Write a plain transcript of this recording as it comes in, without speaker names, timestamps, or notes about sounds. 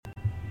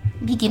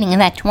Beginning of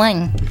Act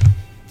 1.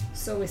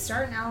 So we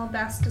start in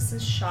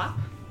Alabastus's shop,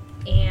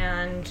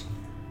 and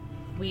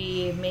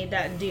we made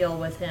that deal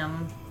with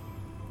him,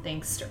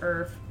 thanks to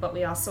Irv, but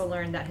we also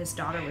learned that his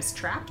daughter was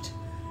trapped,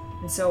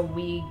 and so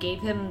we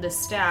gave him the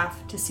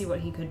staff to see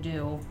what he could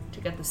do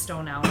to get the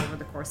stone out over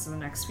the course of the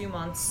next few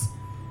months,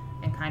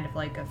 and kind of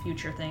like a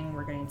future thing,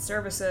 we're getting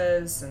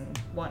services and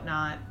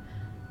whatnot.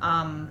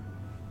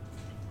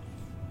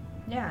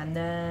 Yeah, and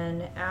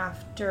then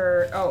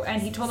after... Oh,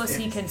 and he told us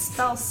he can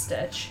spell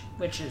stitch,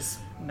 which is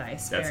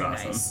nice. That's very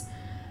awesome. nice.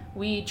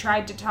 We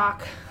tried to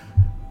talk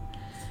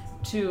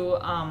to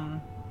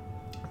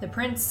the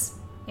prince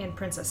and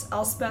Princess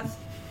Elspeth.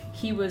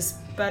 He was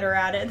better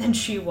at it than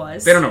she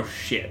was. They don't know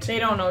shit. They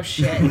don't know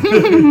shit.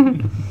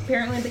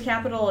 Apparently the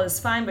capital is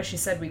fine, but she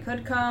said we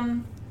could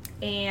come.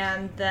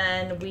 And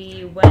then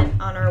we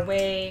went on our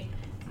way.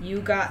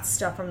 You got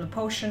stuff from the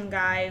potion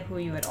guy, who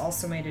you had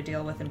also made a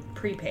deal with and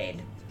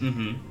prepaid.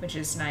 Mm-hmm. Which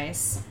is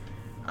nice.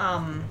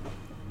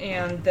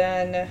 And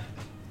then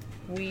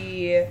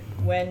we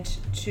went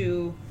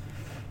to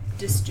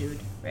this dude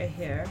right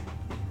here.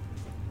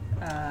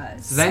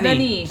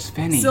 Svenny.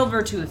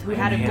 Silvertooth, who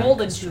had a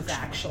golden tooth,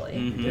 actually.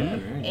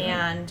 Mm-hmm.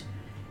 And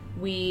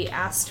we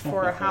asked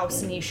for a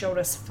house, and he showed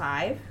us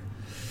 5.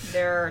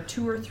 There are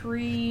 2 or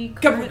 3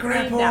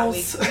 currently that we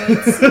could see.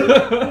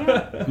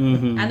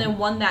 Mm-hmm. And then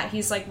one that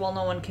he's like, well,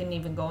 no one can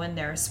even go in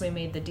there. So we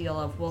made the deal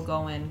of we'll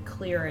go in,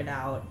 clear it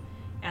out,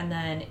 and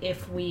then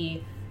if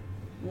we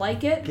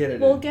like it,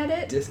 we'll get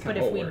it. But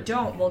if we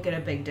don't, we'll get a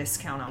big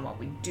discount on what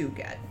we do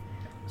get.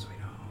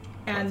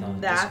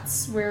 And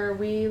that's where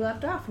we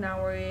left off.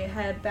 Now we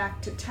head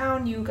back to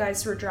town. You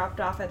guys were dropped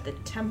off at the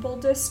Temple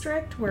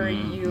District, where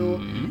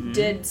you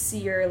did see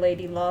your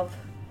lady love,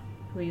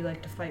 who you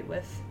like to fight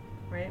with,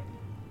 right?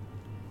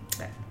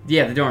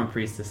 Yeah, the Dorm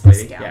Priestess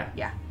lady.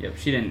 Yeah. Yep,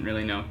 she didn't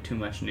really know too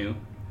much new.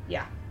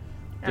 Yeah.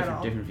 At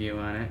all. Different view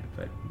on it,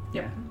 but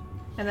yeah.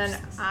 And then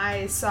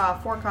I saw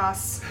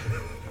Forecast,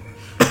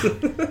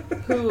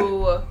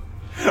 who...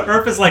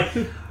 Earth is like,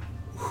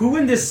 who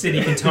in this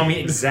city can tell me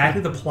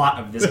exactly the plot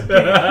of this game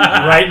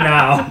right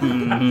now?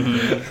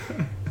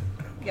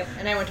 Yep,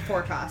 and I went to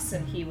Forecast,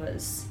 and he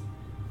was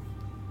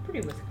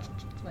pretty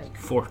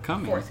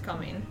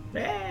forthcoming.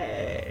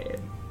 Hey.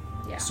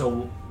 Yeah.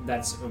 So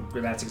that's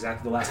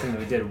exactly the last thing that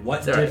we did.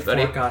 What did right,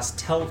 buddy. Forecast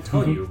tell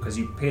you? Because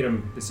you paid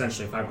him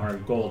essentially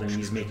 500 gold, and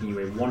he's making you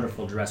a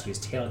wonderful dress. He's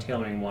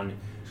tailoring one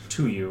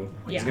to you.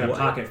 He's going to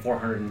pocket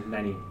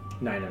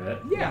 499 of it.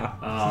 Yeah.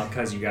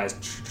 Because you guys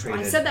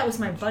traded. I said that was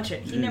my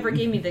budget. He never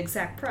gave me the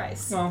exact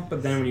price. Well,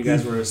 but then when you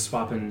guys were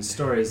swapping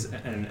stories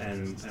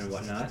and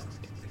whatnot,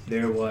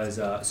 there was...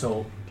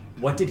 so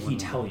what did he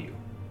tell you?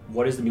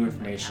 What is the new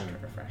information?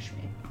 Refresh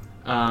me.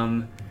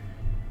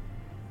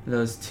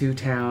 Those 2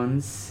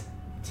 towns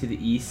to the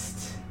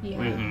east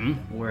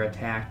were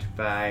attacked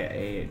by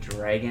a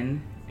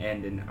dragon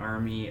and an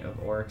army of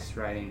orcs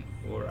riding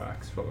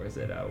aurochs. What was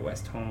it?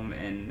 Westholm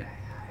and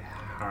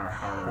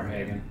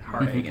Harhagen.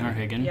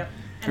 Yep.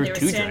 And they were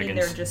standing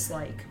there just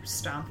like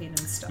stomping and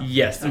stuff.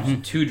 Yes,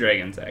 there's 2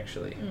 dragons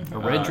actually. A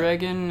red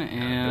dragon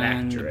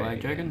and a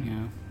black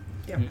dragon.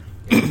 Yep.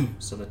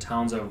 So the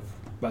towns of,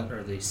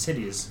 or the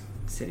cities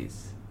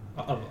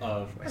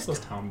of I suppose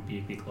town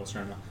be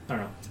closer. I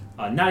don't know.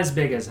 Not as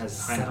big as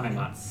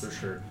Heimat for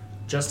sure.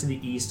 Just to the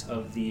east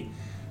of the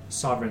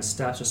Sovereign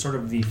Steppes, are sort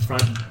of the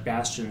front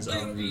bastions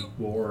of the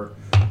war,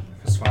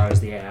 as far as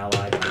the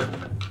Allied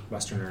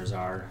Westerners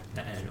are,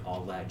 and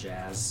all that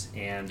jazz.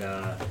 And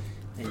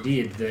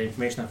indeed, the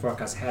information that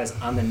Forecast has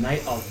on the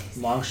night of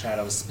Long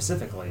Shadows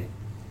specifically,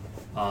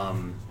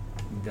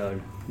 the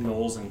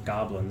gnolls and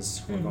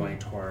goblins were going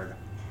toward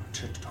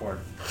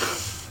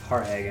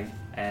Harhagen,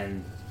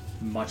 and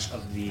much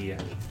of the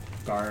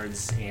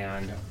guards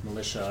and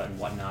militia and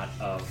whatnot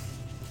of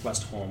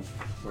Westholm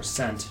were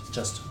sent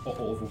just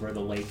over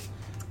the lake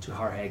to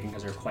Harhagen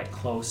because they're quite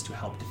close to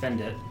help defend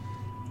it.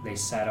 They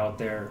sat out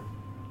there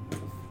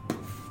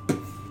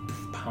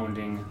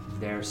pounding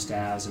their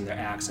staves and their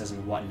axes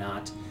and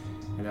whatnot,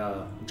 and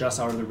just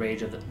out of the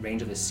range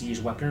of the siege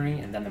weaponry.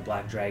 And then the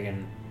Black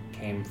Dragon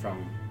came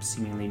from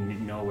seemingly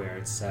nowhere,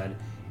 it said,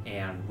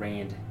 and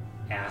rained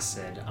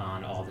acid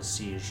on all the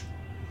siege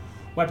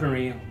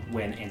weaponry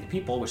and the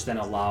people, which then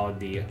allowed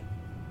the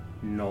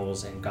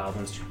gnolls and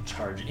goblins to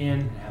charge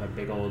in and have a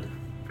big old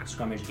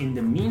skirmish. In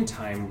the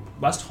meantime,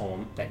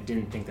 Westholm, that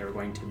didn't think they were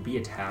going to be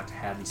attacked,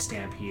 had the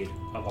stampede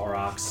of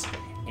aurochs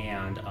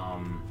and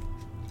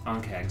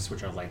ankegs,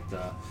 which are like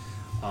the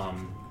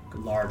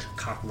large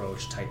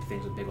cockroach type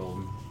things with big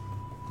old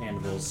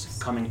mandibles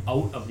coming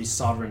out of the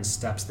Sovereign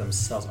Steppes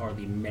themselves, or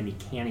the many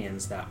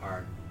canyons that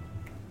are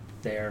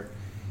there,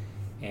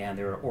 and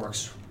there were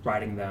orcs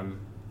riding them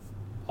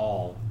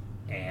all,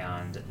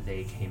 and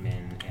they came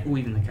in and...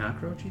 Even the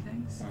cockroachy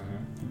things?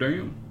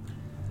 Damn.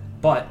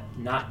 But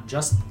not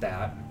just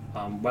that.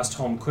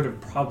 Westholm could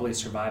have probably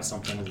survived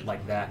something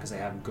like that because they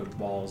have good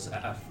walls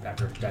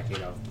after a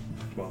decade of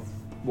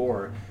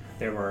war.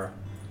 There were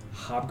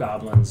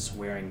hobgoblins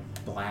wearing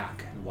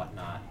black and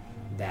whatnot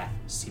that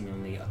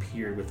seemingly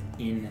appeared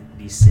within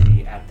the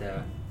city at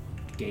the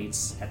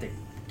gates at the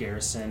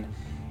garrison,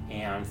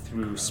 and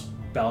through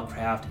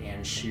spellcraft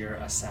and sheer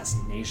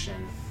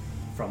assassination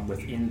from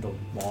within the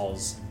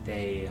walls,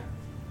 they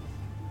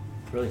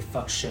really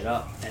fucked shit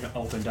up and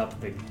opened up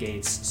the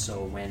gates,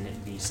 so when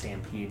the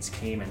stampedes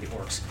came and the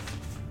orcs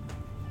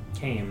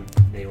came,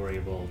 they were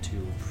able to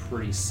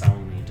pretty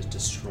soundly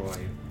destroy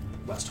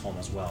Westholm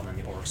as well. And then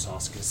the orcs all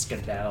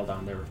skedaddled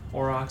on their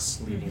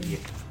aurochs, leaving the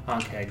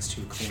Ankhegs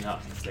to clean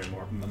up their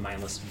more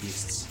mindless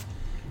beasts.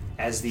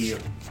 As the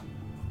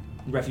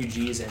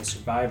refugees and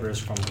survivors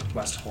from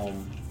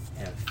Westholm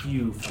and a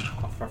few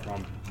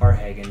from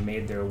Harhagen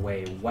made their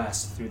way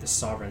west through the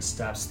Sovereign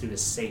Steps, through the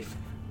safe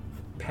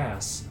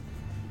pass,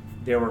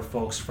 there were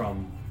folks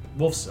from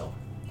Wolfsill,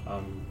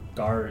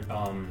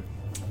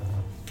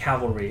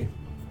 cavalry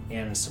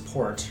and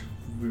support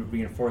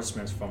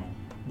reinforcements from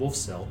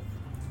Wolfsill.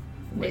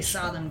 They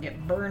saw them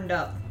get burned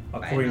up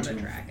by another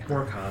dragon.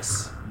 According to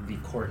Gorkos,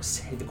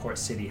 the court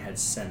city had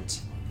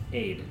sent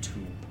aid to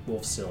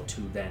Wolfsill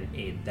to then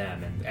aid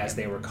them, and as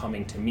they were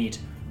coming to meet,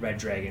 Red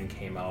Dragon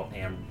came out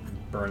and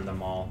burned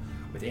them all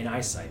within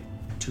eyesight.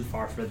 Too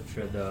far for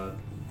the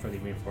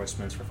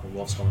reinforcements from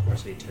Wolfsill and the court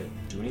city to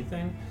do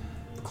anything,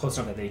 but close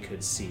enough that they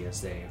could see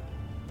as they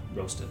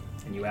roasted.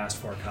 And you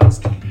asked Gorkos,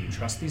 do you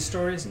trust these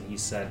stories? And he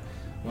said,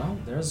 well,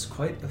 there's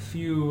quite a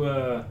few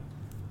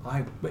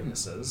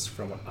eyewitnesses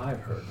from what I've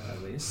heard,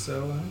 at least,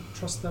 so I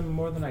trust them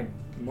more than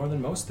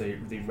most the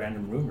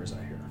random rumors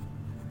I hear.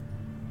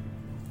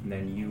 And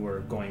then you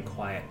were going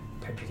quiet,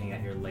 picking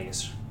at your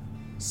lace,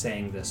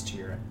 saying this to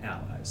your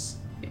allies.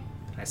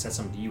 I said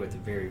something to you at the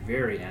very,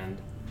 very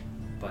end,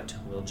 but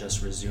we'll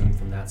just resume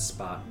from that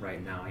spot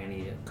right now.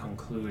 Annie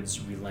concludes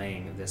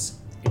relaying this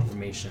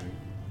information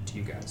to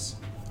you guys.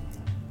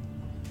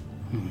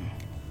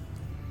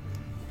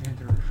 And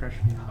to refresh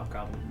me,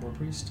 Hobgoblin War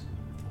Priest.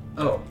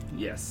 Oh,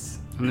 yes.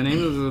 And the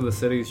names of the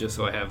cities, just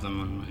so I have them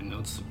on my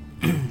notes.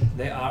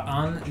 They are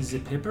on the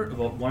paper.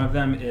 Well, one of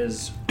them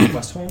is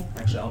Westholm.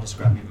 Actually, I'll just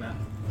grab you, Matt.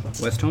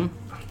 Westholm?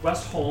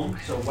 Westholm,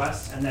 so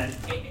West, and then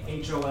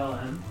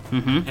H-O-L-M.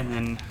 Mm-hmm. And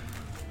then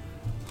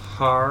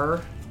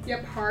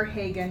Yep,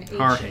 Harhagen.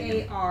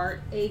 Harhagen.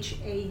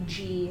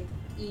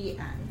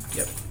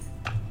 Yep.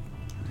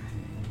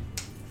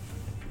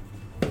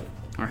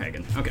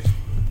 Harhagen. Okay.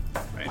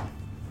 Right.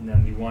 And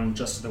then the one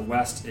just to the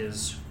west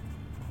is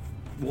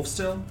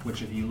Wolfstill,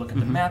 which if you look at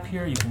the map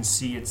here, you can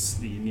see it's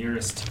the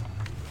nearest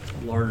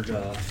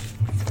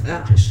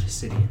largish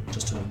city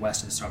just to the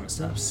west of the Sovereign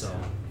Steps. So.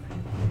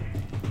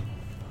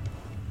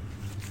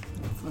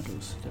 What are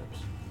those steps?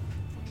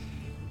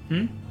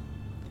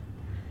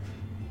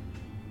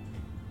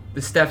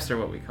 The steps are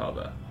what we call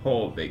the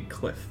whole big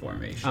cliff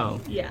formation.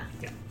 Oh. Yeah.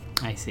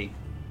 I see.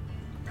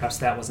 Perhaps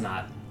that was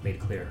not made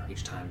clear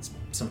each time.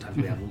 Sometimes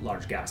we have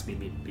large gaps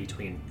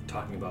between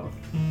talking about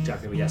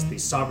geography. Yes,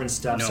 these Sovereign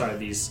Steps are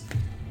these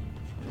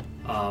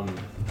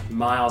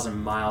miles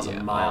and miles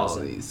and miles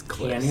of these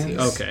cliffs.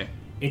 canyons. Okay.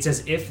 It's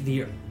as if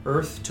the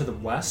earth to the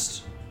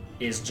west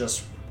is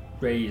just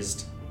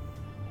raised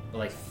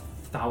like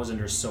 1,000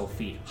 or so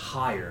feet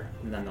higher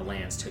than the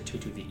lands to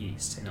the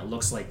east. And it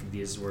looks like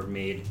these were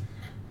made,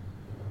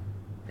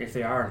 if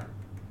they are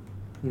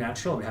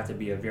natural, it would have to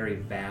be a very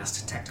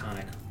vast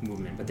tectonic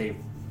movement, but they've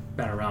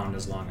been around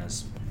as long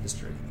as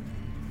history.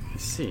 I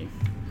see.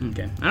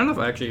 Okay. I don't know if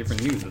I actually even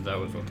knew that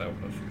was what that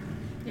was.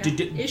 Yeah.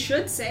 It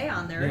should say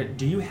on there.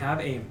 Do you have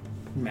a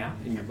map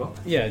in your book?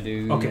 Yeah, I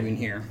do. Okay. In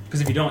here.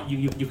 Because if you don't,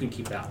 you can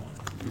keep that one.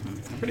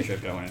 I'm pretty sure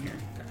I've got one in here.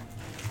 Okay.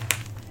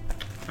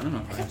 I don't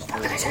know if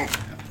I have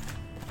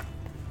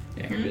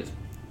Yeah, here it is.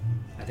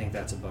 I think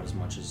that's about as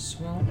much as,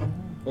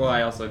 Well,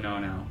 I also know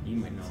now. you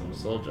might know. Some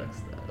Souljack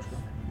stuff.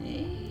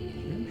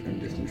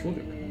 Distant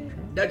shoulder.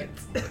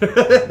 Nuggets.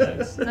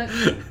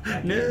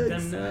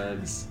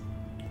 Nugs.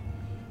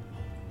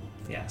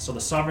 Yeah, so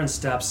the Sovereign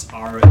Steps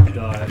are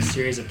the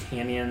series of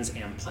canyons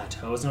and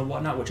plateaus and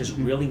whatnot, which is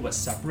really what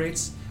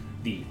separates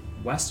the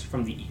west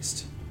from the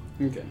east.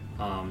 Okay.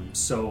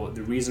 So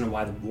the reason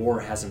why the war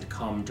hasn't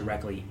come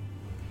directly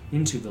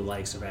into the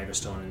likes of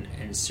Aggerstone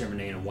and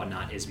Cyrmane and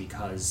whatnot is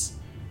because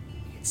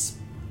it's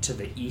to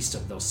the east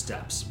of those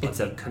steps. But it's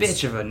a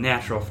bitch of a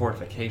natural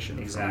fortification.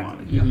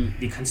 Exactly.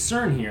 The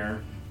concern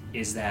here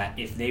is that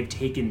if they've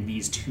taken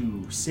these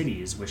two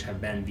cities, which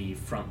have been the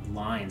front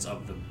lines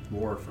of the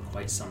war for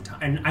quite some time,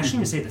 and I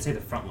shouldn't even say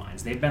the front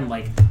lines, they've been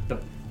like the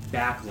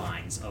back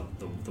lines of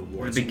the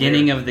war. The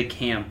beginning of the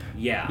camp.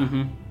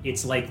 Yeah.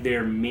 It's like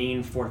their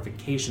main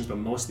fortifications, but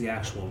most of the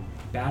actual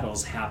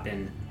battles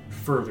happen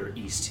further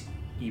east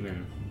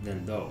even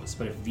than those.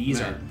 But if these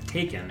are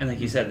taken... And like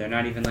you said, they're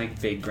not even like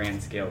big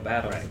grand scale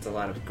battles. Right. It's a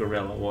lot of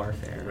guerrilla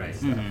warfare. Right.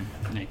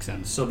 Makes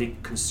sense. So the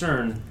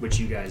concern, which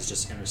you guys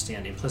just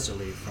understand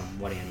implicitly from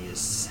what Annie is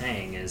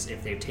saying, is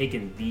if they've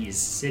taken these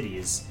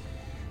cities,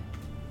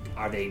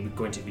 are they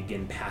going to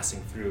begin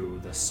passing through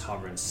the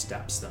Sovereign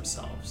Steps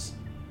themselves?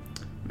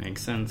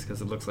 Makes sense,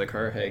 because it looks like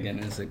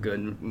Harhagen is a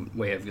good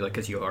way of, like,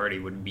 because you already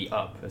would be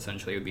up,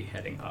 essentially, you would be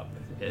heading up,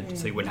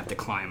 so you wouldn't have to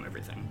climb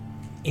everything.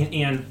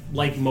 And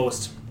like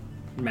most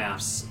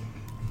maps,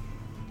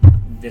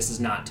 this is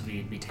not to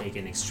be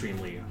taken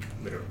extremely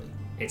literally.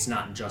 It's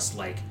not just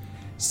like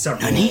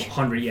several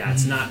hundred. Yeah,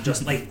 it's not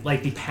just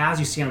like the paths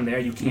you see on there.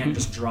 You can't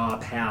just draw a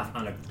path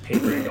on a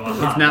paper and go.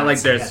 Aha, it's not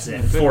like there's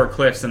 4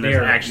 cliffs and there's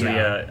actually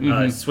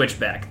a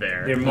switchback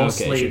there. They're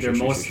mostly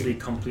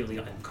completely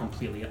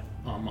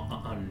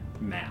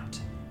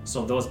unmapped.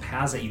 So those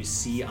paths that you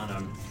see on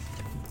a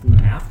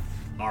map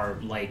are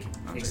like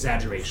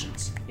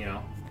exaggerations. You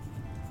know.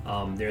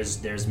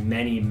 There's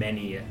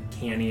many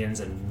canyons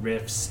and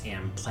rifts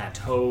and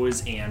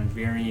plateaus and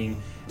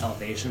varying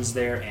elevations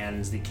there,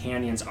 and the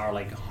canyons are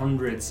like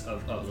hundreds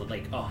of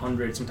like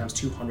 100, sometimes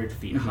 200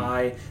 feet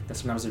high. That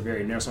sometimes they're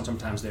very narrow,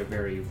 sometimes they're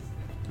very,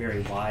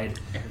 very wide.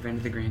 Ever been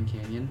to the Grand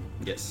Canyon?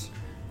 Yes.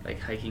 Like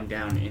hiking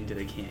down into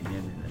the canyon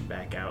and then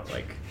back out.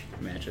 Like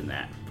imagine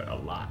that, but a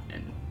lot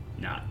and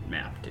not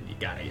mapped, and you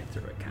gotta get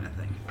through it, kind of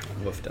thing.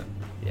 Woofed up.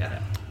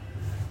 Yeah.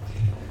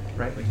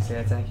 Right? Would you say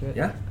that's accurate?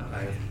 Yeah.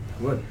 I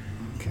would.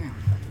 Okay.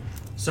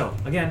 So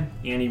again,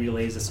 Annie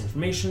relays this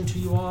information to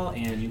you all,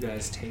 and you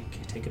guys take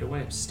it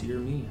away. Steer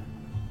me.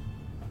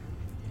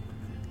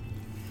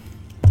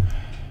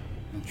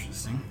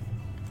 Interesting.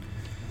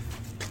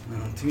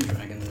 Well, 2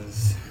 dragons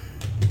is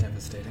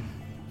devastating.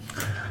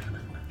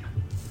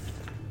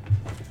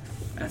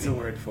 That's a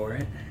word for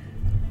it.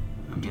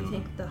 Do you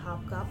think the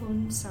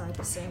hobgoblins are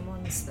the same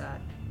ones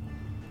that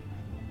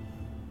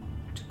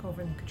took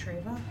over in the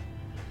Katreva?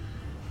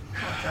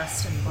 All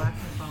dressed in black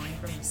and falling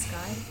from the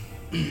sky?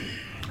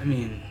 I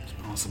mean, it's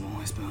possible,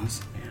 I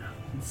suppose.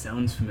 Yeah, it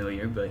sounds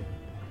familiar, but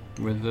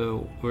were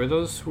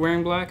those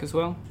wearing black as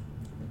well?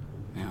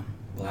 Yeah.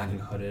 Black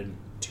and hooded,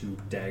 2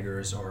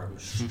 daggers or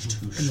 2 short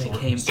and they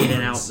came swords. in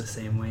and out the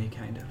same way,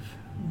 kind of,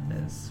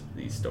 as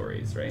these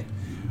stories, right?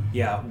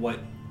 Yeah. What?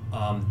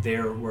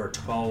 There were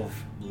 12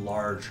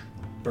 large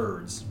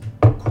birds,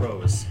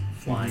 crows,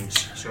 flying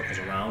circles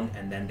around,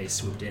 and then they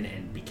swooped in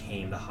and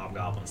became the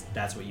hobgoblins.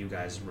 That's what you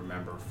guys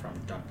remember from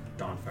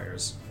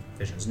Dawnfire's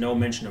visions. No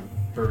mention of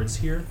birds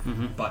here,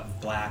 but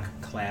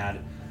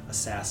black-clad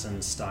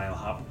assassin-style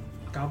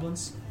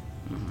hobgoblins.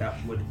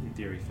 That would, in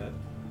theory, fit.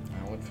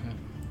 That would fit.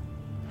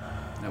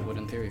 That would,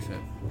 in theory, fit.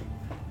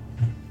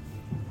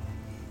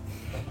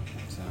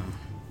 So,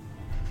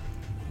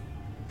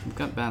 we've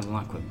got bad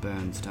luck with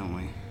birds, don't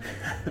we?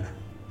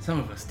 Some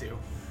of us do.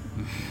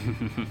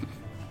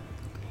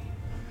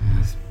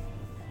 Yes.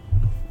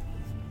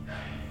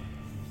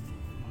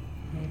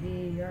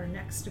 Maybe our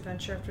next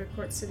adventure after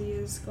Court City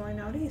is going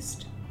out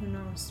east. Who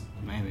knows?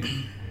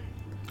 Maybe.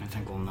 I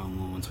think we'll know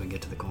more once we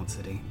get to the Court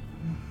City.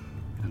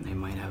 And they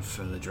might have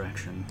further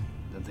direction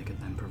that they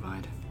could then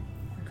provide.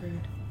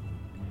 Agreed.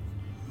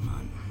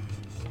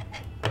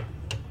 But,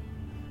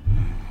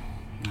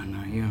 I don't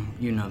know,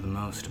 you know the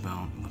most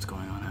about what's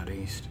going on out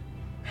east.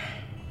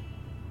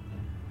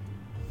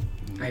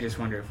 I just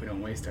wonder if we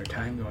don't waste our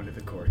time going to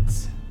the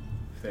courts.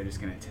 If they're just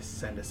gonna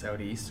send us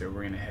out east, or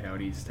we're gonna head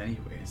out east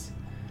anyways.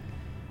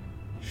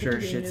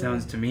 Sure, shit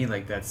sounds to me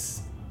like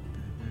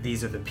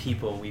these are the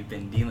people we've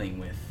been dealing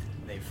with.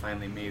 They've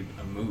finally made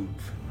a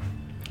move.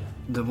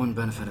 The one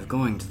benefit of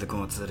going to the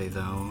Court City,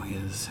 though,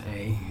 is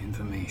A,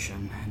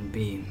 information, and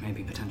B,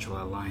 maybe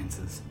potential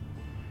alliances.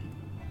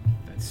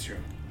 That's true.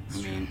 I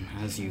mean,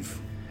 as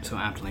you've so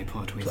aptly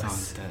put, we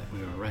thought that we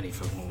were ready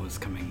for what was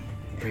coming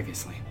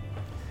previously.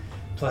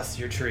 Plus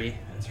your tree.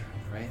 That's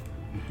right.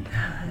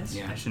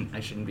 Yeah. I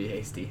shouldn't be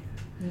hasty.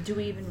 Do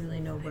we even really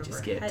know where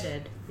we're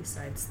headed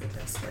besides the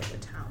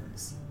desolated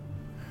towns?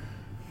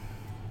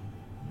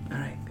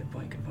 Alright, good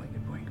point.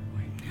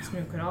 Yeah. So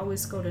we could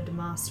always go to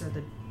Damas or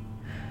the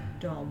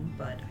Dome,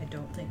 but I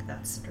don't think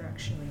that's the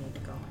direction we need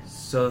to go in.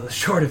 So the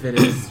short of it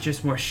is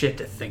just more shit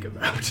to think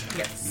about.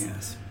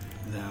 Yes.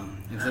 Though,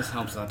 if this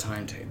helps our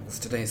timetables,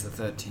 today's the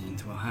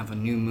 13th. We'll have a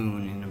new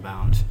moon in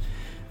about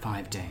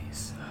 5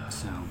 days.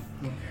 So,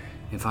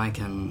 if I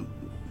can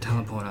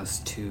teleport us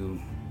to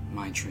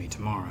my tree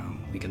tomorrow,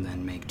 we can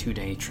then make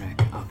 2-day trek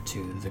up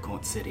to the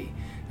Court City.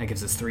 That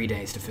gives us 3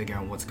 days to figure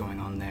out what's going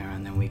on there,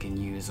 and then we can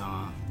use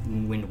our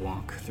wind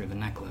walk through the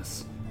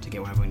necklace to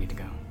get wherever we need to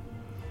go.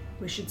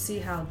 We should see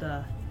how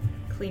the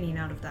cleaning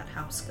out of that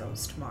house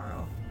goes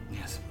tomorrow.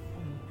 Yes.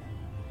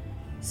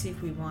 See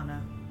if we want to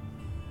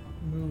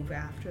move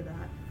after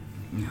that.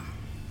 Yeah.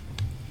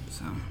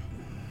 So,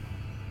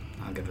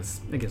 it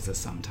gives us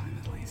some time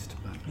at least,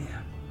 but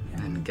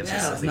and it gives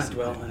us let's at least not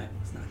dwell on it.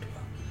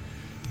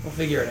 We'll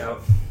figure it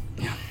out.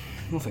 Yeah,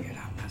 we'll figure it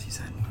out, as you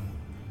said.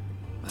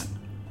 But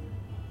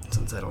it's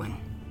unsettling.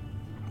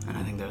 And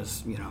I think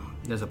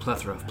there's a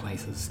plethora of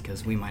places,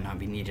 because we might not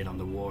be needed on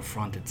the war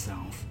front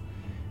itself.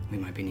 We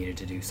might be needed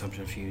to do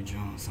subterfuge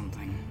or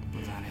something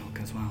of that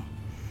ilk as well.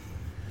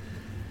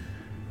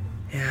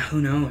 Yeah,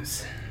 who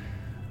knows?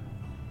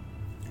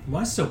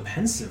 Why so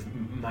pensive,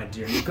 my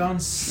dear? You've gone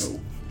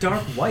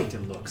dark white,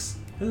 it looks.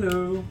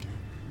 Hello.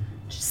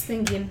 Just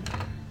thinking.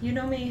 You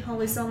know me,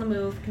 always on the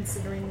move,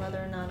 considering whether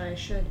or not I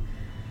should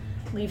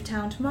leave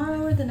town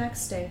tomorrow or the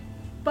next day.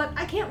 But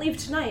I can't leave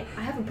tonight.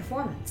 I have a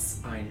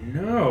performance. I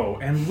know.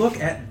 And look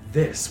at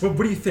this. What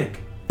do you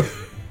think?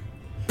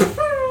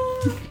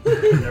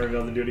 Never be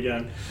able to do it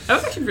again. That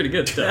was actually pretty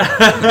good stuff.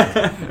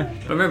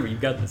 But remember,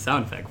 you've got the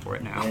sound effect for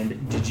it now.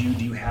 And do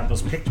you have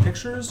those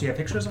pictures? Do you have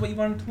pictures of what you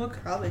wanted to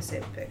look? Probably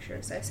save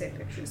pictures. I save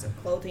pictures of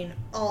clothing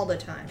all the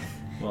time.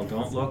 Well,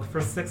 don't look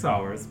for 6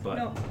 hours, but...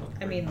 No,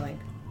 I mean, like,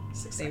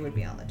 they would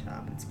be on the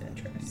top. It's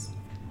Pinterest.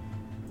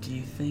 Do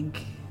you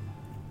think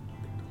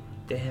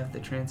they have the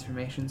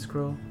transformation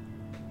scroll?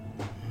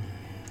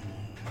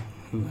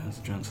 Who has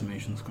the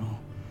transformation scroll?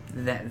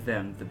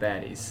 Them, the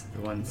baddies.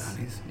 The ones...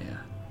 Baddies? Yeah.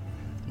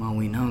 Well,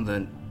 we know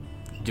that...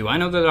 Do I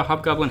know that a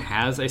hobgoblin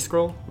has a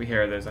scroll? We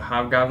hear there's a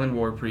hobgoblin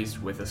war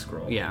priest with a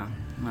scroll. Yeah.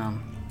 Well...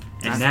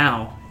 And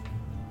now...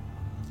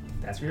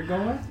 That's where you're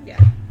going with? Yeah.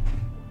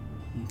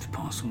 It's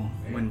possible.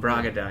 When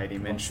Braga died, he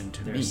mentioned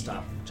to me...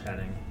 Stop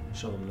chatting.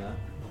 Show them that.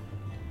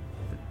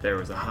 There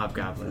was a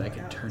hobgoblin that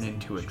could turn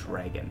into a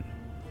dragon.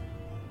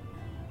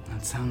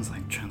 That sounds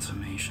like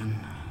transformation.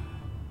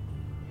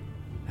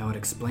 That would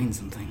explain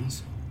some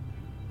things.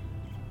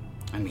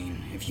 I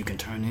mean, if you can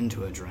turn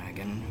into a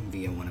dragon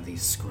via one of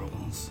these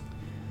scrolls,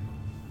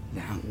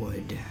 that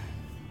would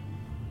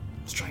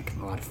strike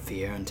a lot of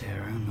fear and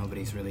terror.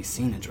 Nobody's really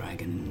seen a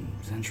dragon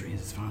in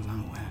centuries, as far as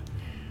I'm aware.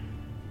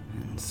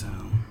 And so,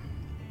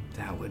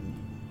 that would...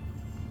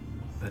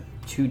 But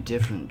 2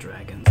 different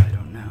dragons, I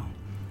don't know.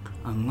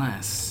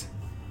 Unless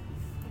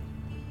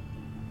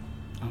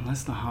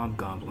the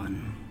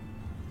hobgoblin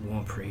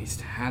war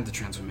priest had the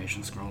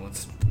transformation scroll,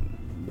 let's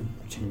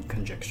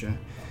conjecture,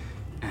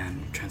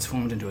 and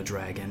transformed into a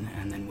dragon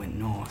and then went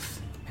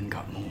north and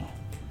got more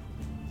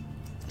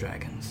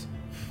dragons.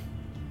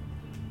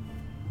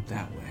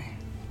 That way.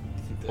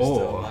 They're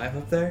still alive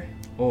up there?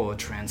 Or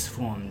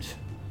transformed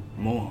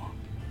more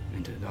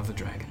into the other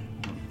dragon.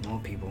 More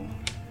people.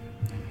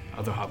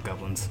 Other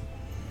hobgoblins.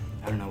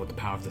 I don't know what the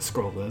power of the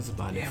scroll is,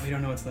 but... Yeah, we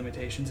don't know its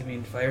limitations. I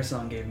mean,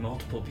 Firesong gave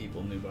multiple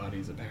people new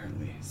bodies,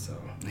 apparently, so...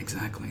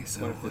 Exactly,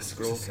 so... What if the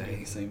scroll could do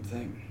the same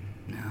thing?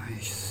 Now, I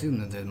assume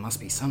that there must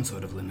be some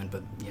sort of limit,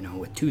 but, you know,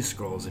 with 2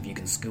 scrolls, if you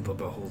can scoop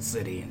up a whole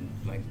city and,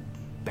 like,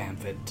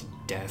 bamf it to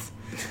death,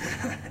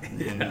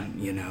 then,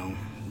 you know,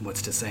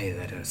 what's to say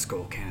that a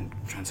scroll can't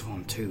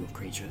transform 2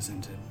 creatures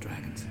into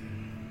dragons?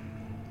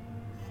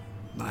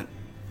 But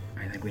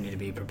I think we need to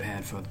be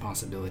prepared for the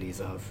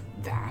possibilities of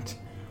that,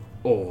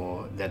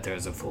 or that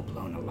there's a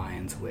full-blown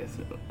alliance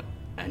with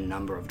a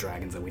number of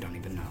dragons that we don't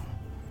even know.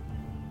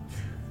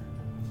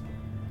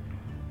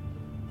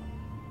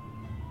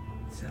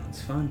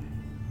 Sounds fun.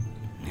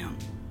 Yeah.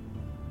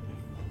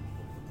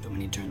 So we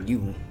need to turn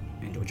you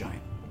into a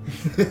giant.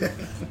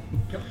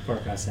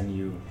 Farkas and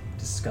you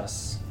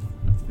discuss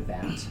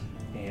that,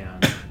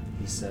 and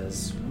he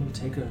says, "We'll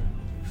take a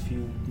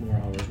few more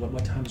hours.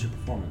 What time is your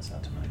performance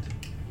out tonight?"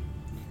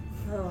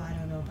 Oh, I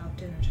don't know about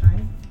dinner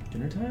time.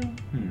 Dinner time?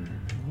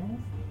 Well,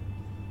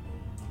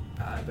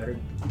 I better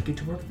get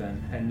to work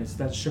then. And it's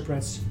that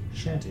shipwright's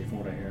shanty, from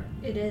what I hear.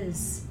 It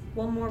is.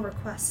 One more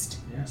request.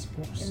 Yes, of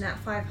course. In that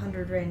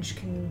 500 range,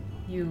 can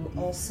you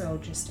also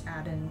just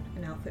add in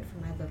an outfit for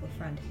my little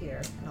friend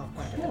here? And I'll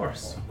point Of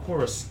course, of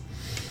course.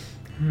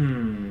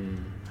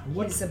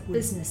 He's a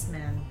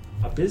businessman.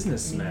 A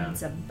businessman? And he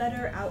needs a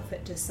better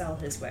outfit to sell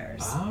his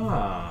wares.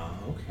 Ah,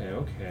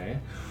 okay.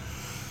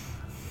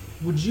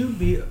 Would you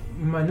be...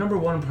 My number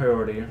 1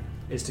 priority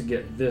is to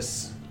get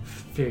this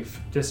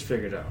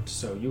figured out.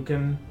 So you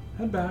can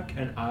head back,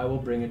 and I will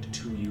bring it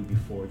to you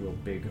before your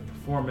big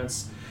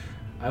performance.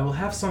 I will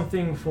have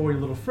something for your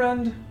little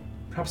friend,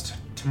 perhaps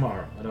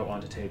tomorrow. I don't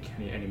want to take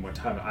any more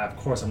time. Of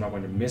course, I'm not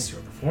going to miss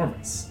your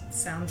performance.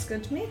 Sounds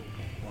good to me.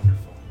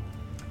 Wonderful.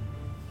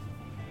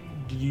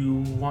 Do you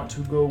want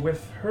to go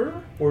with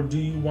her, or do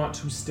you want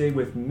to stay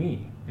with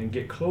me and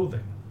get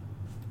clothing?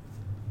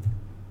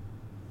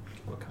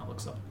 What kind of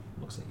looks at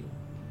you?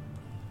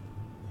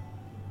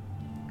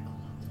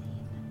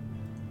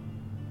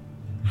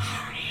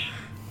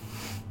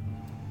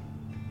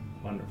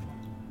 Wonderful.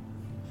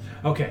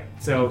 Okay,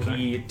 so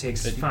he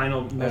takes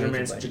final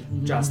measurements,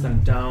 jots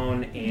them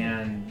down,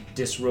 and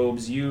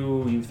disrobes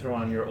you. You throw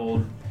on your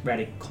old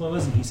ratty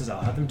clothes, and he says,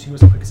 "I'll have them to you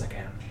as quick as I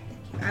can."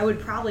 I would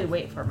probably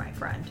wait for my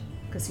friend,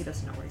 because he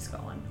doesn't know where he's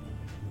going.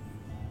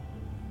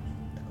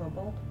 The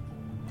kobold?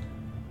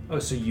 Oh,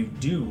 so you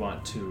do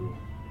want to...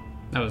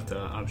 That was the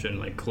option,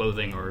 like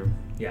clothing or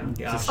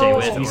to stay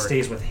with. He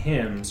stays with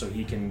him so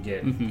he can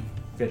get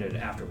fitted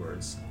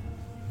afterwards.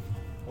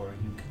 Or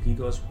he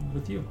goes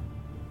with you.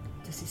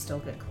 Does he still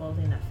get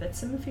clothing that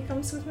fits him if he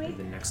comes with me?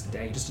 The next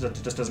day. He just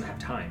doesn't have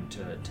time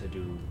to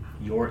do...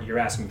 You're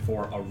asking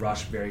for a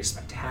rush, very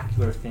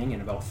spectacular thing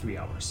in about 3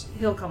 hours.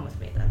 He'll come with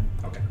me then.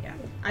 Okay. Yeah.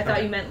 I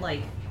thought you meant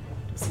like...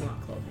 Does he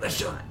want clothing? Let's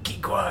show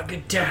Kikwa a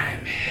good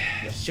time.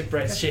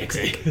 Shipwright shakes.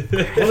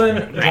 Well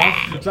then,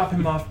 drop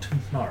him off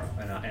tomorrow,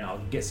 and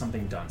I'll get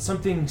something done.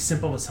 Something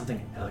simple with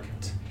something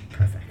elegant.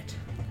 Perfect.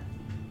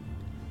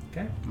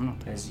 Okay.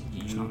 As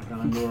you put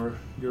on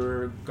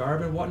your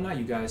garb and whatnot,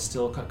 you guys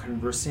still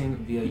conversing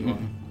via your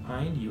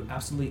mind. You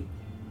absolutely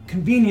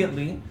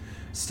conveniently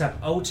step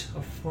out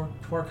of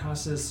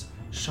Torkas's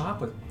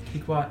shop with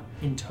Kikwa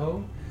in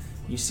tow.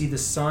 You see the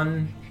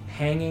sun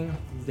hanging,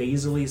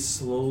 lazily,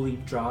 slowly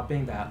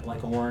dropping that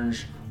like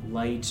orange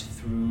light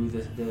through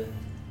the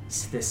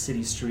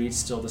city streets.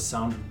 Still the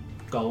sound of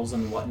gulls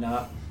and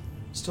whatnot.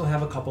 Still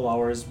have a couple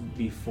hours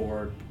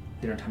before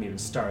dinner time even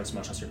starts,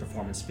 much less your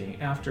performance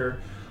being after.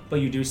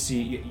 But you do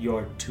see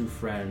your two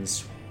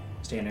friends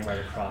standing right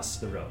across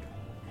the road.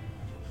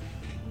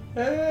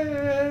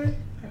 Hey!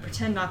 I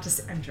pretend not to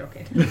say. I'm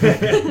joking.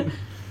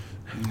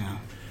 No.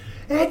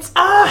 It's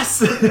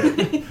us!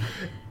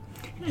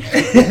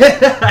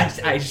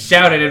 I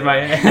shouted in my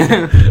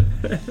head.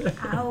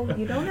 Ow,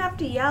 you don't have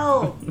to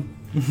yell.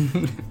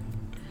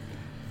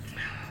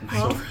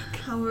 Well,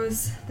 how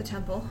was the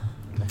temple?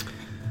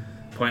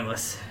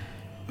 Pointless.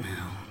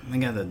 Well, I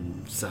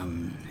gathered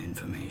some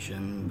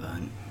information,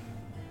 but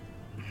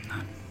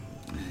not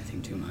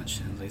anything too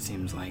much. It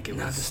seems like it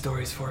was... Not the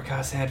stories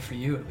Forecast had for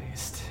you, at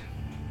least.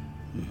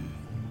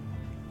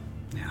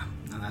 Yeah,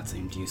 no, that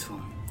seemed useful.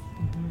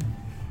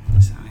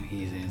 So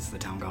he is the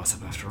town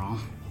gossip after all.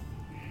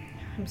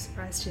 I'm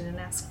surprised he didn't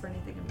ask for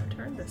anything in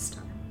return this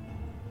time.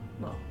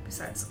 Well,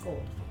 besides the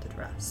gold for the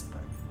dress,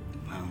 but...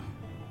 Well,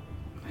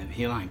 maybe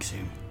he likes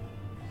you.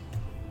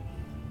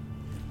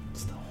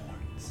 It's the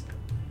horns.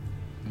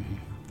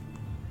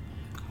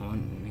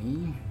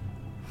 Me?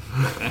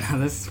 How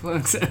this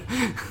works?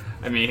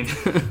 I mean...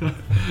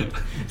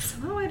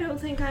 Somehow I don't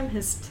think I'm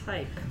his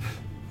type.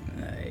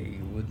 I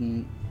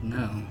wouldn't know.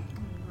 I'm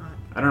not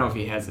I don't know if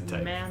he has a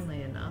type.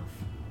 manly enough.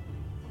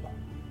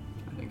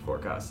 I think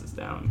Forecast is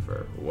down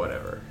for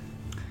whatever.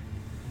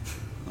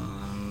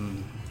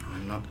 I'm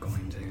not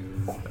going to...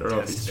 I don't know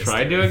if he's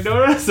tried to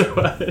ignore us or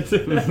what.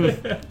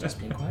 Just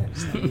being quiet.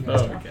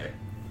 Okay.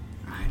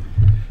 Right.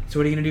 So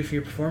what are you going to do for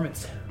your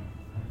performance?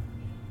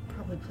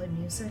 Probably play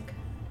music.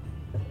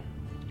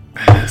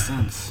 Makes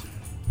sense.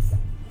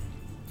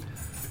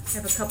 I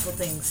have a couple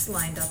things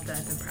lined up that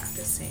I've been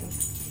practicing.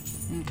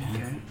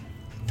 Okay.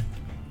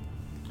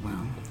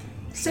 Well...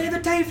 Say the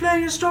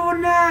tiefling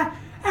extraordinaire,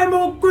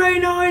 emerald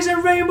green eyes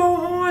and rainbow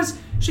horns.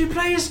 She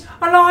plays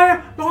a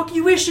lyre like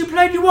you wish you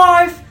played your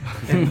wife.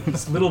 And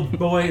this little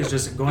boy is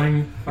just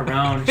going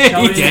around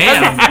shouting.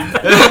 Damn!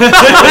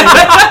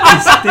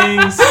 These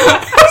things.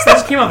 This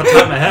just came off the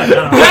top of my head. I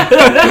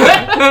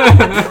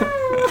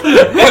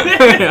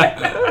don't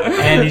know.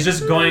 And he's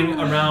just going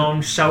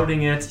around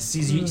shouting it.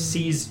 Sees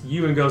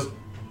you and goes,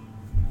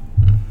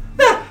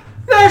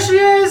 there she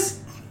is.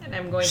 And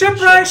I'm going Shipwright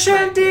to change my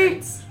Shanty!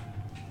 appearance.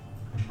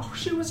 Oh,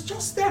 she was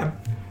just there.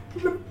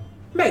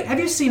 Mate, have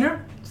you seen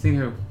her? Seen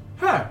who?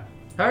 Her.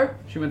 Her?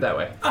 She went that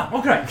way. Oh,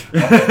 okay.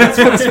 That's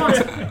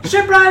fine.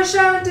 Shipwright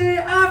Shanty,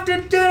 after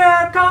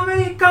dinner, come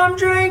eat, come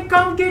drink,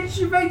 come get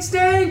your big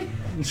steak.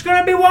 It's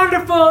gonna be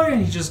wonderful.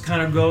 And he just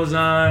kind of goes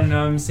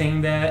on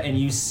saying that, and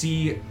you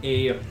see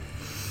a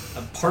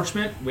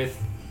parchment with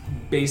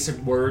basic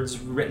words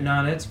written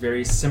on it,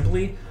 very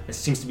simply. It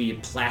seems to be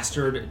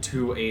plastered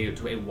to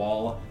a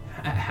wall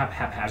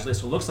haphazardly.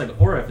 So it looks like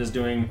Orif is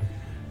doing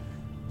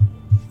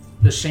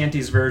the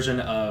Shanty's version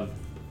of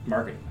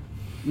marketing.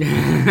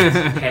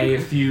 Pay a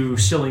few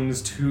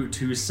shillings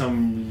to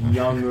some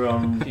young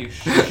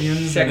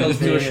Shekels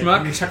to a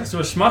schmuck. Shekels to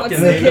a schmuck. What's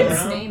And the they go kid's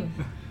around. name?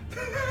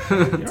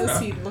 Does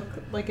he look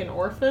like an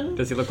orphan?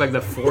 Does he look like the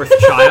fourth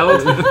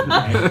child?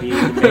 Might be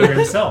the mayor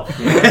himself.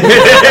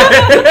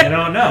 I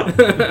don't know.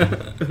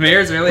 The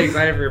mayor's really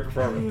excited for your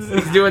performance.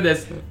 He's doing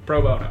this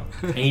pro bono.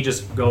 And he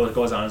just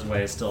goes on his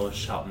way, still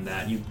shouting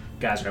that. You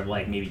guys are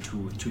like maybe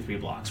 2-3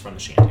 blocks from the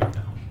shanty right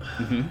now.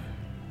 Mm-hmm.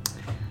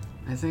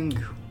 I think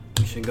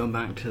we should go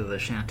back to the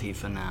shanty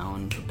for now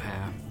and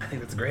prepare. I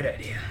think that's a great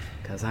idea.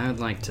 Because I would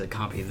like to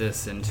copy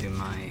this into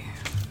my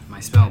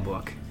spell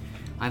book.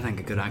 I think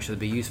it could actually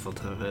be useful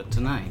to her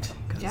tonight.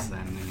 Because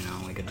then,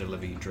 we could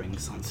deliver you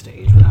drinks on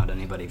stage without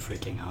anybody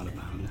freaking out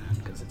about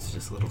that. Because it's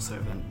just a little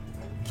servant.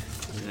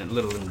 A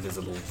little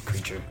invisible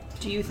creature.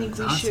 Do you think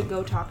we That's should awesome.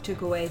 go talk to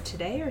Gouet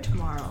today or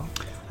tomorrow?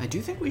 I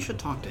do think we should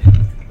talk to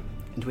him.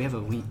 Do we have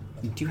do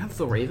you have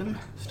the Raven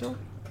still?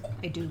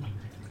 I do.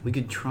 We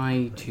could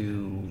try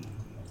to...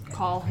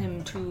 Call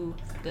him to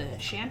the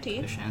shanty.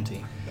 the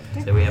shanty.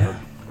 So we have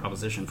a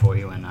proposition for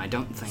you, and I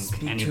don't think Speak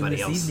to him anybody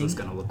this else evening. is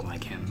going to look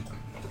like him.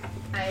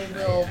 I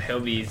will He'll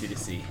be easy to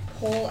see.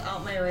 pull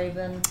out my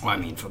raven, Well, I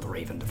mean, for the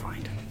Raven to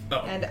find.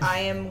 and I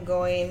am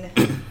going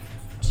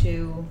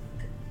to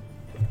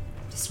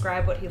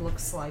describe what he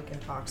looks like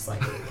and talks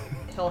like.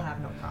 He'll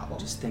have no problem.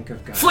 Just think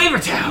of guys. Flavor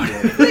Town!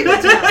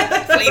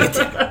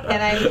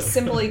 And I'm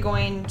simply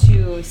going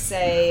to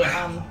say,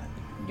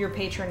 your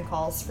patron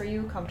calls for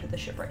you. Come to the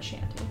Shipwright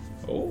Shanty.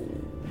 Oh,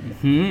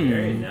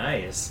 very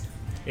nice.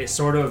 It's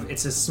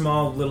a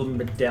small little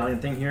medallion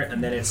thing here,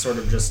 and then it sort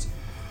of just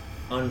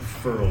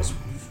unfurls.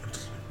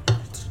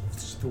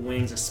 The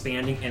wings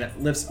expanding, and it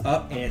lifts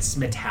up, and it's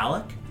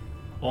metallic,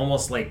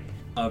 almost like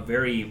a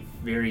very,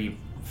 very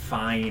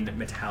fine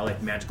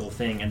metallic magical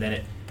thing, and then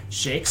it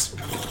shakes,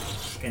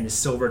 and the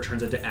silver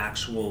turns into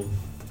actual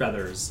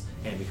feathers,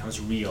 and becomes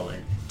real,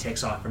 and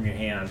takes off from your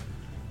hand,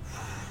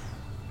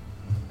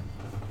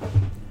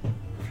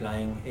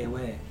 flying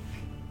away.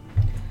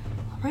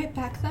 All right,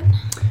 back then.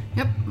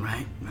 Yep,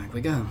 right. Back we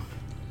go.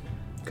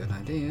 Good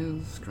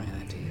ideas. Great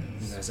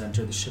ideas. You guys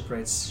enter the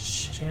shipwright's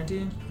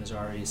shanty. There's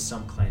already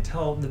some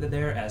clientele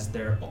there, as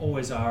there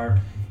always are.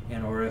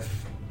 And Orif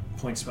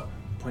points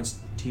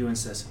to you and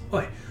says,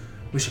 "Oi,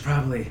 we should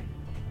probably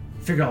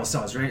figure all this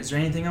out. Is there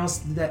anything else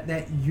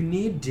that you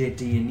need? Do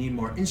you need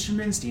more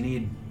instruments? Do you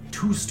need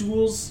 2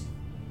 stools?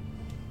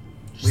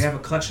 We have a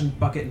collection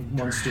bucket and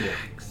 1 stool."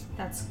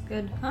 That's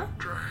good, huh?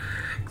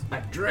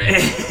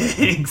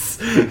 Drinks.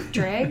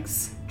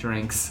 Drags?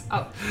 Drinks.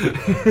 Oh,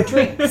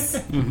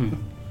 drinks.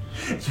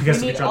 You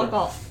guys need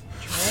alcohol.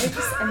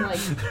 Drags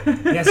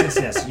and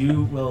Yes.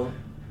 You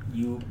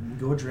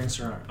go. Drinks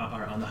are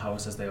on the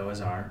house as they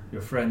always are.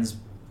 Your friends.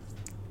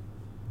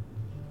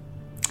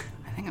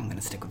 I think I'm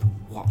gonna stick with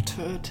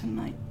water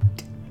tonight.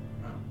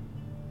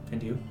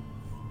 And you?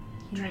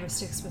 He never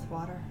sticks with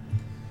water.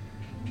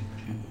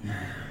 You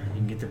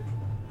can get the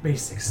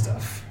basic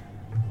stuff.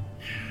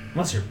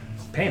 Once you're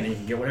paying it, you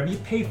can get whatever you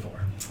pay for.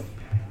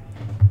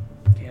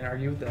 Can't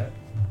argue with that.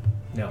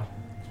 No,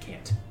 you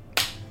can't.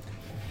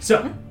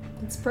 So.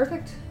 It's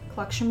perfect.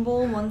 Collection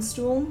bowl, 1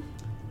 stool.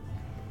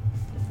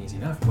 Easy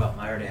enough. Well,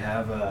 I already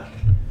have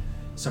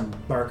some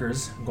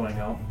barkers going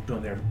out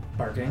doing their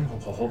barking.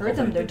 Hopefully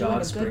them, the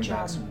dogs doing a bring good back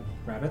job. some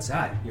rabbits.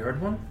 You heard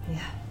one? Yeah.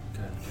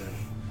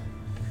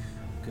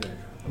 Good.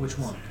 Which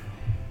one?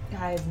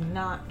 I'm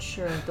not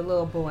sure. The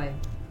little boy.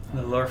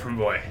 The Lorphin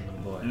boy.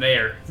 Little boy.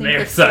 Mayor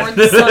The son.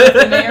 fourth son of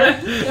the mayor.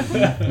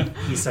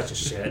 He's such a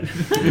shit.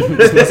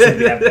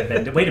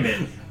 Wait a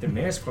minute. The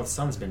mayor's 4th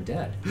son's been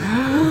dead for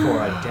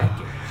a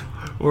decade.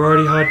 We're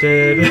already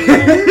haunted.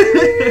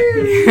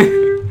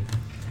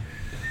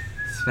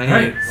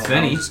 Alright,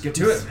 Svenny. Just get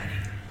to it.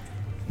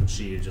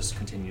 She just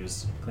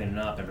continues cleaning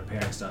up and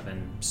preparing stuff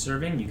and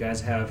serving. You guys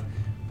have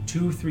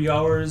 2-3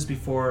 hours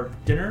before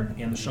dinner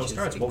and the show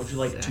starts. What would you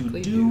like to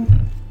do?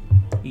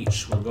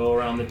 Each. We'll go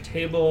around the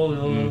table.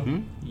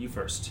 You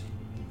first.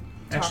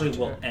 Actually,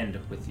 we'll end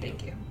with you.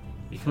 Thank you.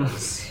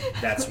 Because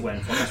that's when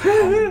folks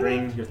will come and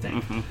bring your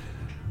thing.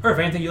 Or if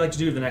anything you'd like to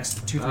do the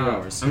next 2-3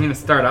 hours. I'm going to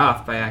start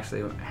off by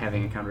actually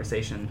having a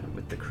conversation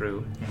with the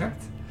crew. Okay.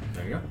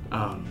 There you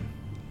go.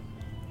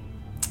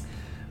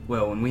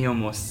 Well, when we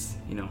almost,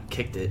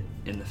 kicked it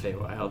in the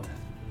Feywild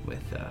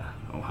with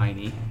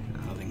Ohine,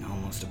 Nothing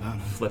almost about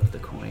it. flipped the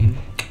coin,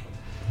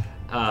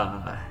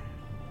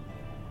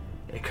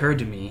 it occurred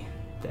to me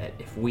that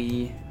if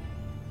we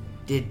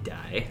did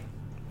die,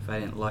 if I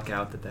didn't luck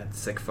out that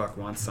sick fuck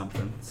wants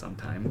something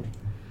sometime,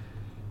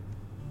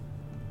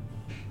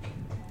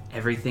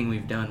 everything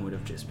we've done would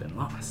have just been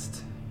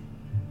lost.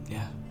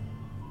 Yeah.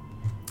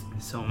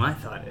 So my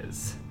thought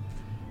is,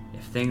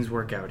 if things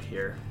work out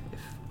here, if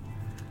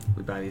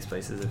we buy these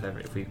places,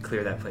 if we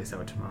clear that place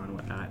out tomorrow and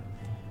whatnot,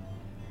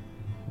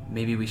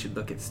 maybe we should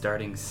look at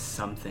starting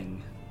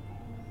something,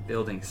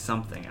 building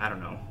something, I don't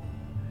know,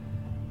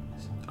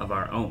 of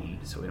our own,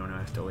 so we don't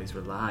have to always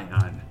rely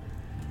on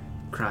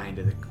crying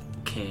to the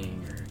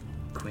king or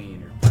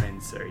queen or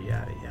prince or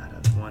yada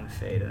yada, one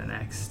fate to the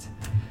next.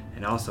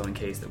 And also, in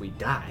case that we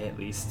die, at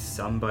least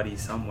somebody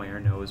somewhere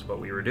knows what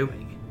we were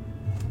doing.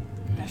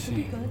 I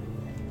see.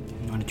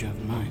 What did you have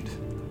in mind?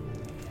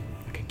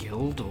 Like a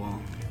guild or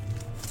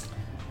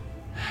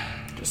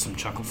just some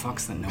chuckle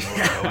fucks that know where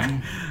we're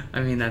going?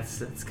 I mean,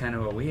 that's kind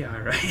of what we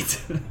are,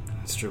 right?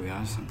 That's true, we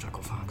are some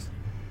chuckle fucks.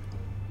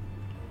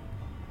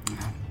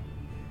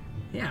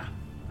 Yeah.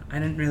 I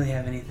didn't really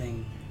have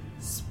anything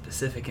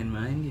specific in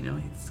mind,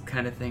 It's the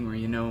kind of thing where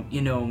you know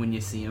when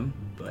you see them,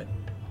 but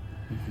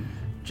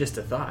just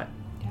a thought.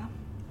 Yeah.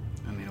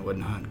 I mean, it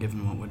wouldn't hurt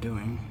given what we're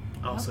doing.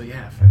 Also,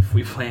 yeah, if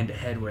we plan to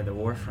head where the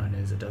war front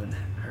is, it doesn't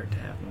hurt to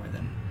have more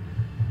than...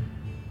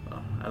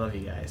 Well, I love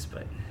you guys,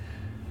 but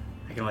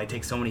I can only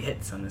take so many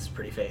hits on this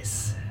pretty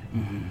face.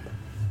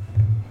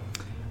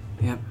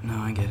 Yep, no,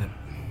 I get it.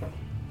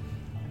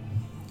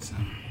 So...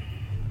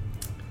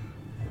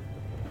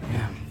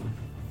 yeah.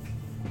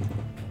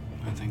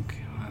 I think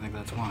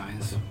that's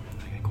wise.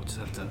 I think we'll just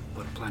have to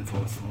put a plan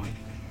forward for it.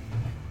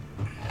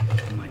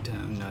 I might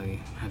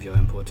have your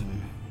input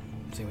and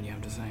see what you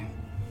have to say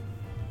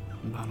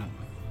about it.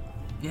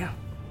 Yeah.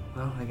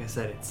 Well, like I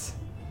said,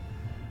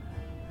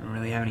 I don't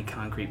really have any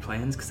concrete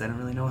plans because I don't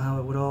really know how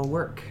it would all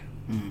work.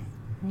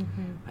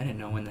 I didn't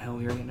know when the hell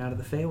we were getting out of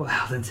the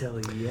Feywild until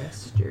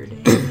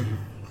yesterday.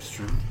 It's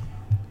true.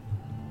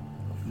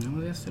 That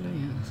was yesterday?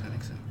 Yes, I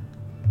think so.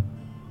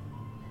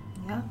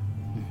 Yeah.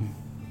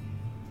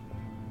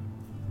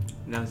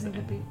 That was the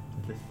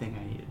thing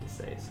I needed to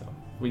say, so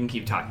we can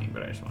keep talking,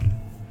 but I just wanted...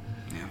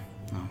 Yeah,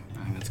 no,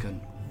 I think that's good.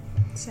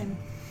 Same.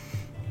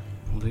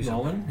 We'll do so.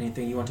 Nolan,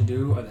 anything you want to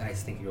do? I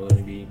think you're going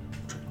to be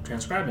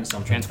transcribing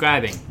something.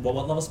 Transcribing. What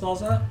level spell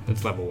is that?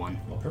 That's level 1.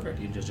 Well, perfect.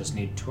 You just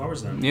need 2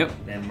 hours then. Yep.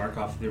 And mark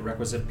off the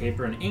requisite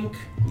paper and ink.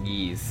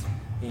 Yes.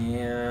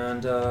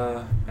 And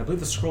I believe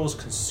the scroll is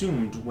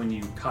consumed when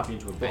you copy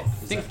into a book.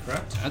 Is that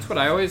correct? That's what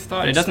I always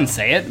thought. It doesn't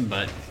say it,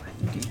 but...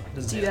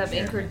 Do you have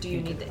ink or do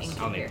you need the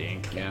ink I'll in need here? the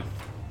ink, yeah.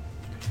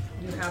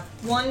 You have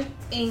 1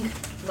 ink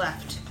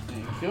left.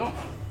 Thank you.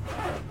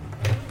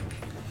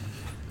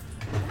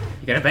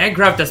 You're gonna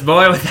bankrupt us,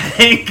 boy, with that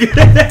ink!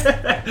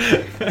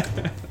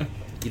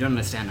 You don't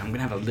understand. I'm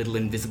gonna have a little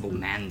invisible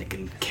man that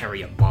can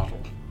carry a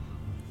bottle.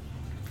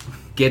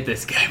 Get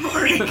this guy,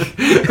 Morik.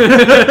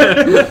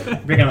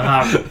 Bring on the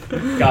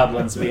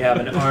hobgoblins. We have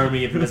an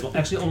army of invisible...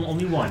 Actually,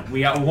 only one. We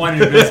got one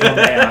invisible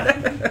man.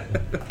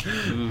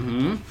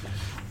 Mm-hmm.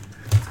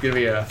 It's going to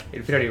be a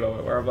infinity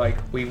moment where I'm like,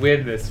 we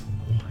win this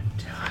one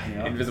time.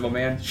 Yep. Invisible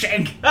man.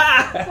 Shank!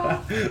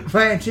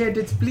 My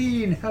enchanted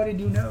spleen. How did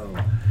you know?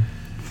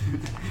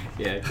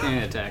 Yeah, it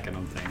can't attack, I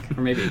don't think.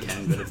 Or maybe it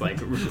can, but it's like...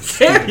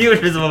 Damn you,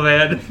 invisible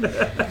man!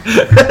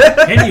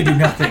 Can you do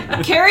nothing?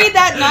 Carry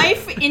that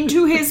knife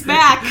into his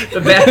back.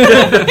 The bad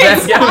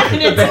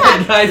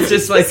guy's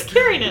just like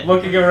carrying it.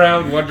 Looking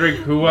around,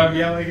 wondering who I'm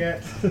yelling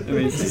at. I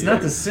mean, this is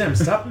not The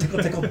Sims. Stop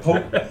tickle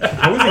posing me.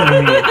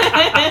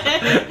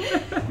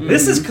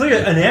 This is clearly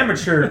an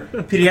amateur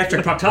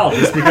pediatric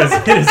proctologist because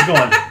it is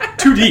going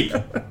too deep.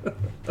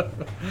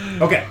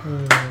 Okay,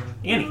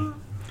 Annie.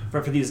 For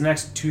these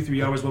next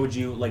 2-3 hours, what would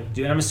you like to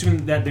do? And I'm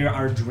assuming that there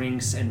are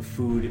drinks and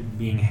food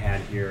being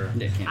had here.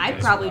 I'd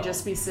probably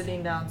just be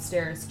sitting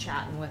downstairs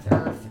chatting with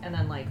Earth and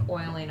then like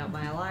oiling up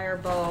my lyre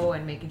bow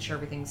and making sure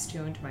everything's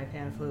tuned to my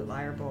pan flute,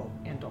 lyre bow,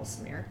 and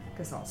dulcimer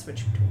because I'll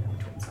switch between them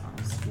between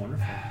songs.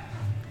 Wonderful.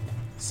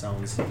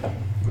 Sounds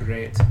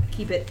great.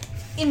 Keep it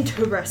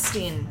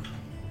interesting.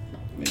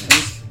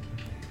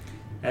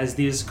 As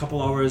these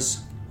couple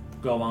hours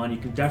go on, you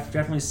can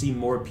definitely see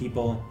more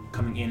people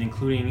coming in,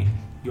 including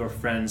your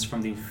friends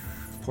from the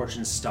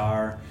Fortune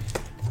Star.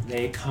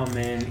 They come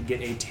in,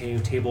 get a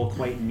table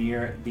quite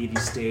near the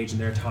stage,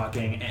 and they're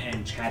talking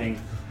and chatting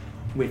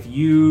with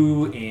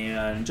you,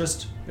 and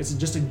it's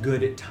just a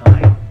good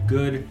time.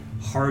 Good,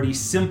 hearty,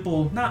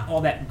 simple, not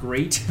all that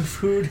great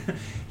food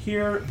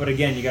here, but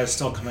again, you guys are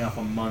still coming off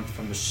a month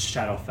from the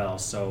Shadowfell,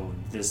 so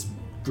this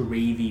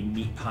gravy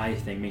meat pie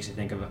thing makes you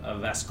think of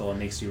Eskel and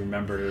makes you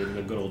remember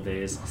the good old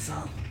days.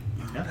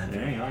 Yep,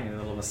 there you go, you get a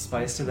little bit of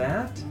spice to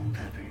that.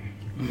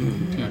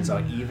 Turns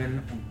out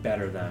even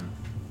better then.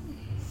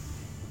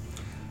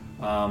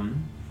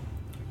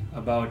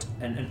 About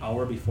an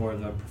hour before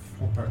the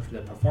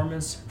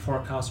performance,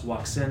 Forecast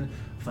walks in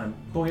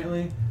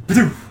flamboyantly,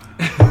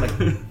 like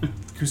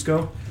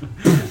Cusco.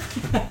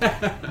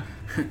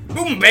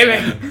 Boom,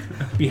 baby!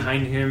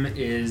 Behind him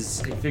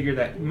is a figure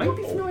that might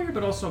be familiar,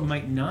 but also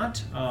might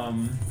not.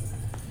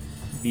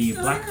 The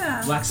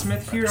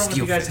blacksmith here. I don't know if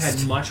you guys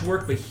had much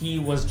work, but he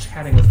was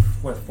chatting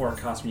with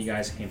Forecast when you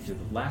guys came through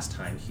the last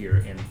time here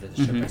in the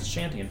Shipwrecked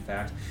Shanty, in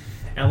fact.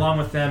 And along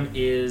with them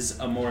is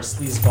a more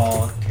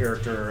sleazeball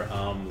character,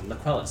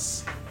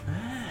 Laquellis.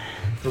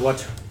 For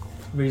what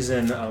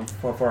reason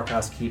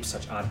Forecast keeps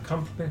such odd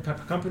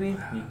company,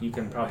 you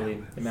can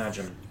probably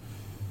imagine.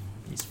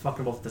 He's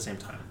fucking both at the same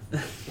time.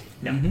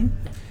 No.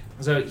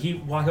 So he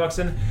walks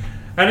in.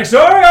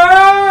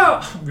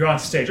 Anixoria! You're on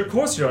stage. Of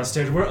course you're on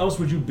stage. Where else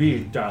would you be,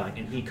 darling?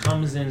 And he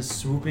comes in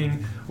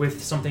swooping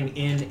with something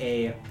in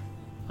a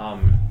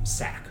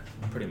sack,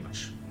 pretty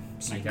much.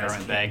 So you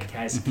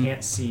guys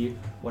can't see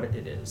what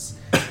it is.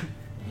 And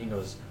he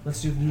goes,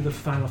 let's do the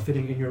final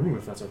fitting in your room,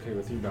 if that's okay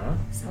with you, darling.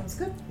 Sounds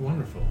good.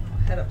 Wonderful. I'll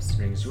head upstairs.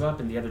 Brings you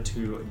up, and the other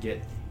two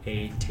get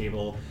a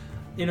table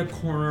in a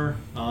corner,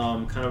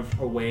 kind of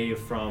away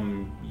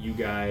from you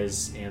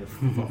guys and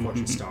the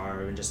Fortune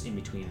Star, and just in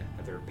between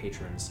other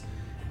patrons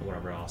and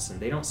whatever else. And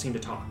they don't seem to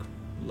talk.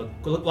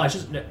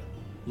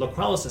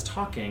 Laquellis is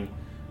talking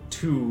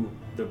to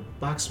the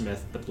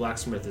blacksmith. The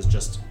blacksmith is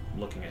just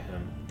looking at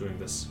him, doing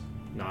this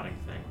nodding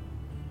thing.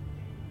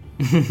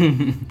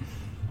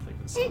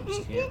 Like this, I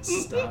just can't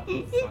stop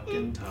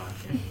fucking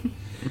talking.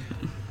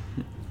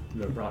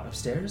 They're brought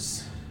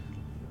upstairs,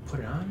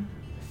 put it on.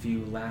 A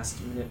few last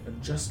minute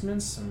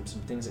adjustments, some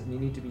things that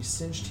need to be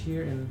cinched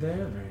here and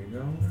there. There you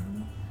go.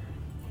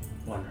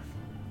 Wonderful.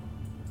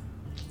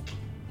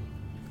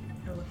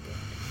 I look good.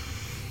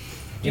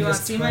 Do you want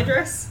to see my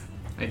dress?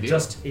 I do.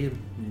 Just a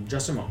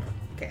moment.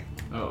 Okay.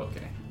 Oh,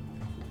 okay.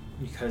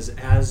 Because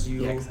as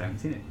you... Yeah, because I haven't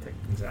seen it.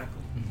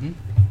 Exactly. Mm-hmm.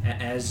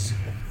 As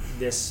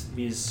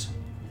these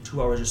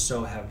 2 hours or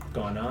so have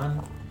gone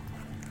on,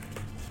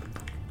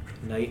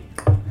 night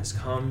has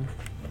come,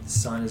 the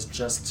sun is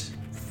just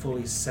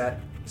fully set,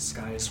 the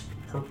sky is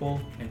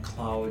purple, and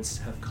clouds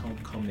have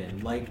come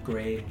in. Light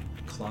gray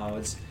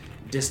clouds,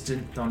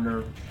 distant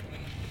thunder,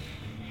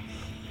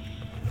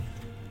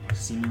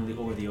 seemingly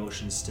over the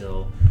ocean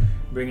still,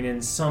 bringing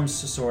in some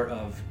sort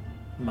of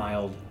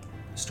mild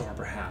storm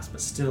perhaps,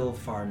 but still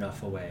far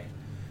enough away.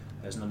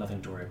 There's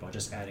nothing to worry about,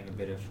 just adding a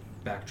bit of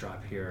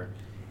backdrop here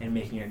and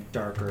making it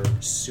darker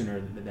sooner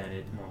than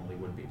it normally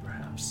would be,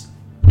 perhaps.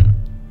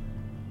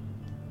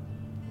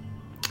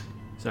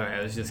 Sorry,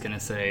 I was just going to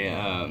say,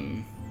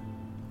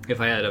 if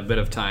I had a bit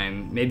of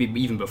time, maybe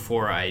even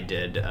before I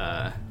did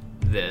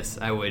this,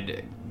 I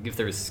would, if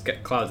there was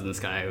clouds in the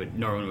sky,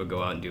 Norman would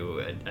go out and do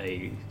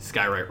a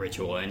skywrite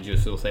ritual and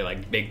just will say,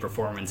 like, big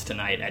performance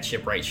tonight at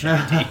Shipwright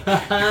Shanty.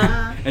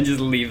 And just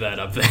leave that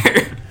up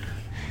there.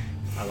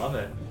 I love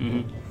it.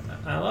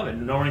 Mm-hmm. I love it.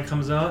 Norman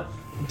comes out,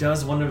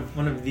 does one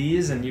of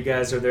these, and you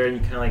guys are there, and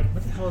you kind of like,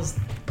 what the hell is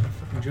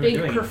fucking Joe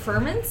doing? Big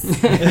performance?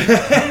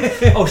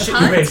 Oh shit,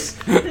 your face.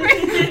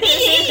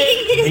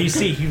 And you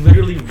see, he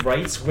literally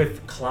writes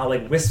with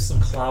wisps of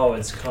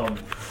clouds come.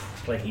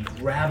 Like, he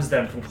grabs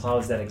them from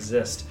clouds that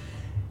exist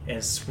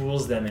and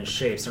spools them in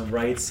shapes and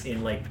writes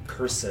in,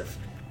 cursive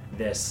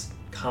this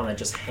comment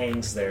just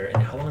hangs there.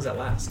 And how long does that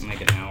last?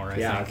 Like an hour,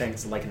 I think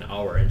it's like an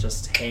hour. It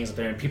just hangs up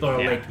there, and people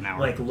are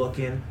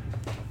looking.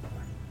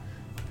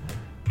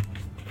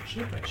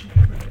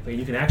 But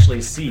you can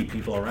actually see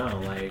people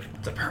around.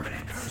 It's a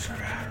permanent.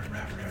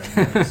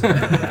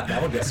 that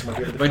would get some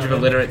a bunch of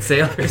illiterate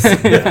sailors.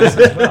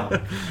 As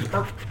well.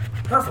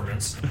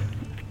 Performance.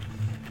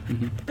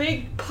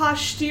 Big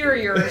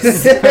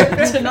posteriors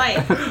tonight.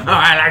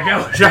 Alright, I go.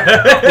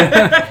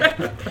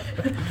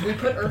 We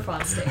put Earth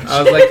on stage.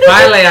 I was like,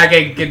 finally I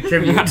can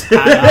contribute.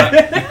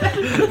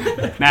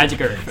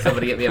 Magic Earth.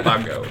 Somebody get me a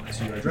bongo.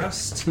 So you're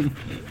dressed and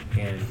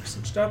you're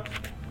cinched up,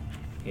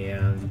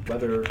 and the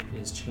weather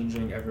is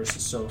changing ever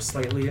so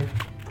slightly, and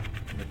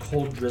the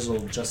cold drizzle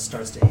just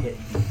starts to hit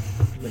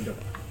the window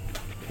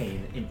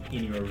pane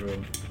in your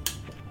room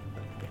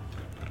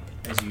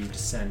as you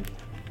descend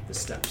the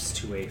steps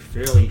to a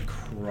fairly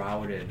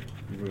crowded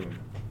room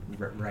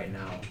right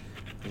now.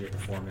 Your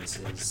performance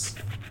is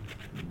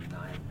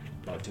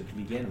about to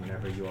begin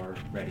whenever you are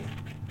ready.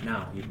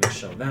 Now you can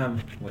show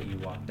them what you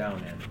walk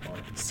down in, or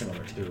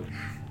similar to.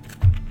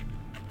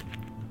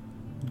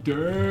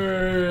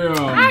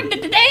 Damn!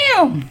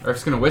 Damn!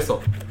 Earth's gonna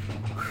whistle.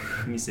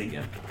 Let me see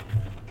again.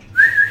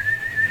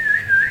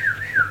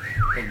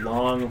 The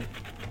long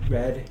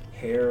red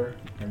hair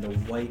and the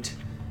white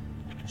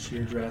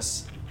sheer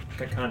dress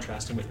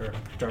contrasting with her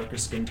darker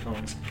skin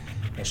tones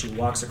as she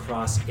walks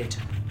across it,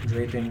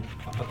 draping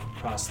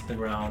across the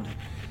ground,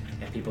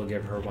 and people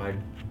give her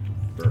wide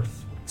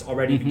berth. It's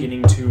already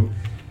beginning to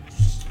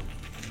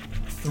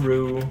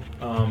through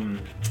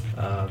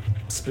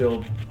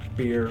spilled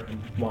beer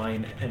and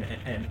wine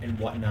and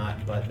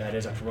whatnot, but that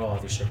is, after all,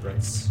 the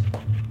shipwrights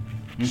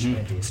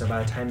shanty. So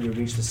by the time you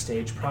reach the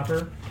stage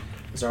proper,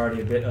 there's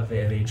already a bit of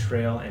a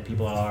trail, and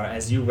people are,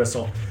 as you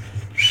whistle,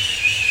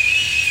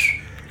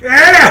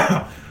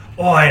 yeah!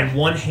 Oh, and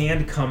one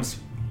hand comes,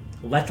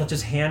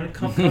 Let's hand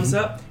comes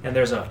up, and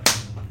there's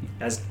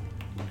as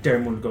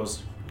Dermund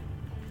goes,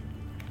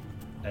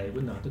 I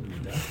would not do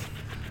that.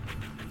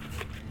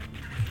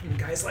 And the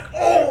guy's like,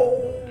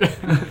 oh,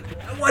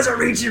 I wasn't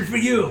reaching for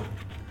you.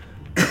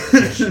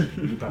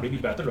 You'd probably be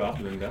better off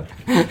doing that.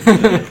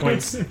 He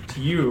points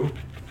to you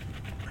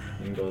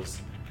and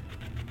goes,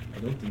 I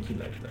don't think he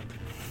liked that.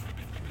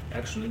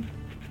 Actually,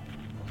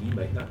 he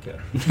might not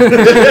care.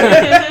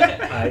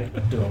 I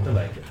don't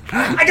like it.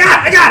 I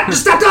got it!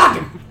 Just stop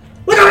talking!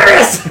 Look how there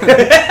is!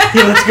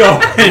 He lets go.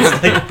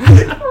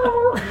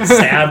 It's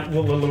sad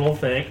little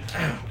thing.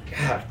 Oh,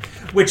 God.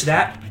 Which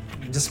that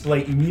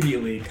display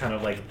immediately kind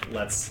of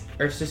lets...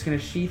 Earth's just gonna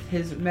sheath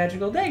his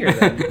magical dagger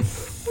then.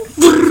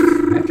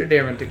 After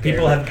Darren took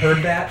People have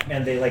heard that,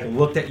 and they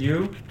looked at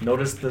you,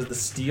 noticed the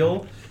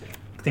steel.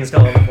 Things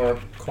got a little more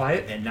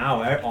quiet, and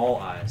now all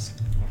eyes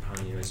are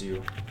upon you as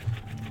you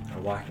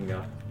are walking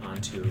up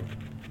onto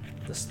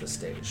the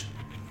stage.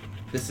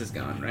 This is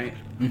gone, right?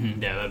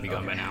 Mm-hmm. Yeah, that'd be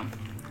gone by now.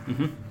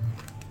 Mm-hmm.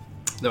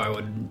 Though I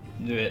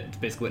would do it,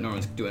 basically what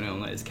Norman's doing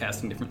now is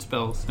casting different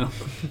spells. So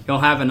you'll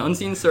have an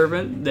unseen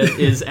servant that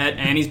is at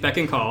Annie's beck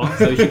and call,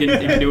 so she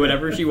can do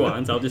whatever she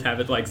wants. I'll just have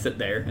it sit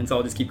there, and so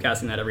I'll just keep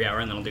casting that every hour,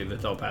 and then I'll do the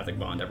telepathic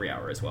bond every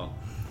hour as well.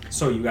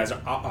 So you guys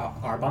are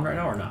bound right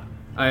now or not?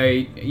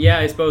 I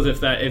suppose if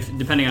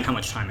depending on how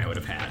much time I would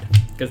have had,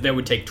 because that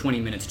would take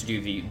 20 minutes to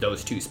do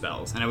those two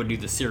spells, and I would do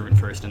the servant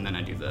first, and then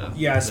I do the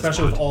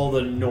especially with all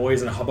the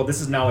noise and hubbub. This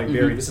is now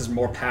this is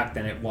more packed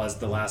than it was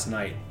the last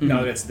night. Now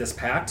that it's this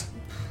packed,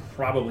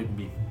 probably would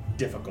be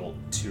difficult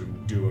to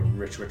do a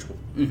ritual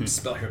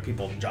spell here.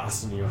 People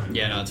jostling you, and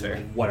no, it's fair.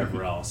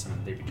 Whatever else,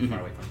 and they'd be too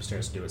far away from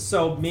upstairs to do it.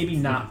 So maybe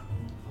not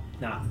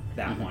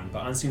that one,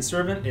 but unseen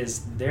servant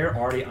is there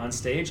already on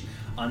stage,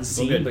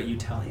 unseen. But you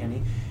tell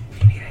Annie, if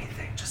you need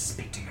anything, just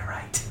speak to your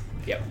right.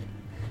 Yep,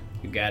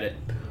 you got it.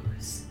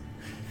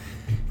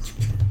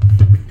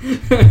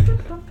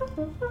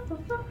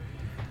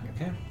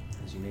 Okay,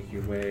 as you make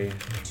your way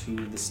to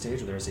the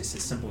stage, there is a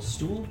simple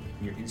stool,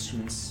 and your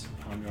instruments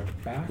on your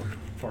back.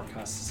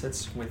 Forecast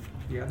sits with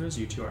the others.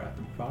 You two are at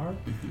the bar,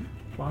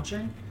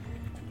 watching.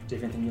 Do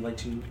you have anything you'd like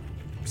to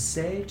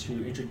say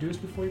to introduce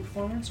before your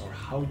performance, or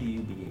how do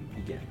you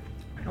begin?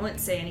 I wouldn't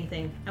say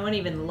anything. I wouldn't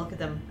even look at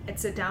them. I'd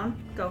sit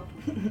down, go,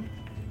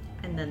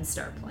 and then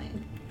start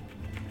playing.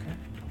 Okay.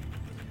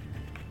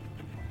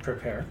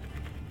 Prepare.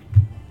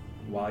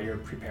 While you're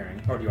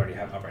preparing, or do you already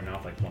have up right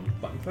now with one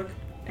button click?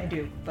 I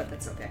do, but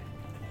that's okay.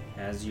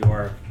 As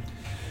you're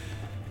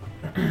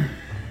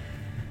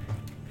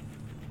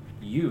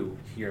you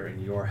hear in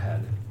your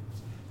head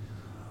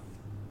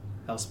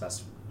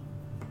Elspeth's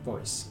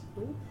voice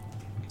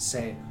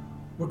say,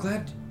 "We're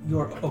glad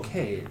you're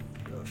okay.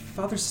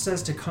 Father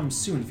says to come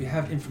soon if you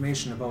have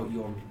information about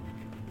your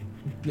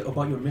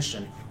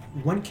mission.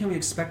 When can we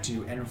expect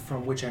you, and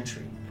from which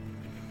entry?"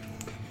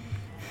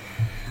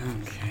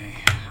 Okay.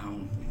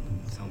 I'll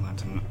tell that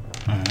to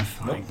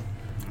fine.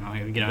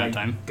 I'll get out of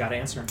time. Gotta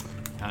answer.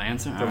 Got an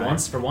answer?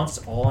 For once,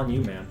 it's all on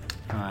you, man.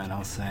 Alright,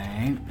 I'll say,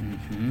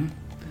 I'm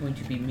going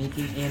to be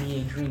making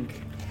Annie a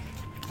drink.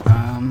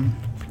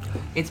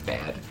 It's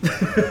bad.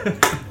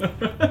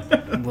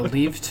 We'll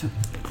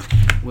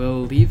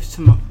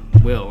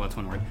that's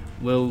one word.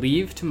 We'll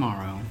leave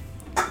tomorrow.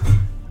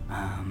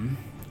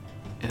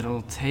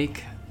 It'll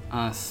take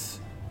us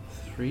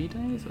 3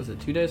 days? Was it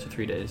 2 days or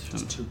 3 days?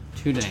 Just 2.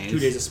 2 days. 2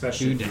 days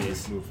especially. 2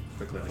 days. Move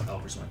quickly like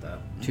elf or something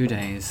like that. 2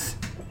 days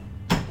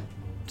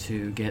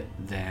to get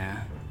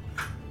there.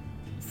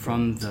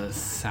 From the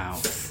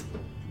south,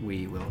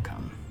 we will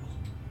come.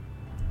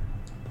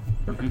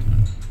 Perfect.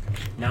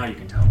 Now you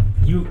can tell him.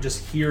 You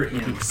just hear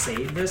him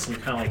say this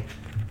and kind of like,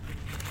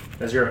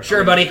 as you're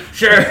sure, buddy,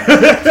 sure.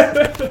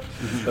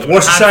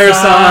 Worcestershire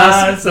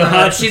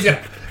sauce.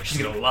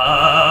 She's gonna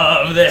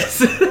love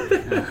this.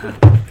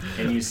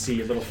 And you see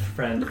your little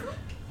friend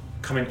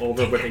coming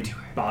over with a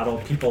bottle.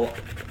 People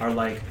are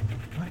like,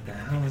 "What the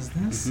hell is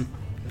this?"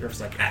 Griff's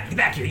like, "Get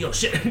back here, you little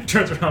shit!"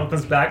 Turns around,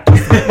 comes back,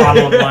 puts the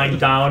bottle of wine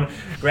down,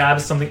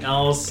 grabs something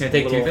else. Can I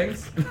take 2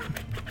 things?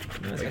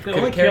 I can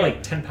only carry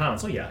like 10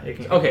 pounds. Oh yeah. It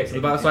can, okay, so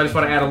I just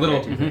want to add a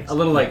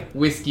little like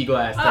whiskey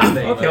glass type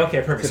thing.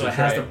 Okay, perfect. So it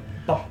has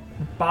the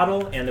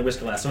bottle and the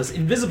whiskey glass. So this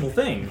invisible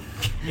thing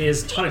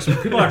is tonic. So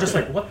people are just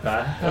like, "What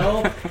the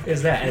hell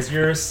is that?" As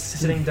you're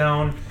sitting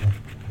down,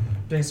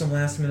 doing some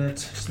last minute,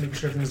 just making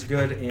sure everything's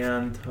good,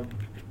 and a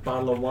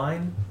bottle of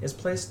wine is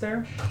placed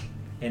there,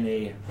 in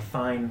a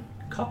fine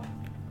cup,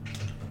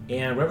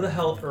 and whatever the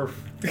hell Earth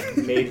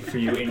made for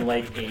you in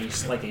like a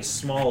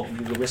small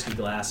whiskey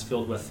glass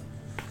filled with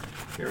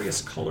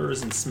various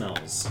colors and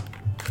smells.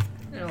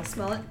 And I'll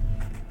smell it.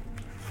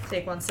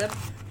 Take 1 sip.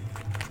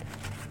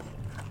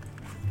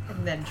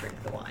 And then drink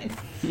the wine.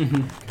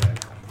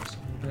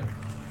 Okay.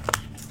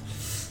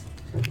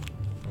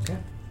 Okay.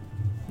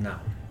 Now.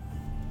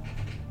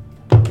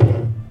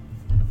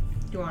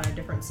 Do you want a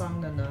different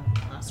song than the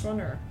last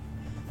one, or?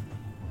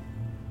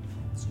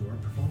 It's your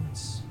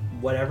performance.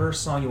 Whatever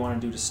song you want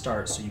to do to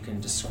start, so you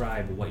can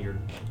describe what you're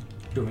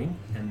doing,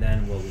 and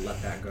then we'll let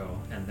that go,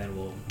 and then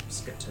we'll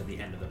skip to the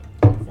end of the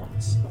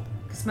performance.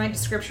 Because my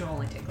description will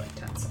only take like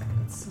 10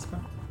 seconds. That's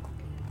fine.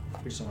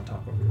 We just want to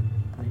talk over your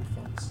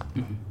performance.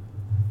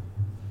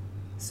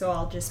 So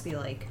I'll just be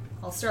like,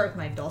 I'll start with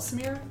my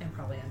dulcimer and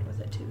probably end with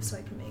it too, so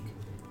I can make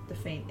the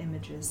faint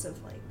images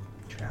of like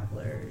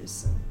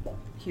travelers and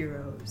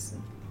heroes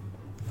and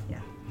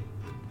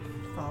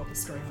follow the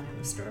storyline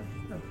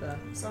of the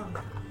song.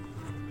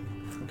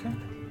 Okay.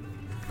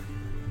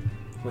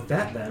 With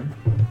that, then,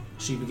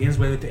 she begins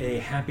with a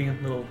happy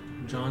little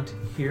jaunt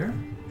here.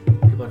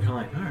 People are kind of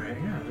like, "All right,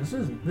 yeah, this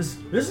is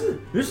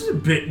a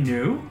bit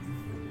new,"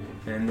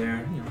 and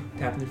they're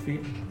tapping their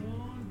feet.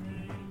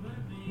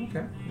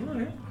 Okay, all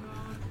right.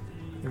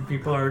 And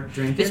people are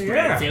drinking. This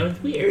brand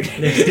sounds weird.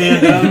 They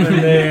stand up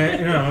and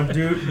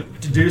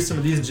they do some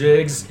of these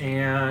jigs,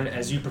 and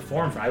as you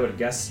perform for, I would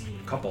guess,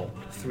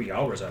 3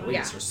 hours at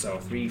least or so,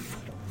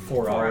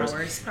 3-4 hours. 4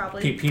 hours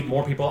probably.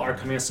 More people are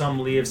coming. Some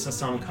leave,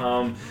 some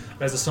come.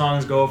 But as the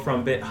songs go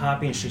from bit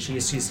hoppy, and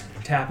she's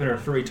tapping her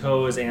furry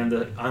toes, and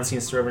the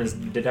unseen servant is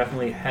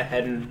definitely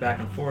heading back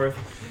and forth.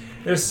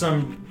 There's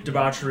some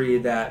debauchery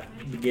that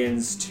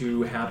begins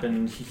to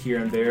happen here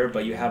and there,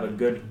 but you have a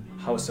good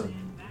house of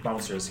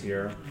bouncers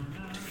here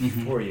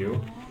for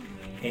you.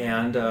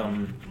 And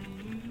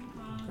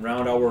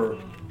around hour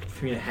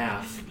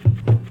 3.5,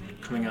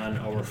 coming on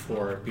hour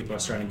 4, people are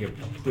starting to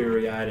get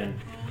cleary-eyed and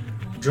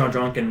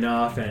drunk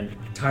enough and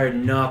tired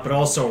enough, but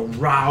also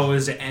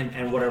roused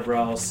and whatever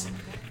else.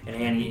 And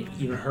Annie,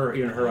 even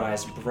her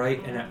eyes,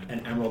 bright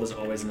and emerald as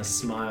always, and a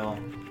smile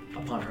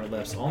upon her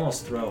lips,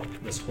 almost throughout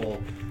this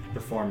whole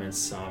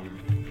performance.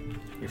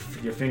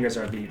 Your fingers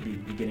are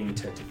beginning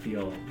to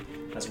feel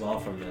as well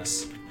from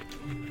this.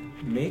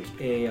 Make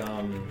a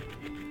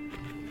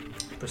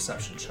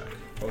perception check,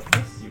 both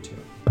of us, you two.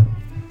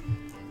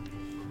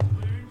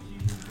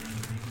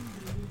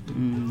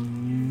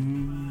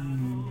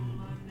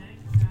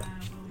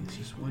 It's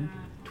just 1.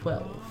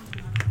 12.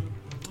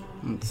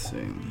 Let's see.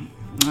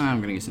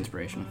 I'm gonna use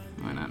inspiration.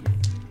 Why not?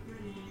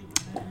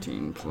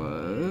 13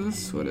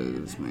 plus. What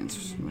is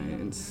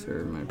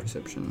my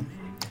perception?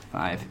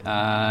 5.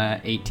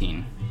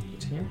 18.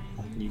 18.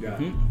 You got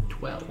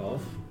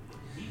 12.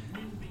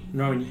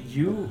 No,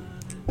 you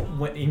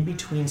went in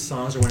between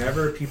songs, or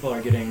whenever people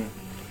are getting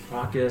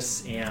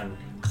raucous and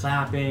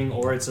clapping,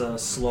 or it's a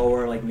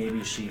slower, like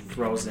maybe she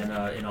throws in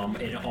All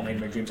Made in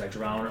My Dreams I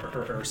Drown,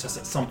 or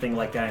something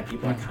like that, and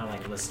people are kind of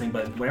like listening.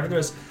 But whenever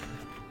there's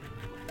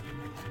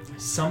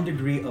some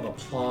degree of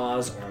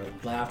applause or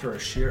laughter or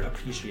sheer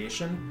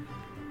appreciation,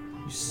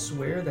 you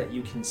swear that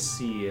you can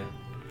see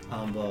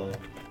on the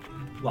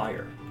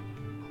lyre.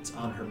 It's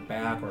on her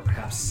back, or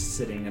perhaps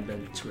sitting a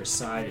bit to her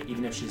side,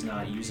 even if she's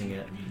not using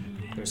it.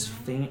 There's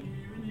faint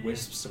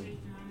wisps of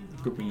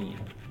green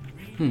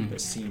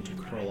that seem to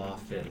curl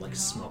off it like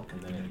smoke,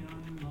 and then it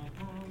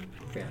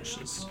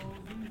vanishes.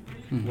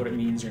 What it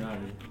means, you're not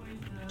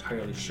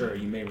entirely sure.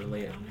 You may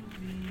relate it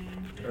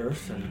to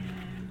Earth, and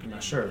I'm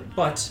not sure.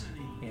 But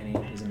Annie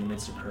is in the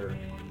midst of her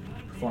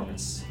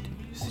performance.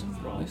 You see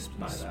this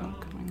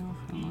smoke coming off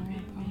from my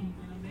above?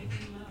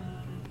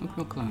 Look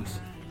real close.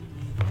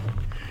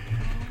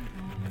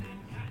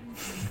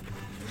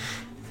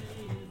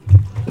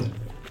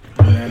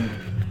 And then,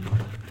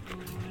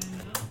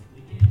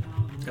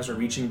 as we're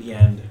reaching the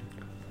end of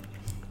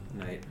the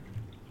night,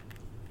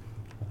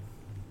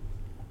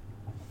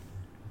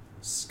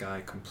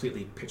 sky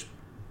completely pitch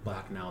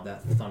black now,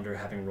 that thunder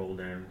having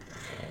rolled in,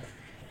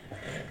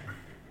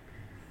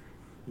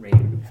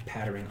 rain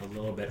pattering a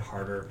little bit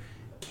harder,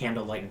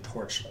 candlelight and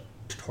torch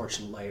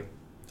light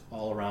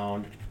all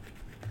around,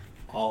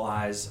 all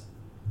eyes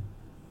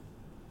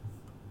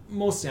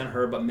mostly on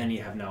her, but many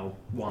have now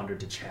wandered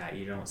to chat.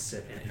 You don't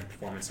sit in a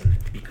performance and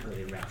be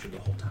completely enraptured the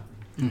whole time.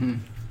 Mm-hmm.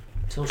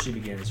 Till she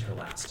begins her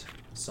last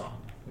song,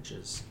 which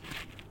is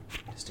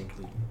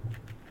distinctly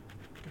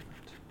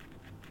different.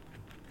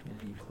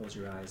 And you close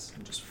your eyes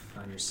and just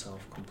find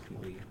yourself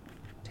completely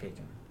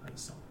taken by the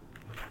song.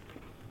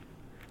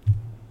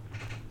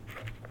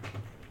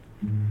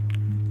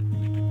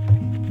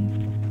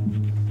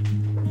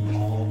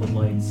 All the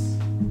lights.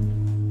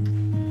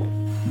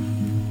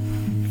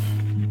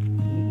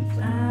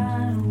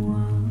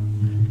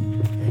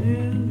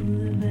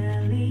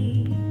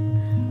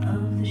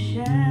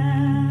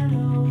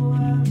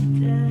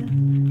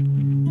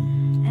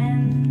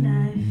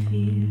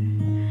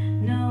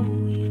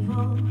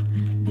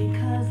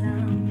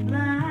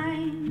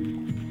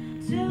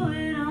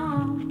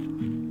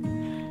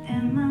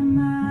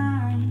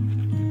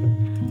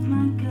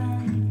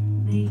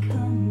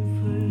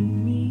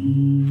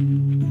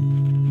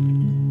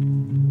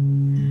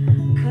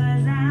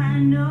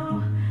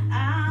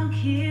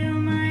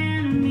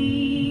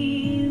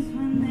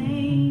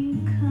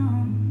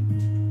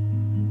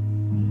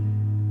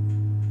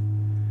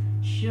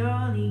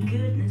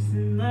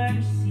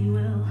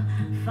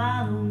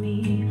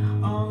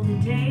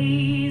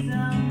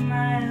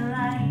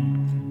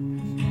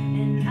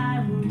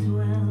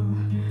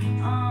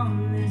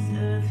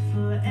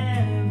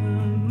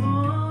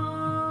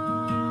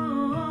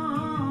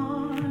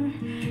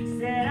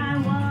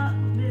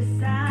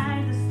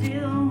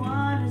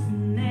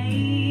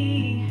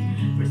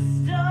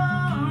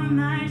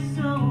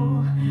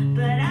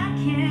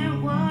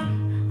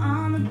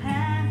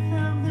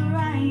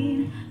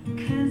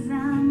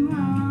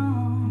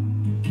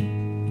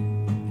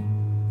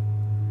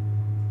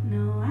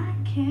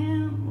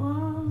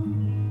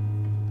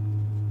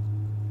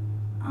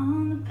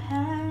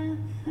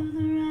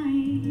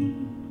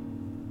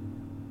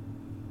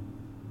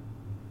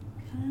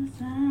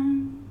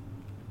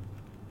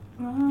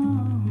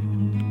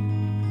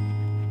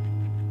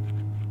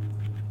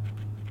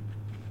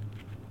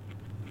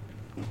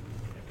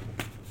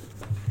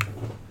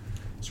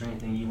 Is there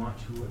anything you want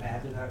to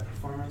add to that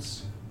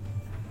performance,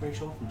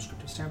 Rachel, from a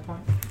scriptive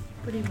standpoint?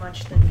 Pretty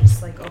much then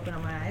just like open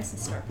up my eyes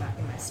and start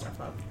packing my stuff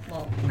up.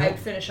 Well, I'd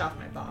finish off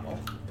my bottle.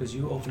 Because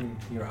you open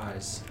your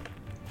eyes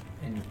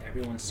and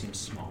everyone seems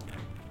small.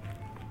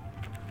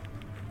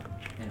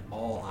 And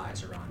all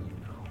eyes are on you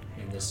now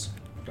in this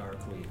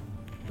darkly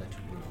lit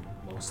room.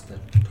 Most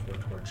of the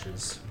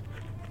torches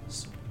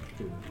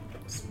subdued.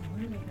 Smaller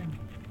than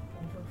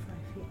over 5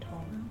 feet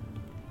tall now?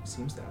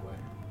 Seems that way.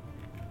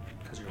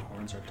 Because your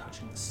horns are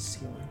touching the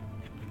ceiling.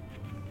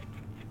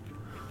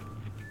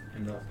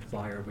 And the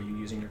lyre, were you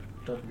using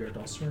your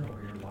dulcimer or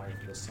your lyre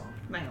for this song?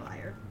 My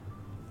lyre.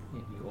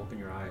 You open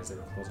your eyes, they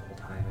were closed the whole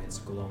time, and it's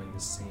glowing the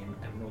same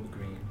emerald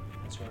green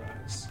as your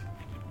eyes,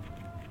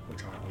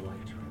 which are alight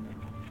right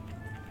now.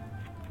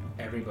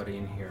 Everybody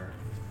in here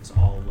is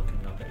all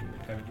looking up at you,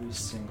 every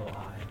single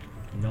eye.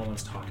 No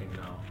one's talking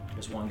now.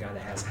 There's one guy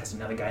that has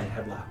another guy in a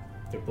headlock.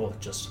 They're both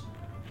just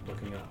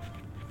looking up.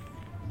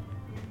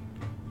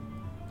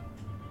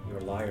 Your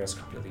lyre has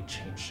completely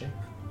changed shape.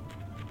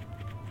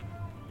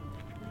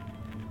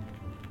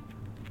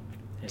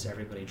 As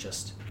everybody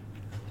just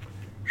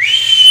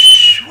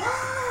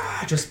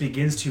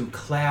begins to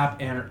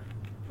clap and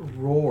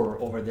roar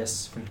over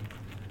this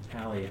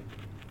finale,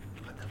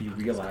 you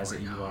realize that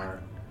you are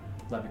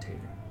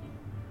levitating.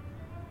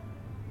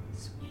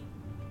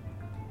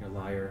 Your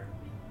lyre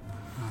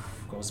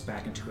goes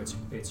back into its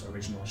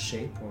original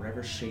shape, or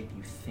whatever shape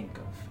you think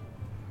of.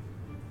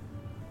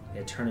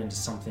 It turned into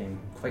something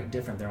quite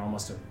different. They're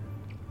almost a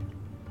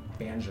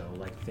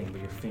banjo-like thing, but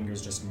your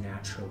fingers just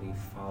naturally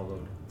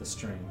followed the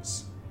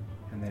strings,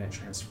 and then it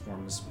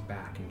transforms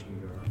back into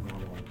your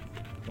normal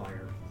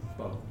lyre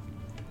bow.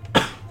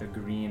 The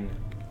green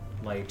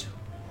light,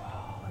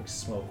 like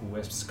smoke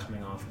wisps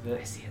coming off of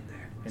it. I see it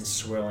there. And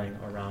swirling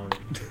around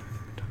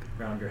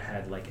your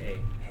head like a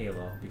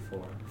halo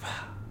before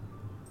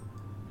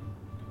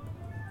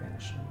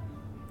vanishing.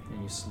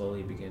 And you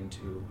slowly begin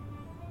to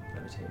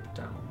levitate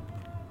down.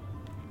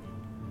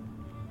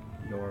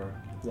 Your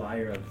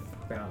lyre of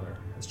valor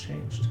has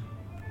changed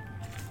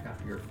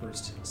after your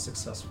first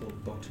successful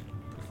booked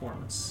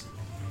performance.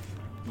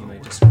 You may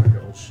discard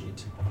your old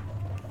sheet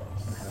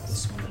and have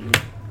this one.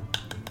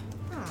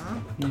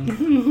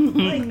 Aww.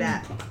 I like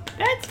that.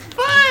 That's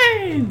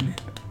fun!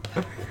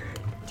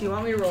 Do you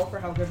want me to roll for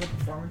how good of a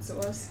performance it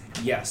was?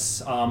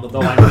 Yes.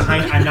 Although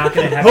I'm not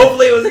going to have...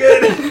 Hopefully it was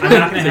good. I'm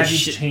not going to have you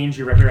change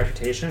your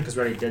reputation because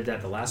we already did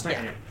that the last night,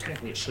 and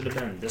technically it should have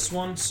been in this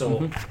one.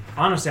 So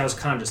honestly, I was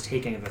kind of just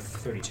taking the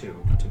 32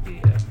 to be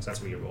it. So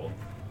that's what you rolled.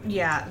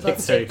 Yeah,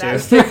 let's take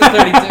 32.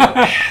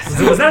 that. 32.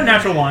 So was that a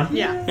natural one?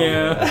 Yeah.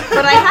 Yeah.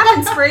 But I have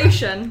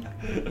inspiration.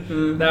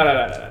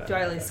 No. Do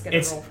I at least get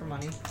a roll for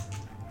money?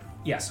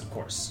 Yes, of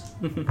course.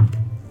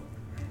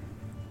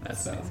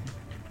 That's so.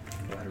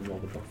 Go ahead and roll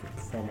the book for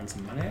performance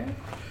money.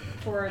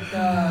 For the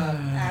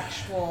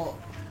actual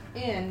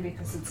inn,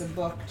 because it's a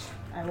booked,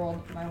 I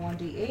rolled my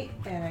 1d8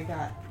 and I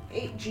got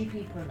 8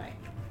 GP per night.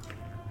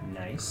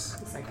 Nice.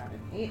 Because I got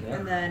an 8. Yeah,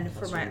 and then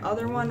for my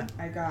other one,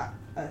 I got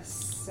a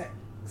 6.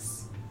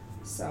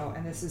 So,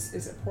 and this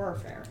is it poor or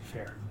fair?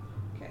 Fair.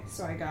 Okay,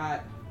 so I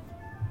got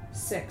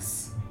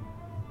 6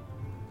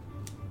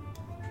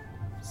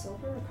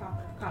 silver or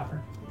copper?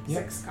 Copper.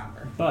 Yep. 6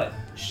 copper. But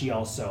she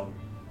also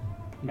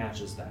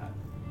matches that.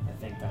 I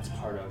think that's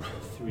part of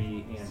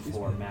 3 and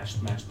 4 match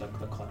the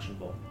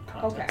collectible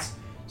contents. Okay.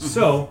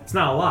 So it's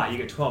not a lot. You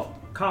get 12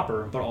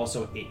 copper, but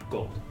also 8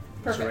 gold.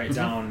 Perfect. So write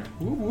down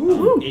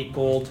 8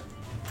 gold,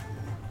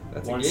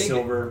 that's 1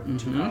 silver,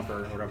 2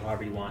 copper, or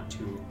however you want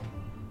to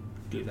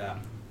do that.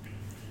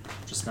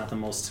 Just not the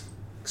most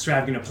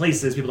extravagant of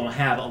places. People don't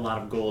have a lot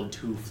of gold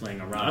to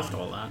fling around. That's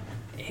not a lot.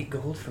 8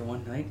 gold for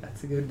one night.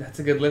 That's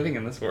a good living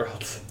in this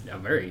world. Yeah,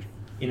 very.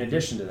 In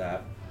addition to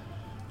that,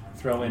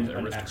 throw in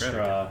an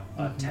extra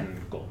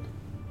 10 gold.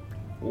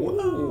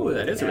 Whoa,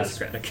 that is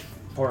aristocratic.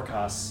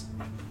 Porcos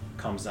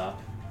comes up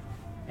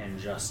and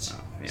just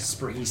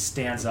he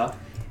stands up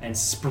and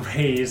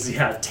sprays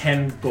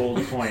 10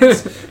 gold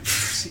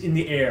coins in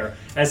the air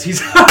as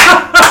he's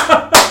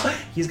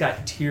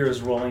got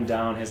tears rolling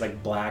down his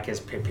black, his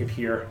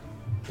pure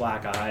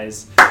black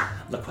eyes.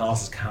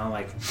 Laquelis is kind of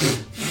like,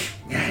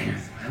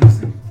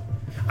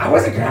 I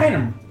wasn't crying.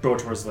 And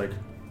Brotor's like,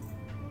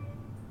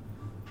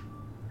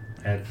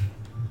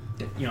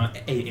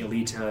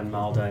 Alita and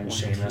Malda and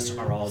Seamus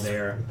are all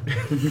there.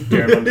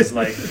 Darren is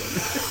like,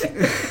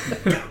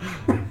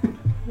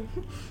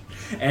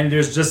 and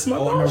there's just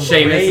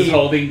Seamus is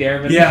holding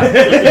Darren. Yeah,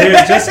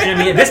 there's just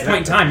at this point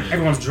in time,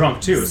 everyone's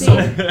drunk too. See, so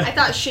I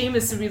thought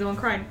Seamus would be the one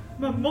crying.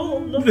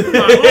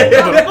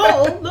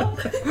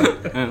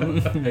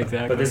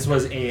 Exactly. But this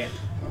was a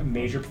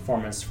major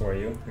performance for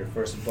you, your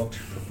first booked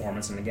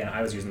performance, and again,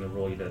 I was using the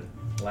rule you did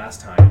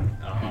last time.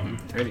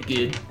 Very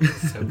good.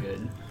 So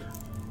good.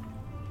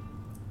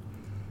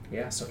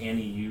 Yeah, so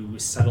Annie, you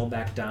settle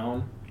back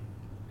down,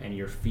 and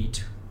your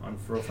feet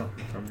unfurl from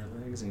your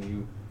legs, and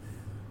you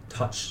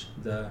touch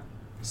the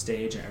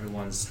stage, and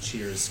everyone's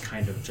cheers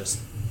kind of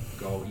just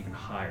go even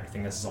higher. I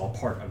think this is all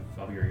part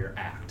of your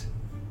act.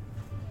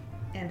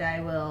 And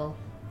I will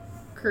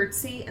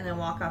curtsy and then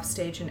walk off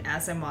stage, and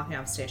as I'm walking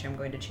off stage, I'm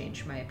going to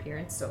change my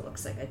appearance so it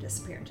looks like I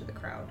disappear into the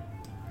crowd.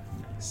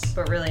 Nice.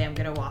 But really, I'm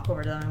going to walk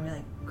over to them and be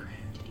like,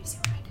 did you see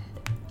what I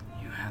did?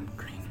 You had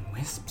green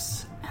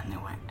wisps, and they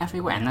were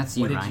everywhere, and that's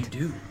you, right? What did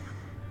you do?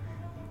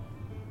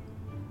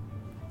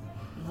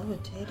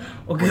 Levitated.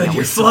 Oh, good,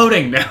 you're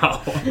floating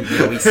now.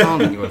 Yeah, we saw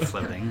that you were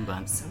floating,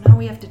 but... So now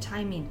we have to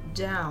tie me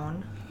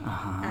down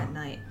at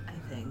night, I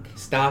think.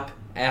 Stop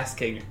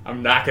asking.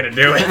 I'm not going to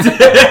do it.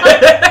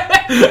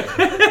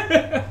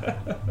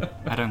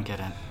 I don't get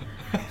it.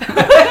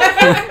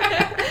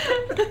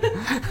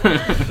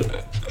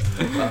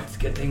 Well, it's a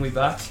good thing we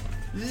bucked.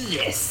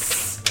 Yes!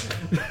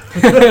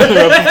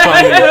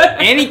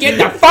 Annie, get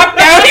the fuck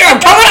down here! I'm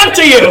coming up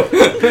to you!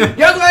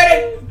 Young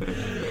lady!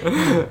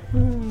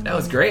 That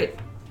was great.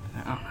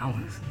 Oh, that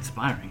was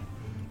inspiring.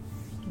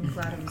 I'm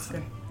glad it was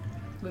good.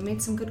 We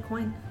made some good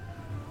coin.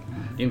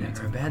 You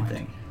never a bad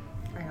thing.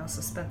 I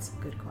also spent some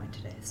good coin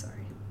today,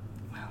 sorry.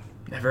 Well,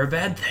 never a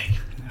bad thing.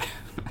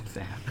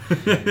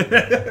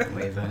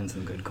 We've earned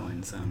some good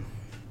coins, so...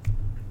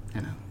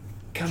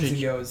 Comes and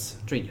goes.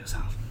 Treat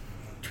yourself.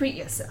 Treat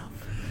yourself.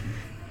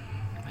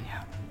 But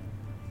yeah.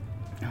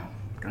 Oh,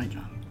 great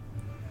job.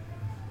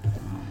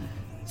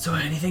 So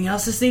anything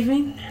else this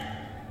evening?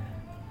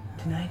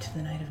 Tonight,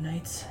 the night of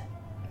nights?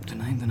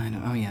 Tonight, the night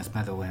of... Oh, yes,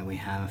 by the way, we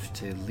have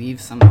to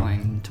leave some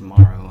point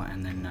tomorrow,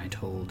 and then I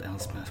told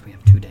Elspeth we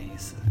have 2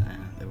 days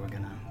that we're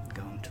gonna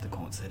go to the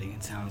court city.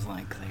 It sounds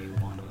like they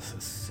want us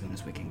as soon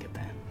as we can get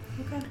there.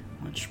 Okay.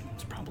 Which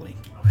is probably...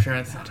 I'm sure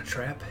it's not a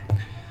trap.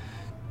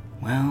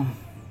 Well,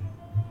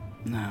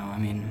 no, I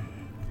mean,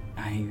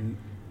 I'm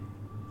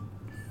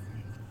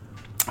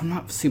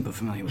not super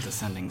familiar with the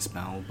sending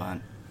spell, but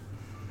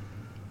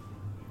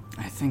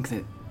I think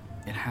that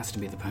it has to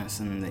be the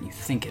person that you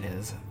think it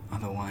is,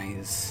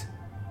 otherwise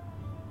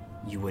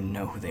you wouldn't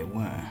know who they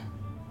were.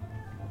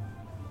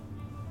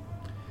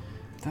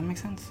 Does that make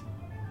sense?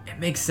 It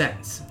makes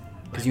sense.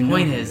 Because My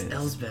point is,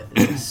 Elsbeth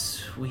is a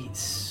sweet,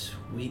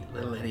 sweet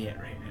little idiot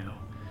right now.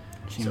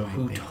 So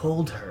who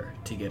told her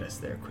to get us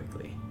there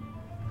quickly?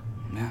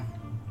 Yeah.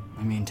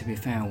 I mean, to be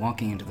fair,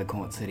 walking into the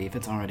court city, if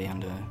it's already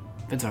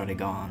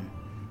gone,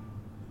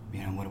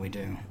 what do we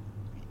do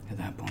at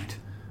that point?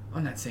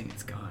 I'm not saying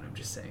it's gone, I'm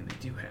just saying they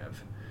do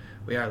have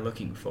we are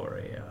looking for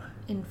a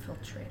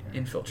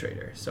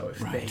infiltrator. So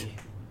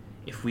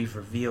if we've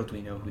revealed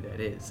we know who that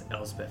is,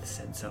 Elsbeth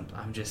said something.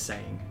 I'm just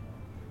saying.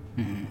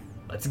 Mm-hmm.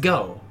 Let's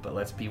go, but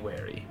let's be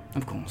wary.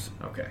 Of course.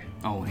 Okay.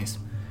 Always.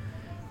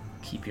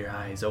 Keep your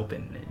eyes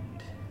open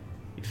and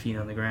your feet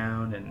on the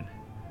ground, and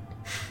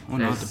or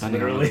not,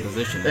 depending on the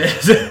position.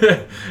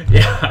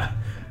 Yeah,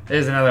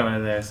 there's another one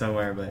in there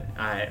somewhere, but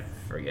I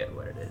forget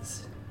what it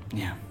is.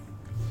 Yeah,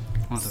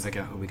 we'll have to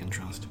figure out who we can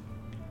trust.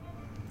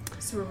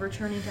 So we're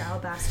returning to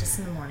Alabastus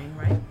in the morning,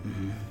 right?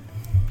 Mm-hmm.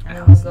 And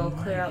then we'll go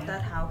clear out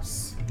that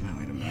house. No,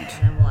 wait a minute.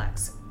 And then we'll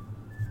exit.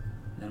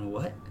 Then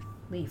what?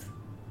 Leave.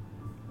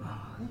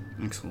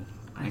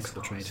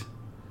 Exfiltrate.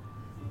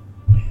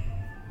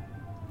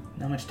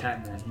 Not much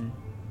time then.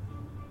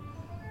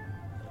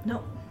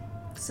 No.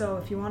 So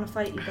if you want to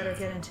fight, you better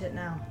get into it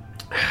now.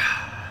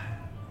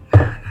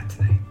 Nah, not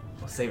tonight.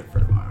 We'll save it for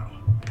tomorrow.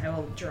 I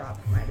will drop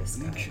my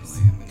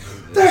disguise.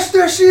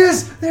 There she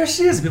is! There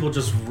she is! People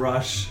just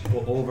rush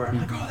over. I'm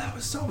like, oh, that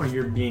was so weird.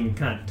 You're being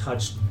kind of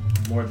touched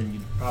more than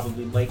you'd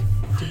probably like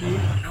to be.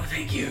 No,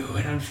 thank you.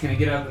 And I'm just gonna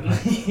get up and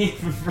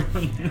leave.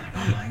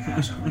 Oh my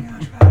gosh.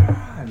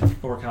 And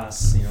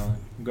Forecast,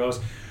 goes,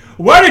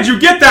 where did you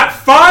get that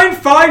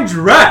fine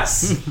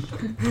dress?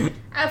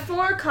 At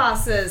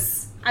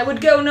Forecast's. I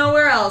would go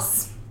nowhere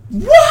else.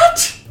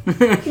 What?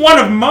 One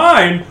of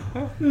mine?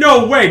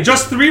 No way,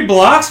 just 3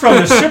 blocks from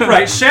the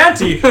shipwright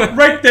shanty.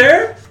 Right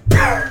there?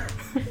 Never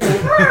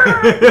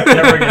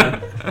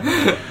again.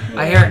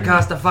 I hear it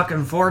cost a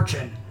fucking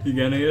fortune. You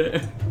gonna get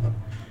it?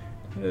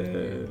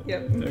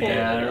 Yep. Okay.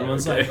 Yeah,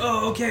 everyone's like,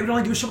 oh, okay, we don't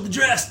like to show up the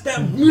dress.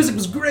 That music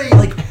was great.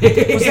 Like,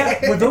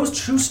 were those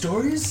true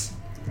stories?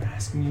 They're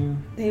asking you.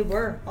 They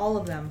were, all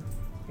of them.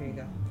 Here you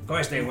go. Of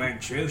course they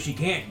weren't true. She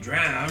can't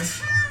drown.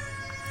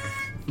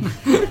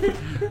 Love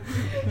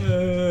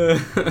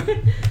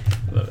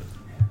it.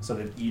 So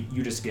that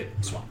you just get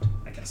swamped,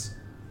 I guess,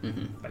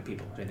 by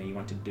people. Anything you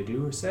wanted to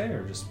do or say,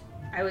 or just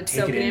I would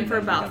soak it in for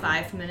about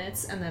 5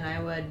 minutes, and then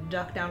I would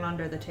duck down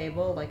under the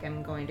table like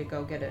I'm going to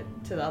go get it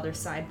to the other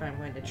side, but I'm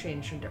going to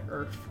change into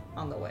Earth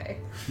on the way.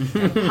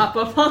 And pop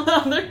up on the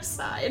other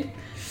side.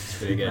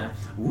 Pretty good.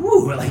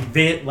 Ooh,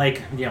 they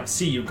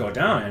see you go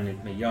down,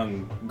 and a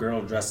young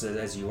girl dressed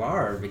as you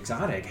are,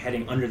 exotic,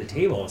 heading under the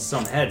table.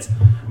 Some heads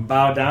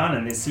bow down,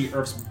 and they see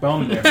Earth's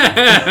bone there.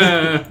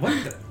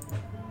 What the?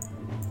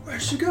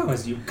 Where'd she go?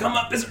 As you come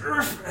up as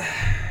Earth.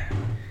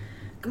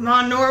 Come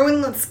on,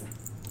 Norwin, let's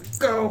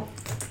go.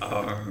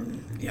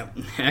 Yep.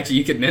 Actually,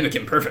 you could mimic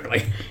him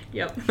perfectly.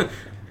 Yep.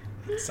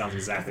 Sounds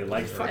exactly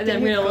like her. And then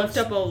I'm going to lift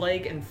up a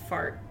leg and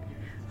fart.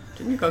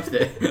 Didn't you coach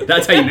that?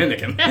 That's how you mimic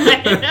him.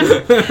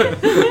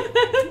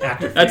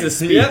 That's a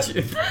speech.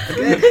 Yep.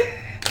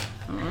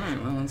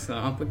 Alright, well, let's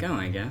up we go,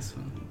 I guess.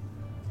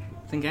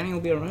 Think Annie will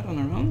be alright on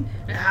her own?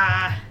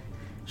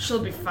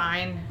 She'll be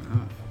fine.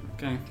 Oh,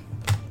 okay.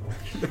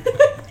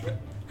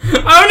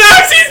 Oh no,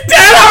 she's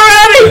dead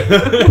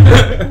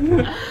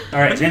already!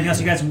 Alright, is there anything else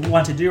you guys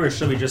want to do, or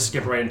should we just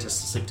skip right into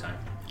sleep time?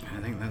 I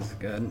think that's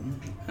good.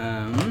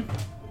 I'm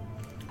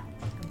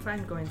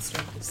fine going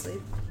straight to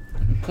sleep.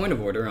 Point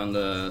of order on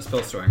the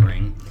spell storing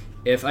ring.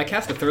 If I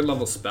cast a 3rd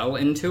level spell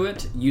into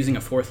it using a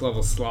 4th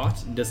level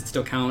slot, does it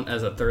still count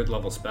as a 3rd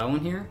level spell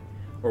in here?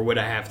 Or would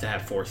I have to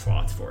have 4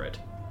 slots for it?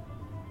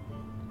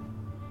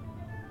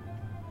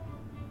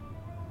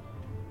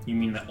 You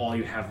mean that all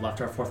you have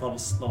left are 4th level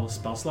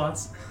spell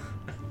slots?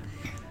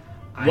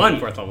 One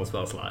 4th level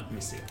spell slot. Let me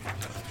see.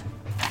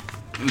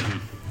 Mm-hmm.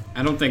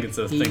 I don't think it's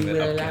a thing that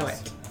allow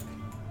upcasts. it.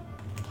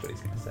 That's what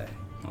he's gonna say.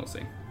 We'll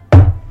see.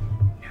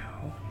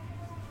 No.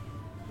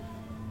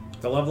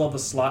 The level of the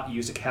slot you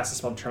use to cast a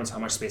spell determines how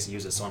much space it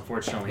uses, so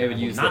unfortunately It would I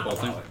will use not the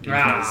whole allow thing. it,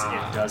 because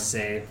it does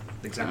say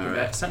exactly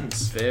Alright. that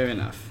sentence. Fair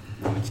enough.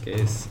 In which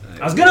case...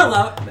 I was gonna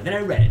allow it, but then I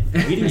read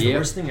it. Reading is the Yep.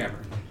 worst thing ever.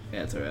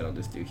 Yeah, it's alright. I'll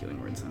just do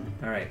healing words then.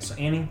 Alright, so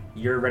Annie,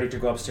 you're ready to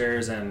go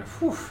upstairs, and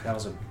whew, that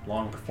was a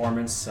long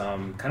performance.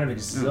 Kind of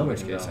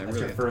exhilarating, case, though. I That's really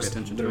your have to pay first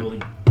attention to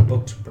literally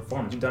booked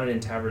performance. You've done it in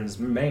taverns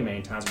many,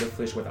 many times, with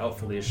Felicia, without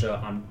Felicia,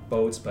 on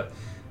boats, but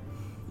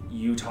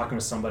you talking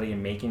with somebody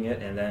and making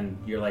it, and then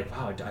you're like,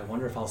 wow, I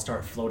wonder if I'll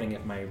start floating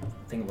if my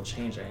thing will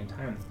change at any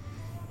time.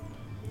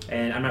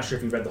 And I'm not sure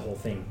if you read the whole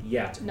thing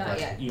yet. Not but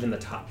yet. Even the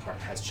top part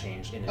has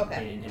changed. In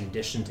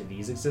addition to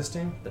these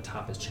existing, the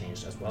top has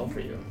changed as well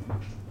for you.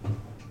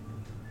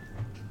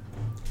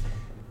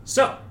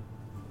 So,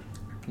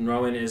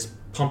 Rowan is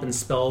pumping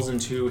spells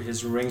into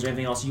his rings. Is there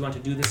anything else you want to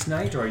do this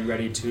night, or are you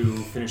ready to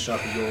finish up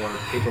your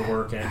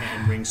paperwork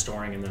and ring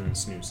storing and then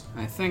snooze?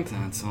 I think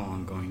that's all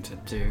I'm going to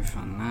do for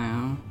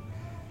now.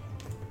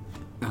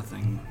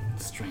 Nothing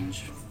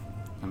strange.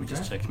 Let me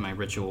just check my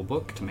ritual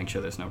book to make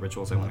sure there's no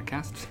rituals I want to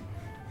cast.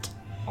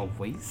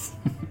 Always.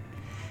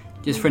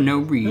 Just for no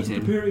reason.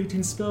 Let's prepare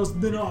 18 spells,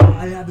 then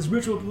I have this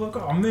ritual book.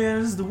 Oh man,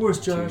 this is the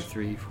worst, 2, Josh.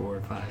 3,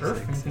 4, 5,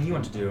 Perfect. 6, Anything you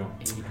want to do?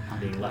 8,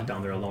 Being left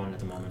down there alone at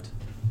the moment.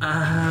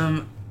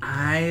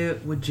 I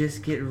would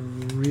just get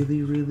really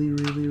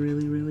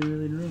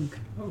drunk.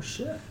 Oh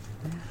shit.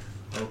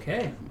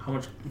 Okay. How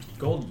much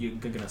gold you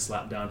gonna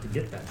slap down to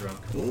get that drunk?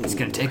 It's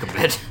gonna take a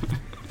bit.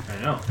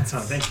 I know. That's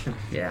what I'm thinking.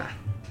 Yeah.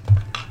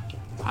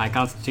 High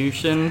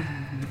constitution,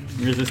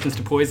 resistance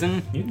to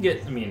poison. You can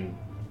get,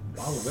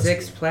 bottle of whiskey.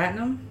 6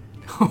 platinum?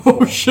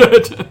 Oh,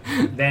 shit.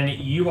 Then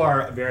you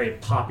are very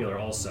popular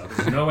also.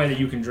 There's no way that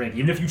you can drink,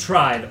 even if you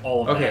tried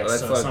all of that. Okay,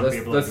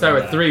 let's start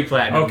with 3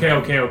 platinum. Okay.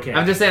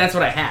 I'm just saying that's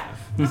what I have.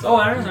 Oh,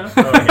 I don't know.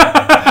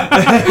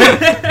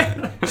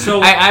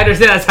 So I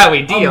understand that's how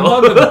we deal.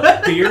 A mug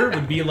of beer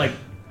would be like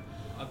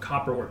a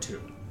copper or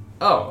 2.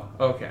 Oh,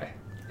 okay.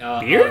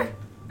 Beer?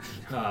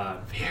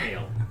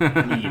 Ale,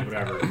 mead,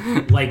 whatever.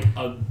 Like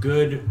a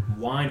good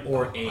wine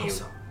or a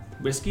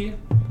whiskey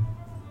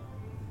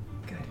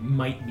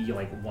might be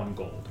like 1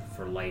 gold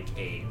for like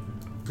a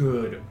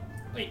good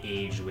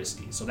aged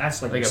whiskey. So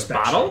that's like a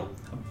special. bottle?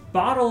 A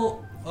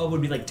bottle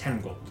would be like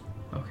 10 gold.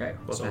 Okay,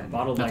 well so then, a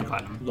bottle that's like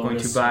platinum. Going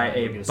to buy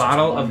a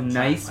bottle of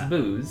nice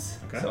booze,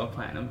 so a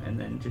platinum, and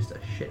then just a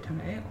shit ton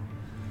of ale.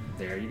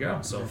 There you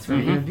go. So that's what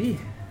it's gonna be.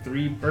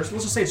 3, or let's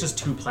just say it's just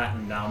 2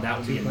 platinum down. That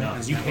would be enough.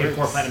 Because you paid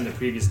 4 platinum the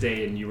previous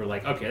day, and you were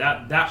like, okay,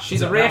 that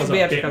was a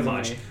bit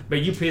much.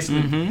 But you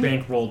basically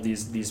bankrolled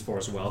these 4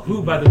 as well.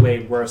 Who, by the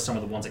way, were some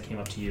of the ones that came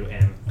up to you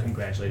and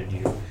congratulated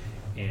you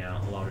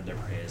and lauded their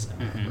praise and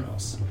whatever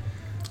else.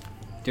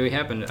 Do we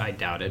happen? I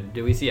doubt it.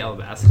 Do we see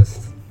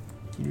Alabastus?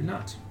 You do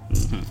not.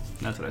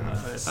 That's what I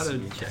thought. I thought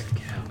I'd check.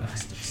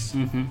 Alabastus.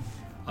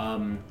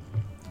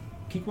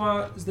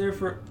 Kikwa is there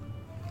for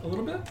a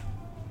little bit,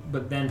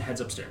 but then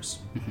heads upstairs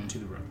to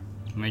the room.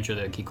 Made sure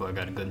that Kiko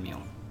got a good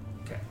meal.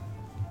 Okay.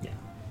 Yeah.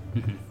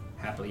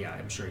 Happily, yeah,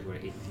 I'm sure he would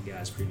have ate with you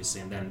guys previously.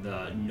 And then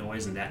the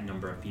noise and that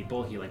number of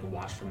people, he like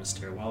watched from the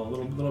stairwell a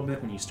little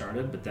bit when you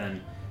started, but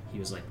then he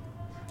was like,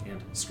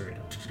 and scurried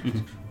up.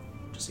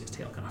 Just see his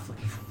tail kind of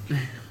flicking.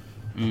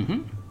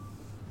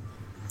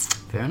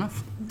 Fair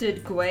enough.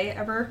 Did Gwei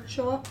ever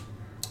show up?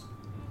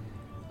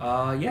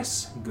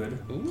 Yes. Good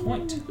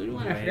point. Good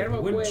one. I forgot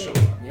about Gwei. Show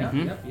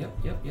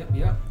up.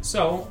 Yep.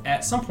 So,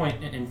 at some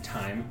point in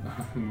time,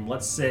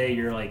 let's say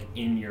you're like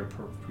in your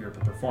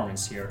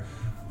performance here,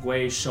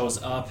 Gwei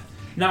shows up,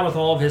 not with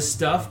all of his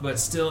stuff, but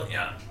still,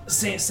 yeah,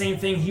 same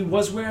thing he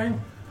was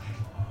wearing.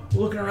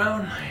 Looking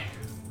around.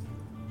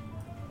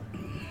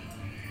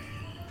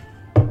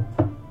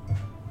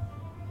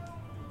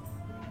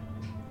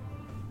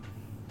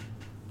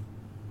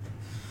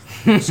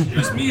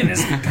 Excuse me, and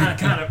this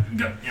kind of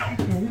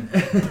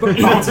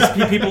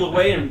bounces people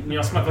away,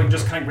 and Smuggler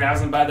just kind of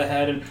grabs them by the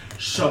head and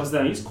shoves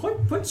them. He's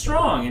quite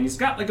strong, and he's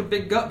got like a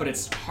big gut, but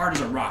it's hard as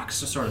a rock,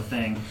 so sort of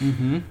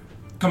thing.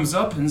 Comes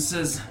up and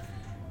says,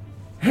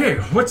 "Hey,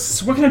 what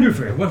can I do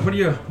for you? What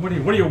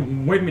are you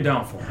waiting me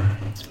down for?"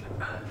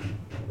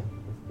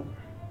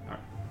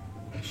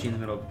 Is she in the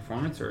middle of a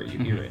performance, or are you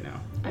here right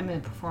now? I'm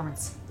in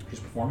performance. She's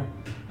performing.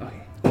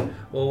 Okay.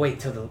 We'll wait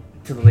till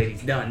the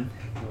lady's done.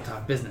 We'll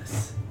talk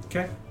business.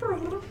 Okay.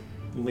 The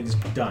lady's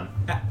done.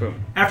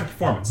 Boom. After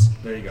performance.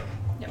 There you go.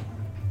 Yep.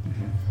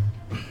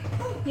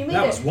 You made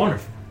That it. was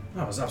wonderful.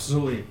 That was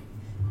absolutely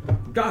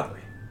godly.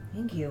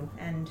 Thank you.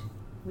 And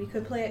we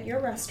could play at your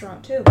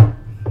restaurant too.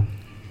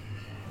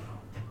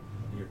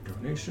 Your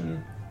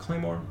donation,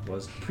 Claymore,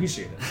 was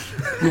appreciated.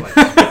 But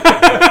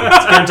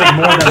it's going to take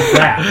more than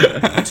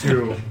that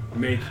to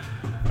make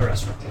a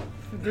restaurant.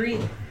 Agreed.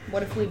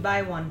 What if we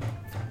buy one?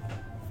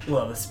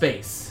 Well, the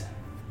space.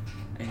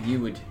 And you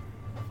would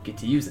get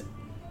to use it.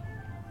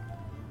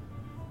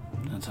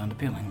 That sounds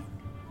appealing.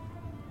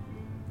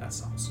 That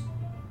sounds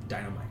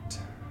dynamite.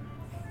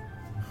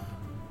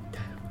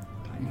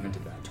 I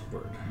invented that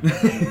word.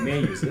 You may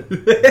use it.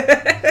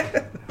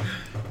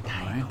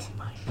 Alright.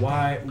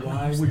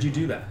 Why would you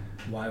do that?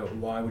 Why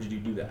would you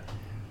do that?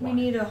 We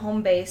need a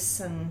home base,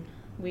 and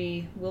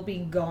we will be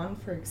gone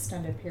for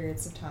extended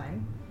periods of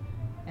time.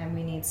 And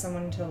we need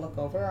someone to look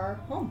over our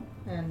home.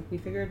 And we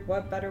figured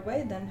what better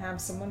way than have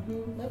someone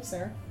who lives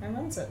there and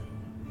runs it.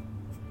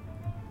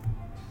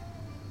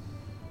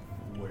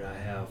 Would I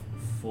have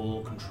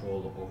full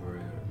control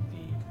over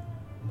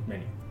the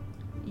menu?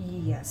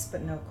 Yes,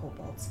 but no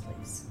kobolds,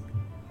 please.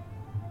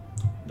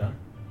 Done?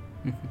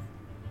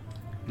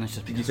 Let's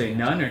just Did you say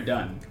none or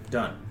done?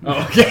 Done.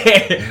 Oh,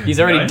 okay. He's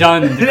already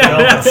done.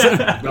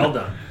 Well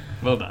done.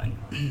 Well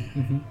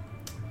done.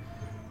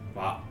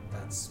 Wow,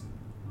 is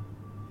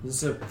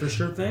this a for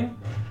sure thing?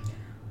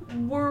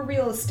 We're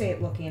real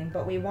estate looking,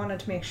 but we wanted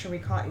to make sure we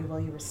caught you while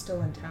you were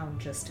still in town,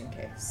 just in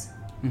case.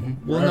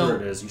 Whatever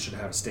it is, you should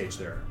have a stage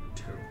there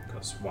too.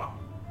 Because wow.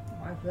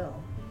 Oh, I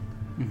will.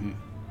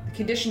 The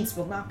conditions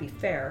will not be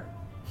fair.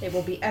 They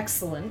will be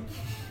excellent.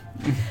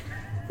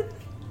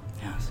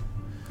 Yes.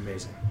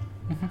 Amazing.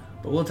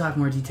 But we'll talk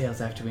more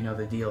details after we know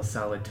the deal's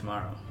solid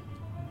tomorrow.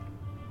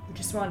 We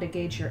just wanted to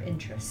gauge your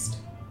interest.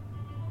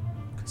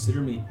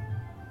 Consider me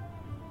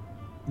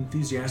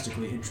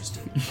enthusiastically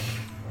interested.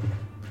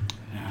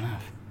 Fair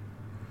enough.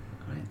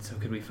 Alright, so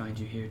could we find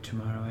you here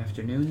tomorrow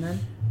afternoon then?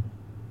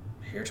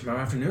 Here tomorrow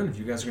afternoon, if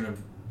you guys are going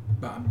to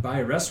buy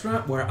a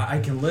restaurant where I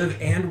can live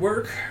and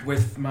work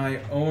with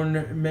my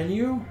own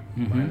menu,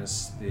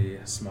 minus the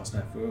small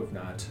snafu of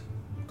not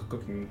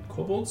cooking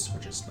kobolds,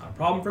 which is not a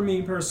problem for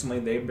me personally.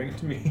 They bring it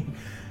to me.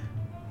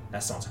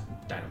 That sounds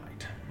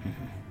dynamite.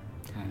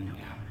 And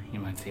you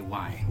might say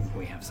why.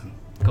 We have some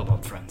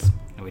kobold friends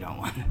that we don't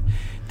want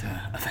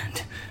to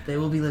offend. They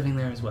will be living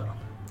there as well.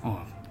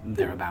 Or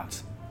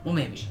thereabouts. Well,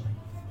 maybe.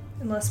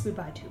 Unless we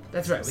buy 2 places.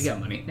 That's right. We got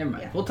money. Never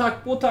mind. Yeah. We'll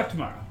talk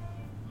tomorrow.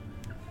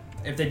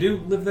 If they do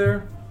live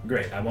there,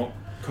 great. I won't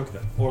cook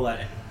them or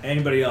let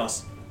anybody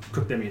else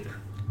cook them either.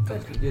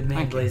 Good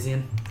man,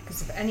 Blazion.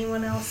 Because if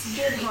anyone else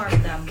did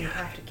harm them, we'd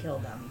have to kill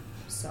them.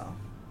 So,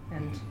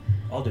 and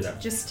I'll do that.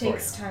 it just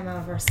takes time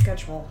out of our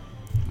schedule.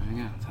 There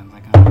you go. Sounds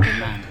like a good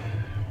man.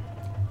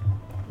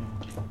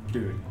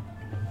 Dude,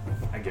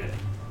 I get it.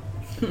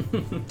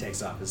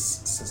 Takes off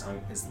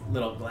his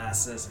little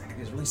glasses and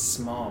these really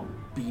small,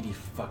 beady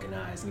fucking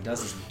eyes, and he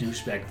does this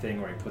douchebag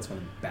thing where he puts one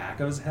in the back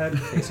of his head,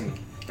 facing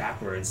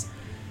backwards.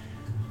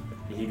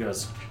 And he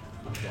goes,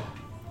 well,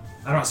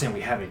 I'm not saying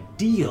we have a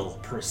deal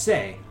per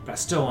se, but I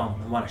still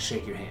want to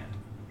shake your hand.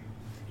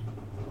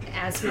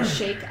 As we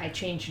shake, I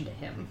change into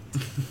him.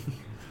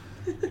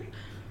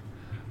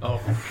 Oh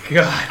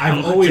God!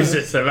 I've always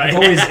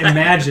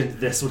imagined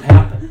this would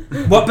happen.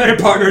 What better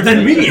partner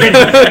than me?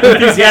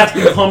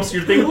 Enthusiastic humps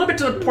your thing a little bit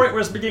to the point where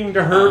it's beginning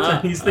to hurt,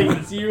 and he's thinking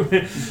it's you.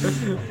 And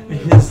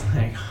he's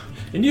like,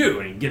 and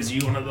you, and he gives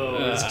you one of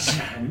those,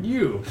 and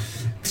you.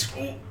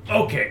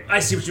 Okay,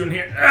 I see what you're doing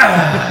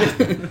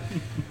here.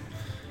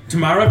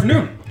 Tomorrow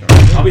afternoon,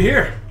 I'll be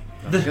here.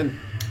 Good.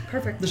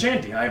 Perfect. The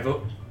shanty. I've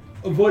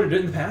avoided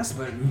it in the past,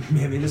 but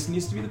maybe this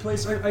needs to be the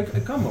place I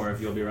come more if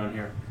you'll be around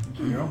here.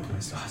 Your own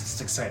place. Oh,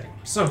 it's exciting.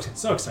 So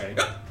exciting.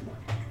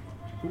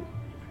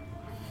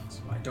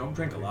 So I don't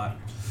drink a lot.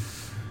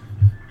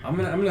 I'm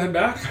gonna head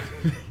back.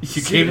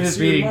 You came to this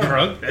meeting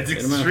drunk? That's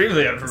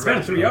extremely unprofessional.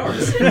 It's been 3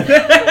 hours.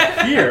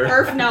 Here.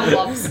 Irf now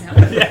loves him.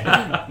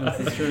 Yeah. This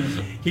is true.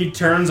 He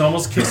turns,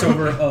 almost kicks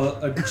over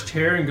a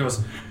chair and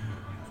goes,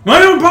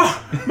 my own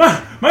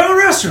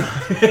restaurant.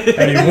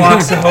 And he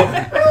walks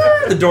out.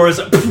 The door is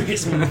up,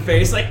 hits him in the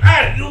face, like,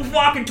 you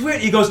walk into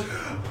it. He goes,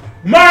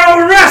 my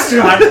own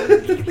restaurant!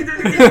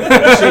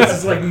 Shakes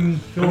his like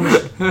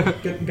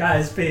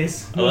guy's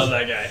face. I love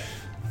that guy.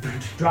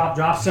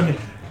 Drop something.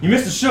 You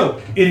missed the show,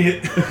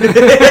 idiot.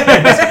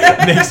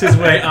 Makes his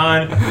way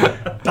on.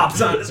 Pops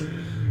on his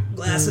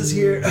glasses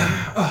here.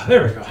 Oh,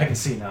 there we go. I can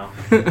see now.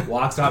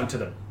 Walks out into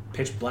the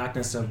pitch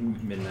blackness of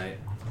midnight.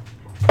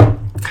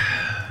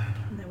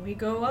 And then we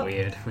go up.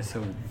 Weird. This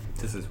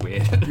is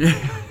weird.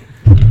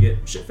 You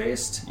get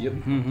shit-faced. Yep.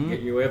 Mm-hmm.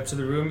 Get your way up to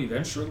the room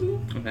eventually.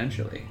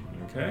 Eventually.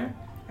 Okay.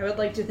 I would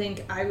like to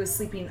think I was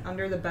sleeping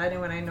under the bed, and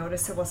when I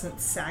noticed it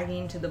wasn't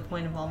sagging to the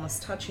point of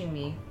almost touching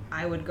me,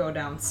 I would go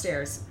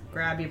downstairs,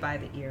 grab you by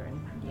the ear,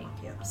 and yank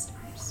you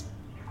upstairs.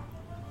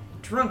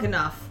 Drunk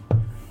enough.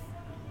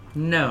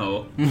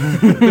 No. So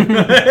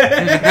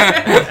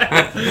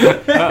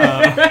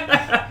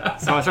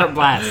I start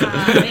blasting.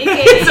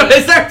 So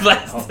I start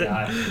blasting.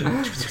 Oh,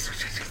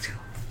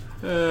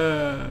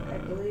 God. I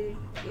believe,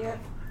 yeah.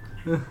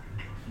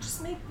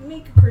 Just make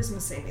a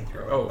charisma saving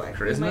throw. Oh, quick.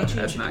 charisma? We might change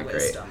That's it to not great.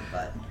 wisdom,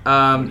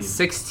 but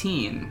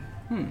 16.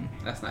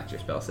 That's not your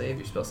spell save.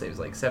 Your spell save is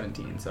like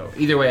 17. So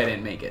either way, I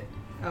didn't make it.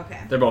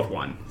 okay. They're both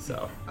 1.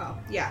 So. Oh,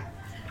 yeah.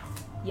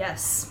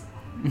 Yes.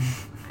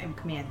 I'm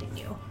commanding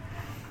you.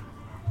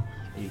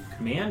 A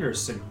command or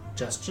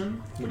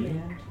suggestion? What do you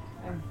Command.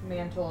 I'm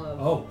mantle of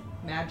Oh,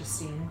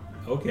 majesty.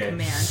 okay.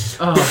 Command.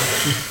 Oh.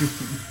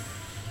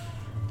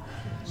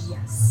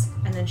 Yes.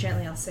 And then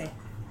gently I'll say,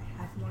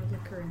 I have more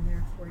liquor in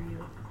there for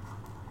you.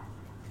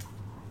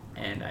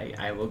 And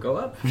I will go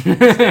up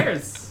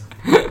stairs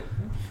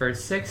for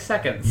 6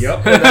 seconds.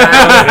 Yep.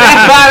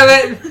 Out of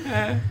it.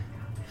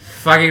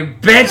 Fucking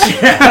bitch.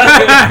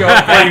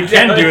 You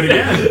can do it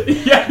again.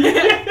 Yeah.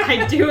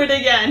 I do it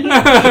again.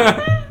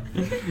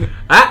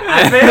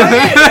 I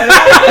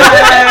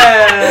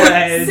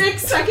failed.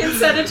 6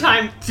 seconds at a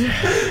time.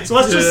 So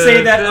let's just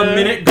say that a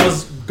minute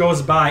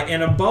goes by,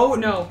 and a boat.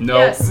 No. No.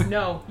 Yes.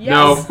 No.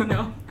 Yes. No.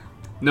 No.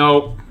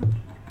 No.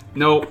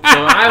 No. So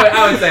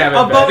I would say I'm in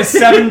About bed.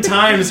 7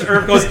 times,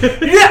 Irv goes,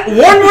 yeah,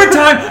 one more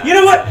time. You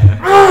know what?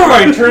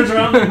 Oh, he turns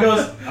around and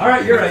goes, all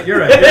right, you're right.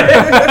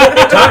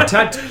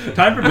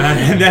 Time for bed.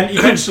 And then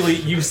eventually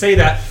you say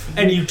that,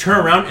 and you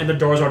turn around, and the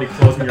door's already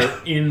closed, and you're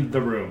in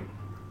the room.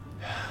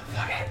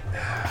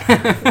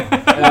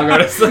 And I'll go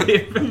to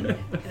sleep. And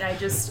I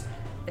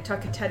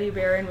tuck a teddy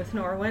bear in with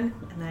Norwin,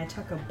 and then I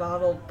tuck a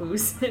bottle of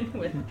booze in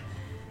with...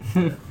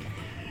 And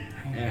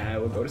I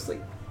will go to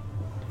sleep.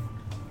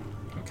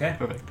 Okay.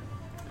 Perfect.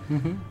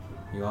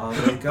 You all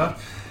wake up.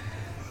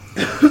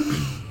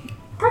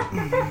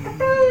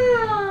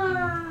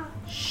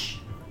 Shh.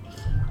 Be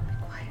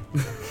quiet.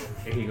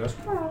 Icky goes,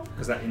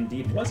 because that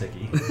indeed was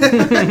Icky.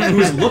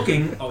 Who's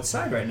looking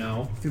outside right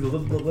now through the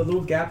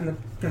little gap in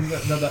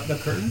the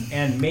curtain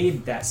and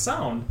made that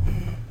sound.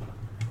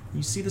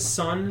 You see the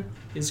sun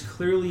is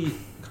clearly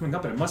coming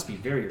up, and it must be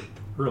very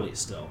early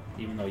still,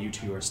 even though you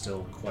two are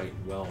still quite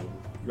well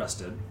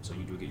rested. So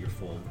you do get your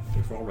full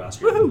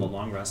rest, your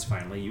long rest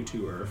finally, you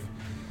two, Irv.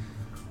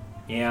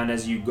 And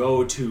as you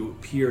go to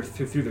peer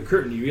through the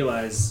curtain, you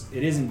realize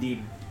it is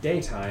indeed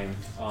daytime,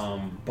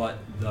 but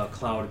the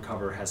cloud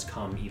cover has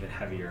come even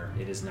heavier.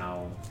 It is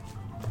now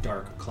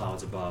dark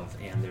clouds above,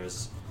 and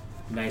there's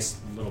nice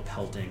little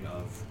pelting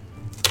of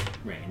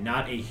rain.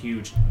 Not a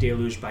huge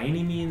deluge by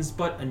any means,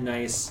 but a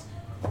nice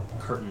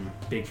curtain,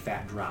 big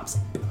fat drops.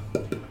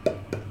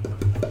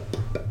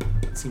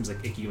 It seems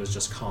like Icky was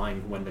just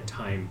cawing when the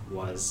time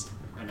was,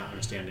 and not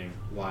understanding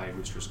why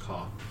roosters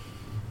caw.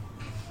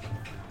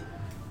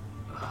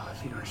 Oh,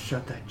 if you don't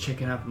shut that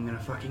chicken up, I'm gonna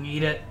fucking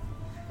eat it.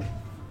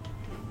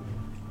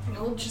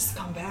 It'll just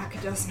come back.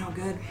 It does no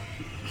good.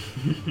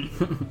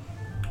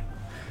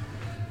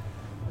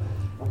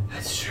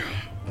 That's true.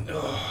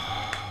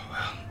 Oh,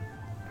 well.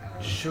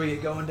 Should we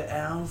get going to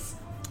Al's?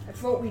 I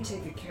vote we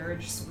take a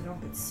carriage so we don't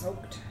get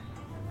soaked.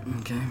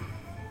 Okay.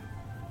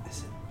 Is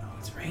it? Oh,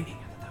 it's raining.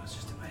 I thought that was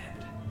just in my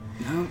head.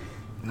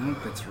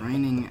 Nope, it's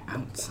raining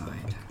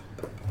outside.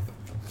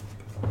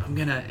 I'm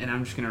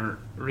just gonna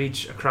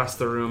reach across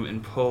the room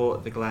and pull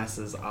the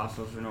glasses off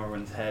of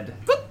Norwin's head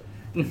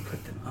and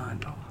put them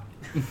on. Oh.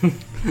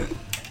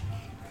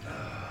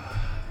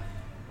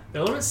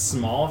 They're a little bit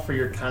small for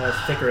your kind of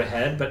thicker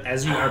head, but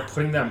as you are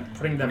putting them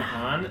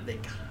on, they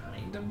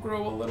kind of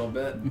grow a little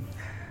bit.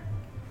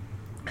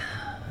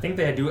 I think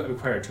they do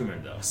require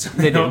attunement though, so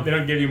they don't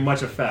give you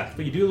much effect.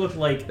 But you do look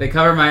like they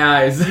cover my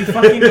eyes. You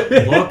fucking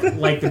look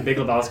like the Big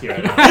Lebowski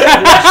right now.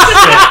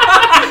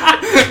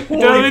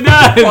 Holy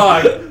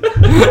fuck!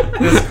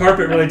 This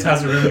carpet really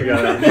ties the room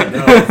together.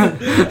 No.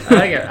 I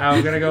like it.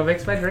 I'm gonna go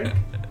mix my drink.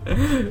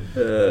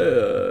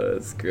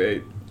 That's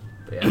great.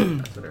 But yeah,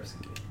 that's what I was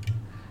thinking.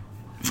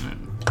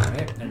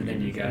 Alright, and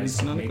then you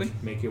guys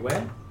make your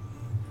way.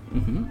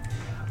 Mm-hmm.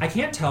 I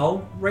can't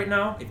tell right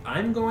now if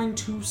I'm going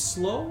too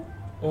slow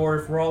or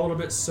if we're all a little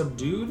bit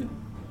subdued.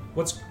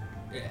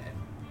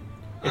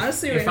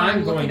 Honestly, right now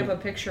I'm looking up a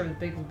picture of the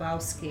Big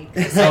Lebowski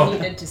because I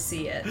needed to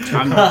see it.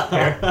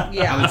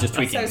 Yeah, I was just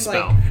tweaking the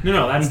spell. Like,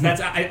 no, I'm fine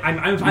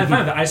with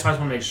that. I just want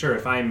to make sure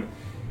if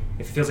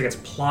it feels like it's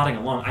plodding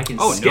along, I can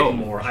skip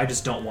more. I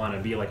just don't want to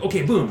be like,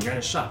 okay, boom, you're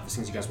gonna shut the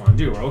things you guys want to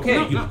do, or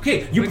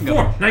you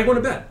perform. Now you're going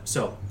to bed.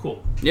 So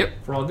cool. Yep.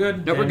 We're all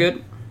good. Nope, we're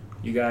good.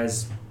 You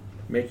guys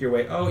make your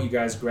way. Oh, you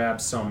guys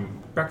grab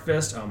some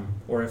breakfast.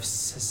 Orif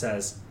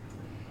says,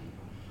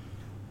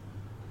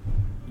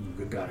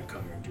 "You gotta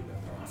come here and do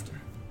that more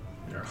often."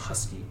 In her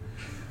husky,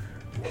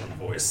 warm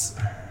voice.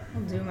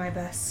 I'll do my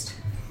best.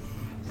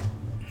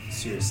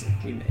 Seriously,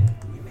 we made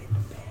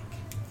bank.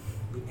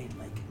 We made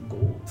like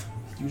gold.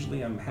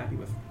 Usually I'm happy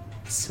with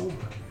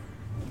silver.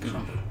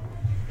 Copper.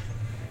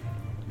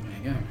 There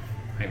you go.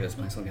 Maybe this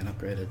place will get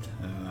upgraded.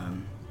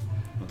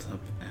 What's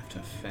up after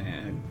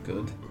fair?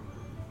 Good.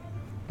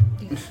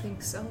 Do you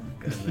think so?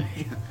 Good.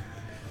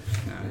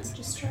 No,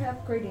 just try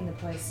upgrading the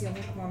place. You'll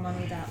make more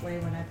money that way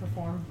when I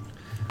perform.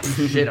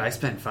 Shit, I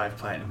spent 5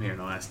 platinum here in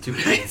the last 2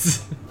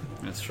 nights.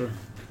 That's true.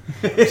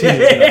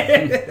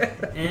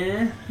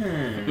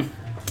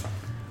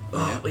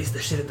 Oh, at least the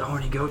shit at the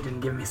Horny Goat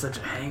didn't give me such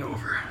a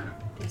hangover.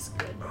 It's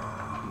good.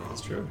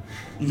 That's true.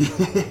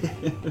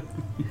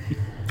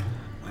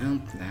 Well,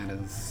 that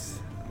is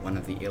one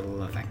of the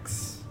ill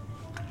effects.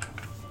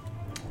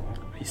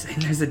 Are you saying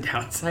there's a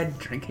downside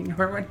to drinking,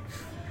 Norwin?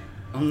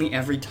 Only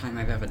every time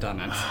I've ever done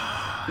it.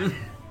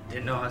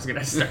 Didn't know I was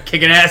gonna start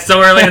kicking ass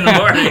so early in the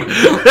morning.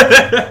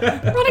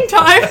 Running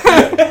time!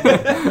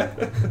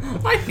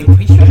 I think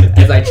we should.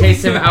 As I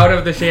chase him out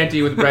of the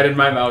shanty with bread in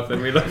my mouth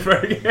and we look for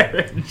a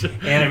carriage.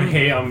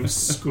 Anime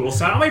school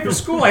sign. I'm late for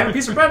school. I have a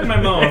piece of bread in my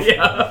mouth.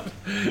 Yeah.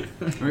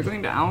 Are we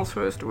going to Owl's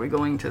first, or are we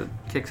going to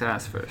Kick's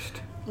ass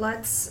first?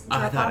 Let's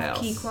drop off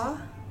Kikwa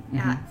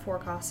at 4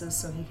 Casas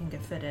so he can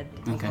get fitted.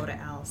 We'll go to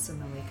Al's and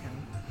then we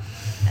can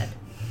head.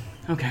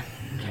 Okay.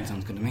 That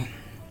sounds good to me.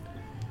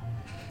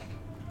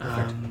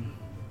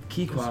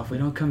 Kikwa, if we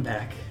don't come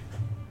back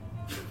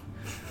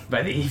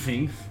by the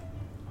evening,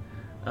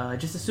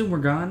 just assume we're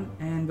gone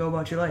and go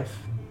about your life.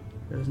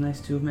 It was nice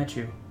to have met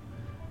you.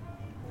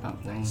 Oh,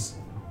 nice.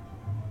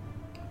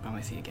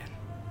 Probably see you again.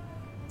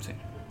 Soon.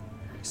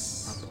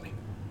 Nice. Probably.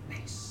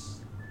 Nice.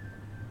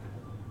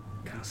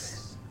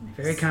 Confident.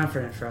 Very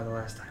confident for how the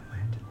last time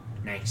went.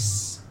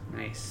 Nice.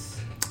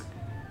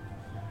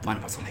 One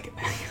of us will make it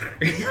back.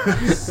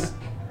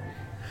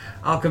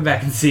 I'll come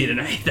back and see you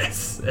tonight,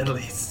 that's at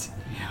least.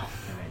 Yeah.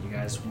 Alright, you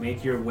guys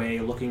make your way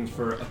looking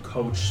for a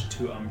coach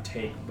to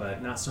take,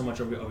 but not so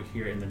much over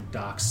here in the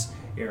docks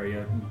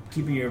area.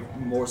 Keeping your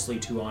mostly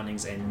 2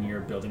 awnings and near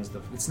buildings.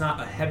 It's not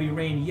a heavy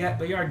rain yet,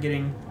 but you are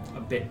getting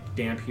a bit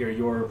damp here.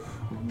 Your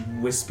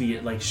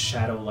wispy, like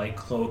shadow-like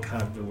cloak,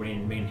 kind of the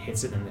rain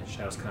hits it, and the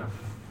shadows kind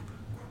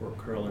of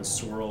curl and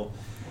swirl.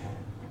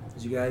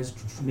 As you guys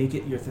make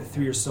it your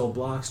 3 or so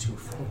blocks to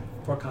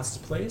Forecast's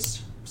place,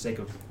 for the sake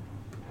of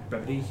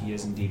brevity, he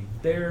is indeed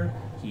there.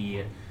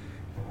 He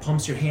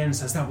pumps your hand and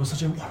says, "That was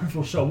such a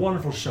wonderful show,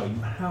 wonderful show.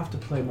 You have to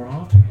play more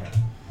often here."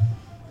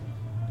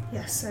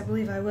 Yes, I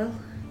believe I will.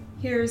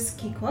 Here's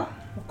Kikwa.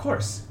 Of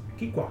course.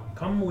 Kikwa,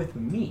 come with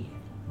me.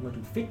 I'm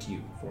going to fit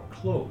you for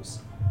clothes.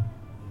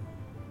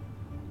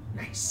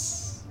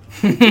 Nice.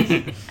 He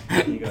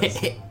goes,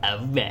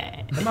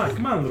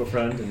 come on, little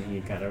friend. And he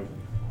kind of,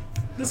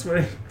 this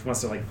way,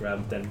 wants to like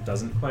grab, then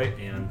doesn't quite,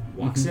 and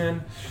walks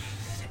in.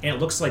 And it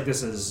looks like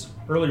this is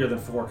earlier than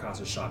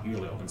Forecast's shop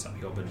usually opens up.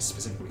 He opened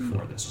specifically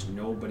for this.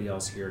 Nobody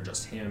else here,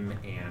 just him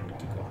and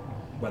Kiko.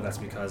 Well, that's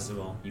because,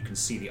 well, you can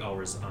see the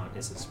hours on.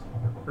 This is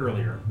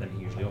earlier than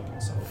he usually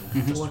opens. So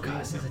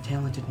Forecast is a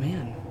talented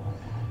man.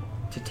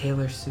 To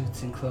tailor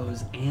suits and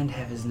clothes and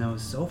have his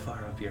nose so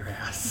far up your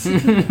ass.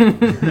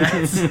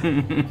 That's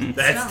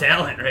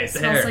talent right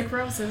there. Smells like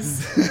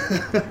roses.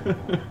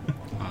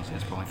 Honestly,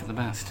 it's probably for the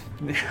best.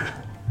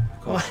 Yeah.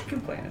 Well, I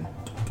can plan.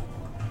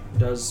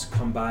 Does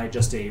come by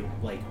just a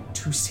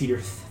two-seater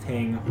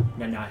thing,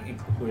 not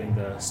including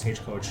the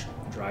stagecoach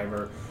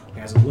driver. It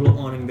has a little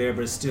awning there,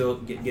 but it's still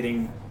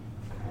getting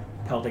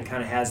pelted.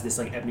 Kind of has this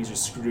Ebenezer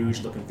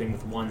Scrooge-looking thing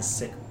with one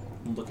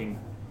sick-looking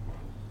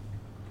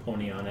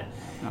pony on it,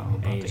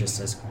 and he just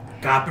says,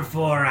 "Got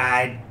before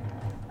ride,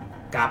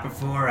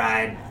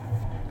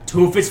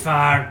 2 if it's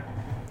far,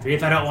 3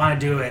 if I don't want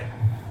to do it."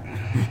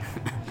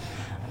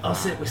 I'll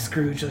sit with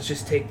Scrooge. Let's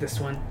just take this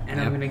one,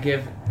 and I'm gonna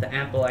give the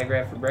apple I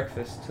grabbed for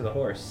breakfast to the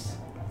horse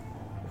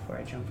before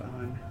I jump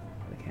on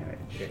the carriage.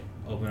 It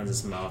opens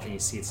its mouth, and you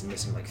see it's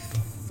missing like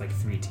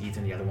 3 teeth,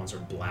 and the other ones are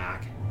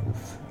black.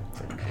 Oof.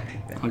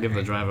 I'll give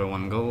the driver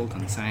 1 gold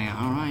and say,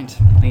 all right,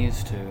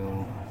 please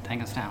to take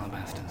us to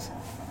Alabaster's.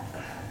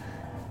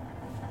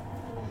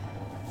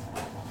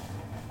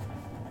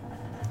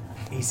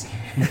 Easy.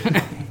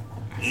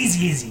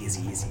 Easy.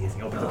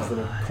 Opens up his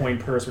little coin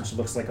purse, which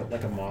looks like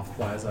a moth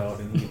flies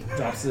out, and he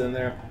drops it in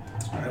there.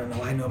 I don't know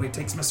why nobody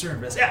takes my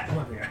service. Yeah, come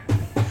over here.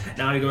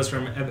 Now he goes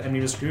from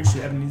Ebenezer Scrooge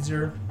to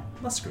Ebenezer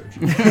less Scrooge.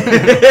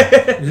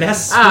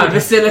 Less Scrooge.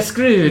 Mr.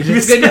 Scrooge.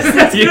 It's good to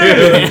see you.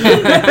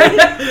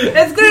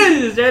 It's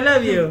Scrooge. I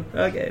love you.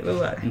 Okay,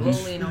 bye-bye.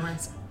 We'll lean over and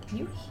say, "Can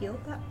you heal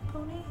that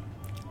pony?"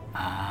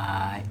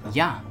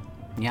 Yeah,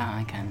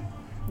 I can.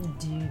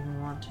 Do you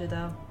want to,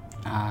 though?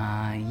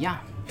 Yeah,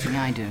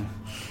 I do.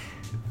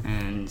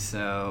 And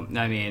so,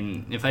 I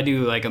mean, if I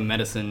do a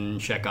medicine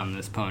check on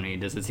this pony,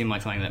 does it seem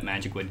like something that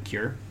magic would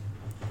cure?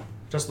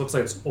 Just looks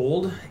like it's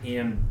old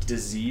and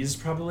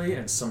diseased probably,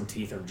 and some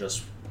teeth are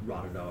just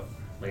rotted out.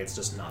 It's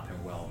just not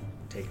been well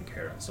taken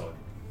care of. So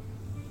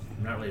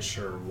I'm not really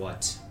sure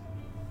what.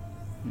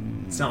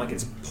 It's not like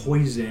it's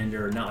poisoned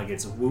or not like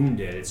it's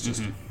wounded. It's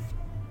just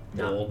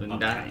not old and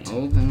dying.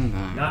 Old and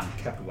dying. Not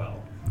kept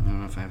well. I don't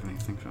know if I have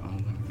anything for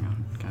old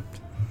and kept.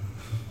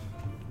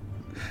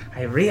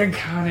 I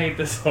reincarnate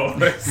this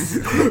horse.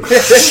 Eat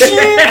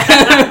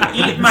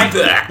my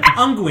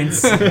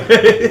unguents.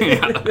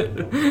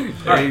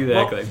 Right,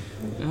 exactly.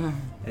 Well,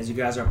 as you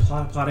guys are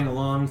plodding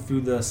along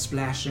through the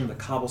splashing, the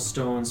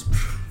cobblestones,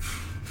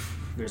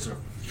 there's a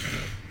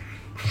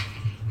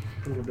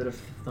little bit of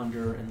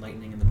thunder and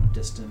lightning in the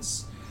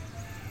distance,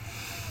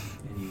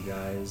 and you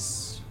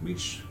guys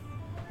reach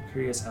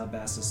Curious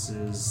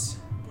Alabastus's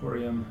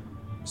Emporium,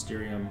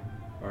 Mysterium,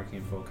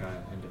 Arcane Foci,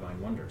 and Divine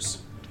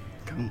Wonders.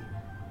 Cool.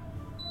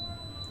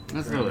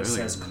 That's it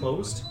says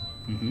closed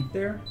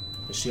there.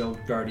 The Shield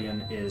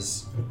Guardian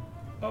is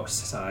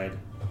outside,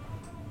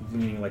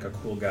 leaning like a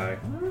cool guy.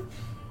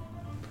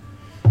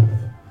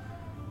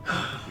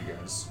 You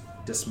guys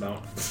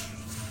dismount.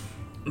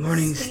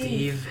 Morning,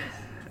 Steve.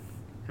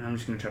 And I'm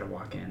just going to try to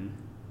walk in.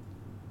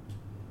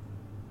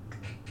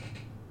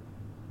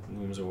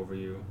 Looms over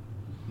you,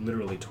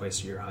 literally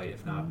twice your height,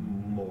 if not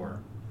more.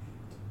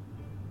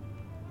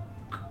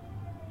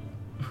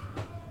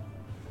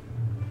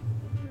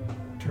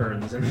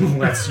 Turns and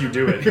lets you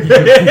do it. You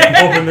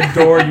open the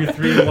door, you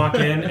 3 walk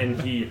in,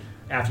 and he,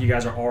 after you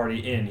guys are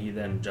already in, he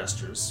then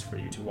gestures for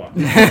you to walk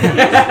in.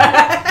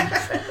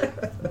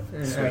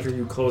 So after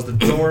you close the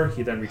door,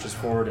 he then reaches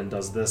forward and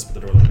does this, but the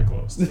door's already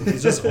closed.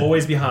 He's just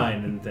always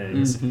behind in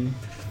things. You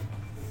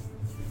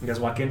guys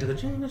walk into the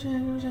jangle,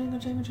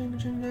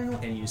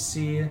 and you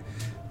see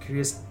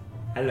Curious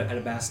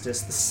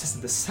Alabastus,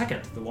 the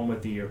second, the one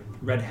with the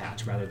red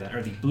hat, rather than,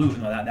 or the blue,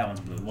 no, that one's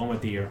blue, the one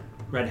with the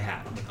red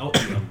hat, without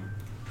the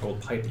gold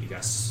pipe that you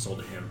guys sold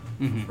to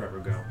him forever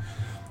ago.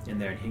 In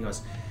there, and he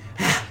goes,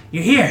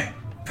 "You're here!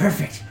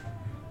 Perfect!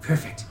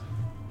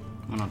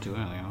 We're not too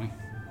early, are we?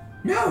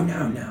 No.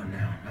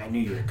 I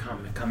knew you were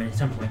coming at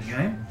some point in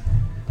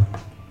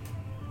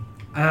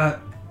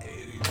time.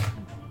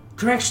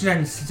 Correction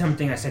on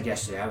something I said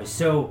yesterday. I was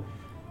so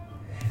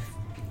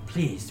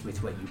pleased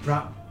with what you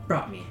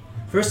brought me.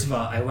 First of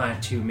all, I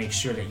want to make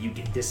sure that you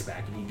get this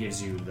back, and he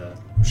gives you the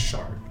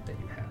shard that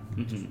you have.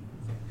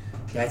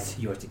 That's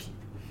yours to keep.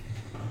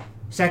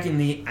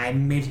 Secondly, I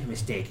made a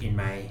mistake in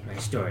my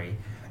story.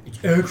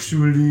 It's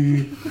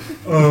actually,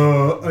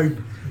 I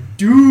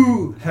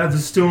do have the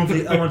stone for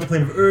the elemental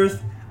plane of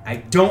Earth. I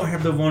don't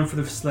have the one for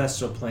the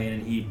celestial plane,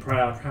 and he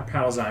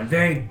prattles on.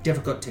 Very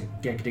difficult to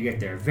get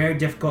there. Very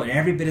difficult and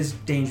every bit as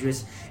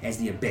dangerous as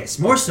the Abyss.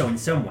 More so in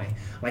some way.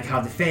 Like how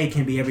the Fae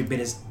can be every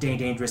bit as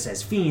dangerous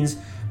as fiends,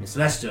 and the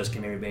Celestials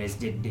can be every bit as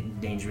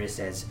dangerous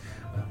as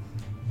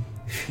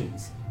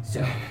fiends.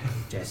 So,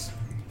 just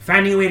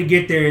finding a way to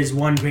get there is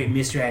one great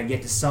mystery. I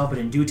get to solve it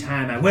in due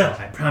time. I will.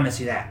 I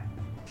promise you that.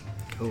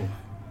 Cool.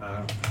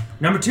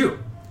 Number 2,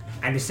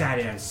 I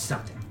decided on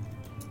something.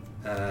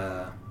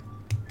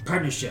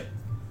 Partnership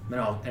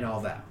and all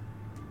that.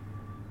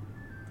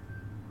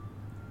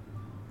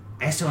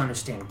 still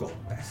understand gold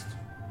best.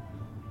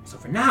 So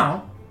for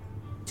now,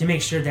 to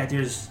make sure that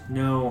there's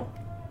no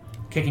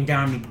kicking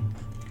down the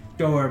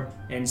door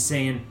and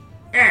saying,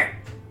 "Hey,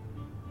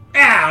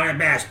 Al,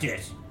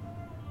 bastards,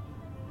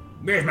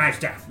 where's my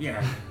stuff?"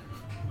 Yeah,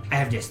 I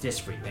have this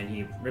for you. And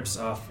he rips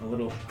off a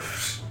little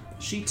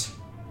sheet,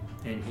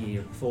 and he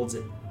folds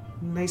it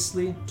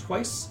nicely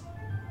twice,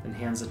 and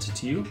hands it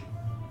to you.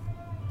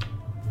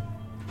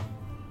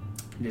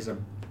 It is a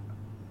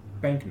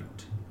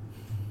banknote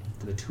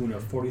to the tune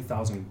of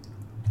 40,000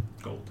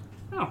 gold.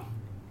 Oh.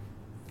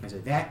 I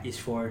said, that is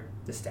for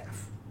the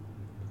staff.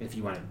 If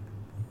you want it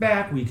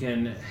back, we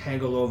can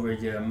haggle over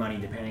the money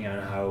depending on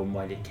how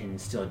much it can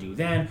still do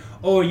then,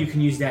 or you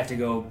can use that to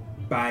go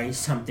buy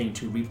something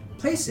to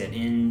replace it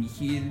in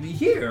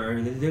here,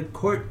 or the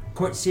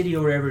court city,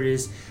 or wherever it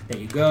is that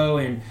you go,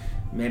 and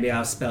maybe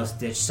I'll spell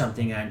stitch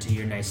something onto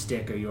your nice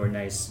stick or your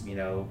nice,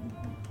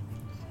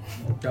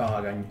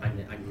 dog on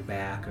your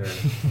back, or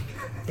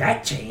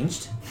that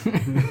changed.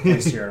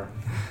 Where's your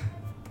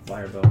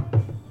wire bow?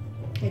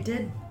 It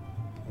did.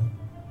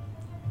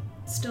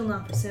 Still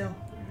not for sale.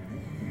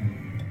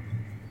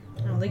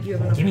 I don't think you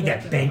have enough. Give me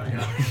that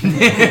banknote.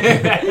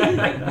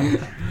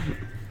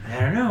 I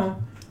don't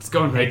know. It's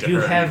going right to her. You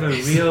have a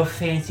real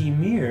fancy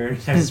mirror.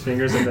 His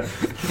fingers in the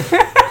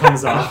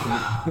comes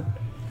off.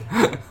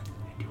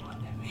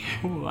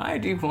 Why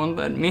do you want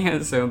that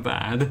mirror so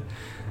bad?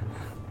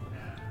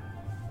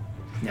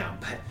 No,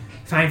 but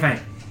fine.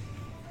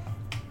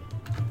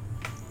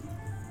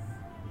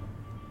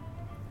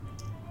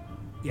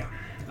 Yeah.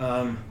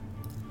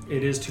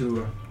 It is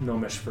to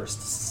Gnomish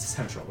First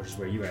Central, which is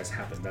where you guys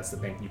happened. That's the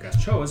bank you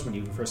guys chose when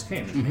you first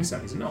came. It makes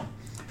sense. He's a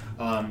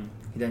gnome.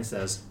 He then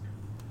says,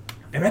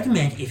 I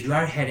recommend if you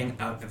are heading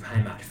out of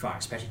Heimat far,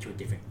 especially to a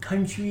different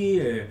country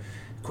or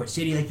court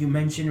city like you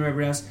mentioned or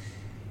wherever else,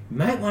 you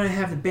might want to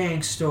have the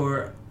bank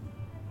store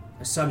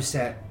a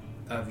subset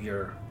of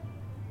your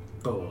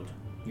gold,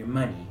 your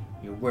money,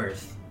 your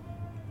worth.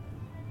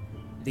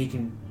 They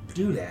can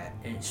do that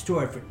and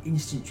store it for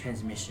instant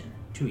transmission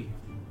to you.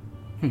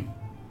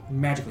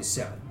 Magically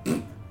sell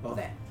it. All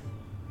that.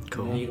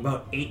 Cool.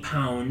 About 8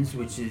 pounds,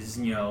 which is,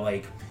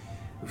 like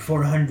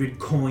 400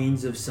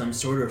 coins of some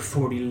sort, or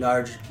 40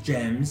 large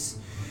gems.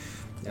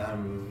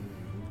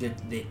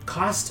 They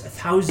cost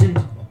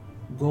 1,000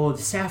 gold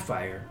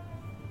sapphire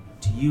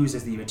to use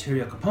as the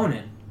material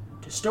component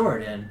to store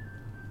it in,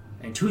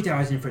 and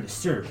 2,000 for the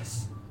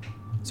service.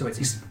 So it's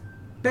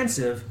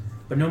expensive,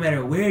 but no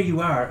matter where you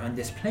are on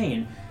this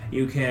plane,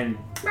 you can,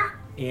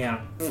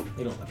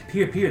 it'll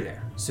appear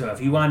there. So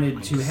if you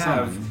wanted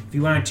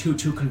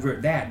to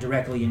convert that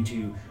directly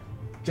into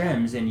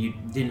gems, and you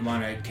didn't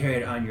want to carry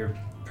it on your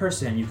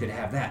person, you could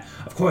have that.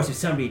 Of course, if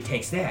somebody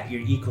takes that,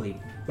 you're equally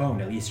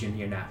boned. At least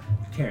you're not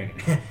carrying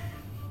it.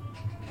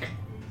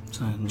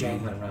 So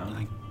jangling around.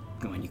 Like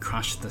when you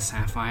crush the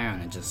sapphire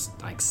and it just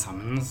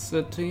summons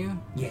it to you?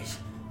 Yes.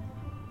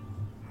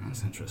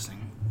 That's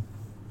interesting.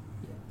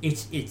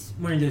 It's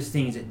one of those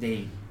things that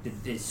the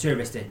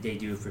service that they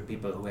do for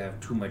people who have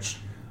too much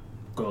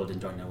gold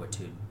and don't know what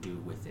to do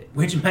with it,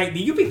 which might be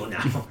you people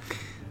now.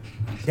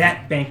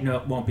 That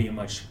banknote won't be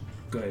much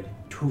good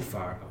too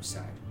far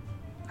outside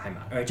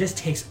Heimat. Or it just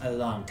takes a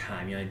long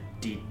time,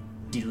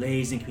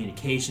 delays in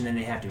communication, then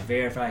they have to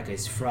verify,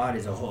 because fraud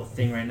is a whole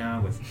thing right now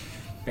with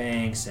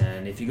banks,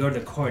 and if you go to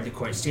the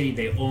court city,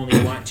 they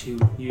only want to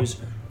use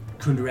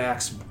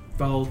Kundarak's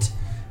vault,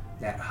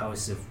 that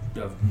house of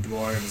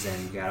dwarves,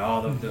 and you got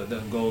all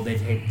the gold. They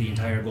take the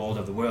entire gold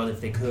of the world if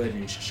they could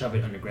and shove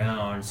it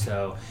underground,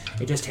 so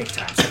it just takes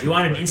time. So if you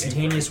want an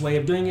instantaneous way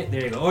of doing it,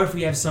 there you go. Or if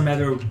we have some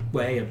other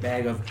way, a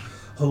bag of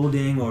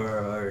holding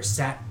or a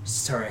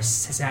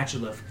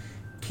satchel of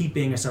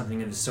keeping or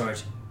something of the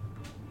sort,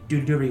 do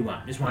whatever you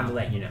want. Just wanted to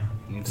let you know.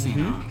 You've seen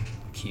a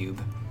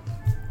cube.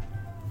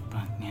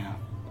 But yeah.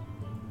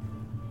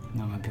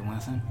 That might be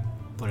worth it.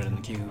 Put it in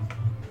the cube.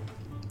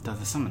 Though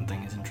the summon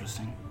thing is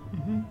interesting.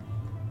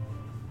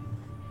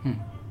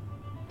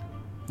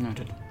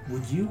 Noted.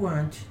 Would you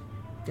want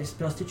the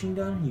spell stitching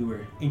done? You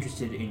were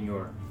interested in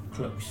your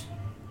cloaks.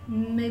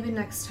 Maybe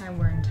next time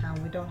we're in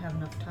town. We don't have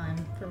enough time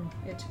for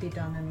it to be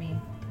done and me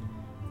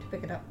to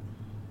pick it up.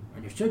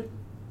 Understood.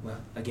 Well,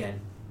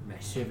 again, my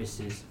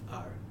services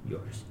are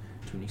yours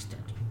to an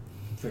extent.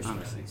 First one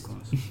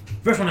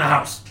in the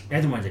house. The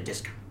other one's a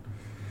discount.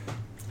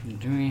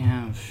 Do we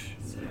have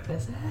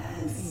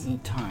any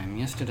time?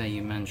 Yesterday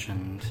you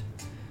mentioned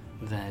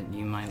that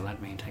you might let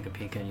me take a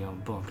peek at your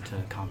book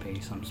to copy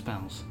some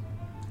spells.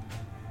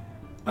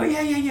 Oh,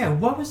 yeah.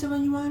 What was the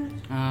one you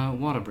wanted?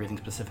 Water breathing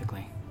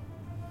specifically.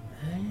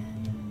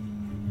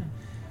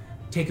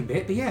 Take a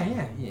bit, but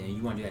yeah.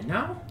 You want to do that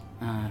now?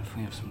 If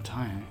we have some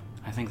time.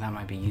 I think that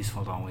might be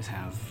useful to always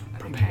have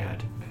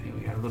prepared. I think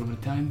we got a little bit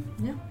of time.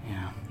 Yeah.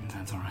 Yeah,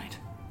 that's all right.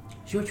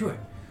 Sure.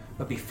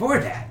 But before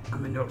that,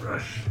 I'm in no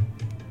rush.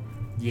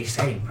 the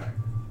exciting part.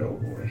 Oh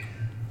boy.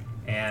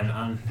 And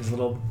on his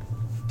little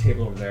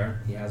table over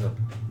there, he has a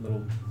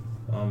little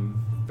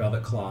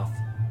velvet cloth.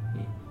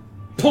 He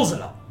pulls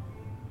it up,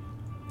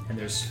 and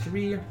there's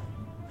 3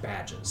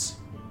 badges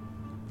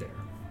there.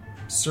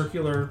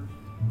 circular,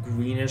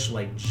 greenish,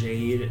 like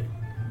jade,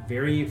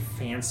 very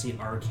fancy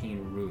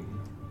arcane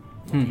room.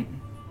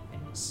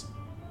 Things.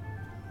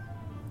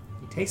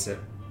 He takes it,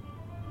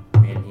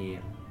 and he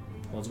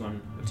holds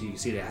one until you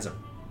see that it has a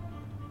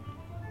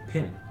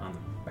pin on the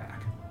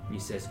back. And he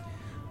says,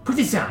 "Put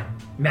this on,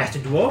 Master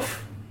Dwarf."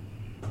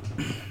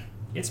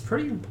 It's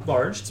pretty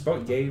large. It's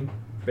about yay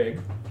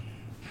big.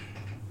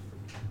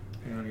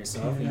 Put it on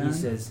yourself, and he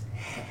says,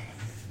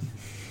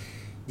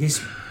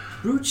 "This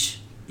brooch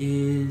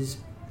is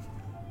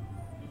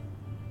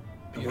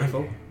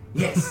beautiful."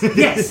 Yes,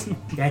 yes.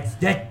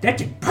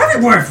 That's a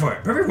perfect word for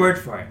it. Perfect word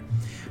for it.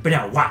 But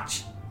now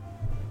watch.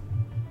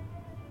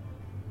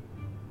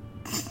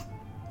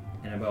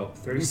 And about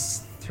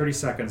 30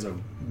 seconds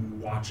of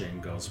watching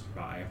goes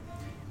by,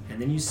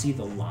 and then you see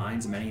the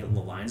lines, many of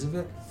the lines of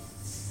it,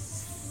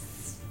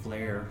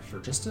 flare for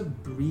just a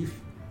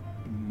brief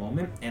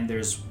moment, and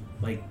there's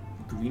like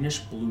greenish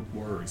blue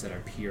words that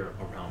appear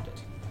around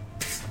it.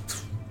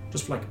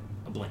 Just like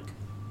a blink.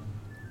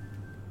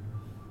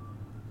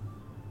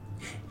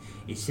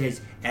 It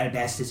says,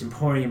 "Alabastus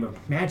Emporium of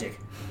Magic.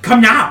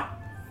 Come now!"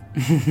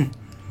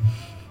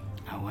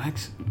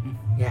 Wax?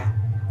 Yeah.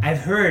 I've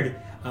heard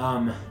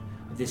of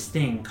this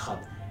thing called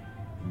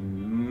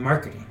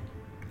marketing,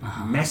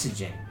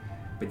 messaging.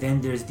 But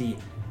then there's the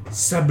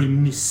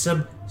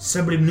subliminal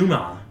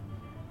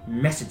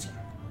messaging.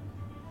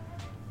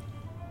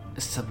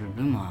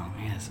 Subliminal,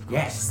 yes, of course.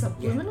 Yes.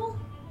 Subliminal?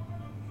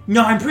 Yeah.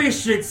 No, I'm pretty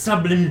sure it's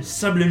subliminal.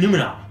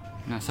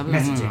 No,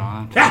 subliminal.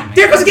 Messaging.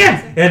 There it goes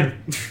again! And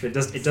it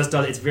does.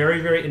 It's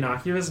very, very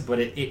innocuous, but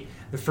it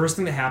the first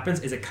thing that happens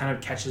is it kind of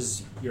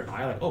catches your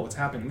eye, like, oh, what's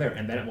happening there?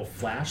 And then it will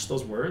flash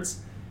those words,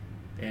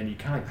 and you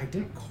kind of I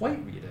didn't quite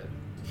read it,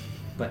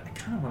 but I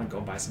kind of want to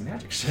go buy some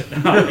magic shit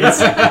now.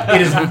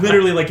 It is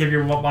literally like if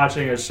you're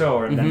watching a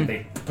show, and then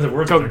they put the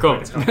words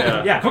Coca-Cola.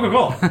 Yeah,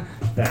 Coca-Cola.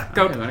 That.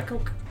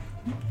 Coke.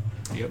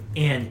 Yep.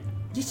 And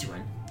this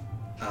one,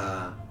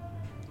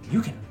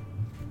 you can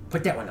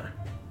put that one on.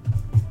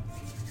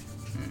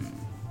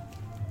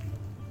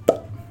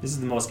 This is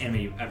the most anime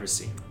you've ever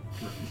seen.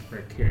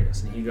 Very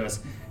curious. And he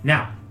goes,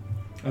 "Now,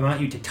 I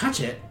want you to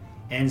touch it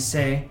and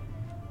say,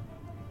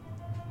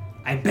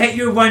 I bet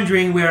you're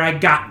wondering where I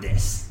got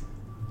this."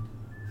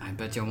 I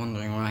bet you're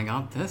wondering where I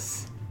got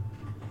this.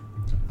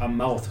 A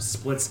mouth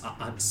splits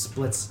on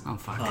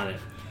it.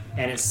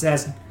 And it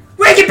says,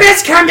 "Where you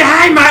best come to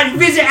Heimat and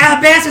visit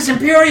Alabastus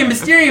Imperium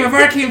Mysterium of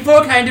Arcane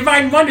Foci and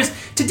Divine Wonders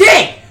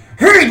today!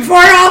 Hurry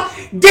before it all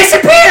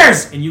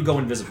disappears!" And you go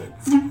invisible.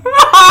 For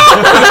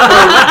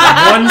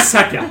 1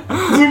 second.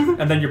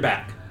 And then you're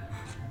back.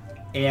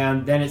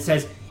 And then it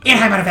says, "In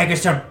Heimat of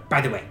Agerstorm,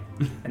 by the way."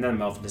 And then the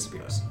mouth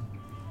disappears.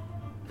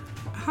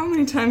 How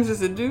many times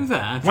does it do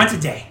that? Once a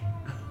day.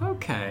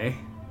 Okay.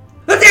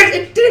 Look there!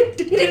 It did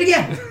it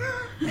again!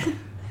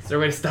 Is there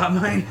a way to stop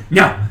mine?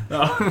 No!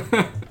 Oh.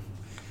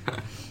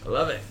 I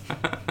love it.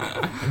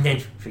 And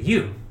then for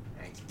you,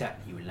 I thought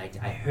you would like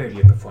to. I heard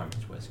your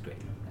performance was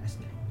great last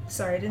night.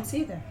 Sorry, I didn't see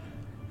you there.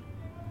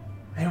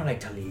 I don't like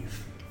to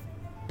leave.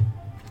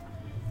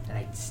 I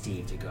like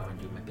Steve to go and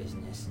do my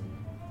business, and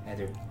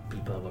other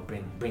people will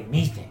bring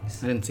me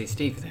things. I didn't see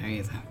Steve there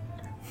either.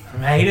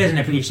 He doesn't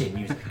appreciate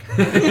music.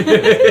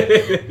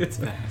 It's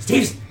bad.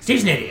 Steve's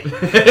an idiot.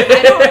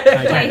 I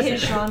don't play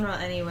his genre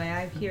anyway.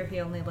 I hear he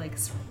only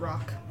likes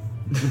rock.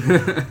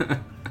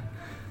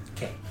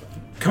 Okay,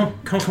 come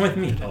with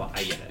me. Oh,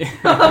 I get it.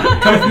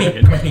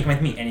 Come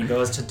with me. And he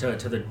goes to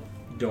the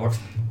door,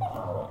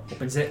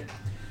 opens it,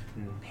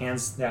 and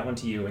hands that one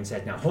to you, and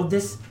says, "Now hold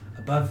this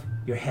above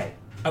your head,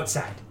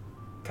 outside."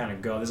 Kind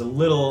of go. There's a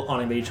little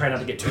awning, but you try not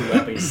to get too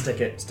wet, but you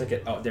stick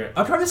it out there,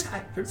 up toward the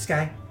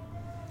sky.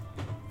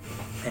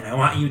 And I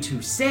want you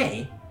to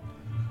say,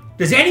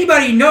 "Does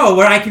anybody know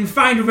where I can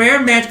find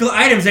rare magical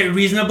items at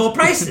reasonable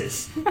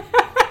prices?"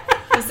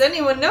 Does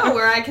anyone know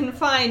where I can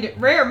find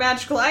rare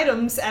magical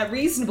items at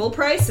reasonable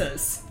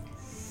prices?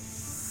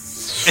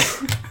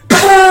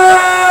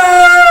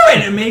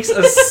 And it makes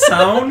a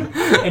sound,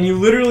 and you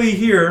literally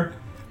hear,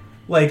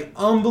 like,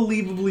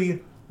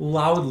 unbelievably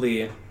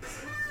loudly.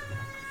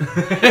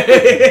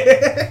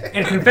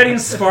 And confetti and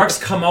sparks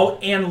come out,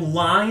 and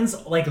lines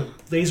like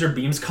laser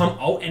beams come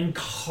out and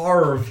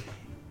carve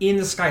in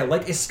the sky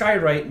like a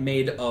skyrite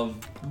made of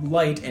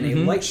light, and a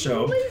light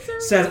show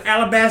says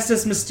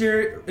Alabastus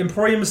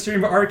Emporium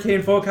Mysterium of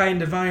Arcane Foci and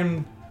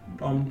Divine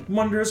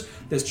Wonders.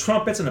 There's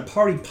trumpets and a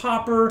party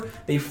popper.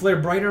 They flare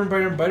brighter and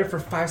brighter and brighter for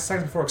 5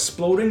 seconds before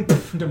exploding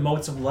into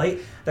motes of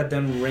light that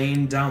then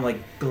rain down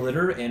like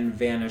glitter and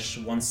vanish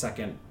 1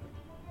 second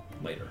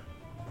later.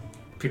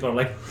 People are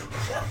like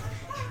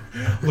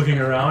looking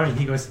around, and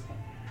he goes,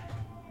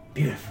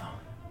 "Beautiful.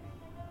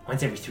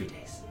 Once every 3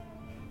 days."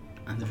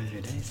 Once every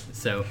 3 days.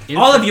 So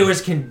all of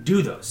yours can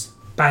do those,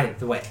 by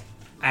the way.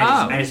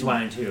 I just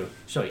wanted to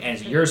show you. And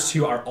yours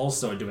two are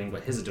also doing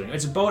what his is doing.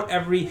 It's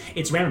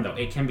it's random though.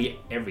 It can be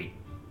every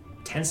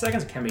 10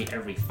 seconds, it can be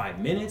every 5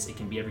 minutes, it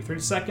can be every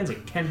 30 seconds,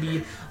 it can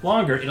be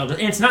longer. And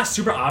it's not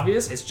super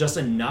obvious, it's just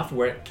enough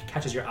where it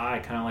catches your eye,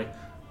 kind of like,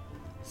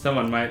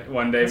 Someone might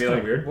one day That's be kinda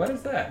like, weird. What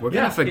is that? We're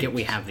gonna forget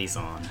we have these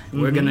on.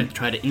 We're gonna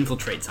try to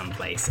infiltrate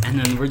someplace, and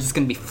then we're just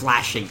gonna be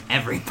flashing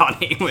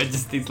everybody with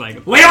just these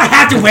like. We don't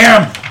have to wear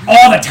them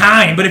all the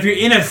time, but if you're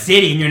in a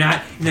city and you're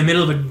not in the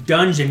middle of a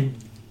dungeoning,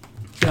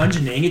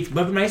 it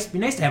would be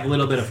nice to have a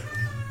little bit of,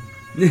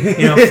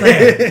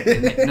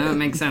 flair. No, it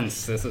makes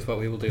sense. This is what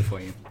we will do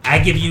for you. I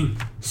give you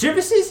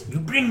services, you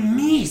bring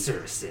me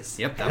services.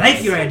 Yep, I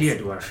like your idea,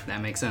 dwarf.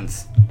 That makes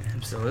sense.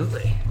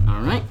 Absolutely. All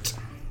right.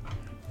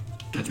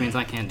 Which means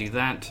I can't do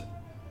that.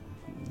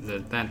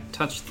 That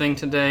touch thing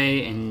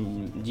today,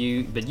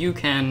 but you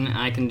can.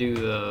 I can do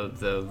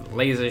the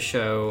laser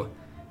show,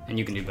 and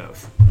you can do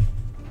both.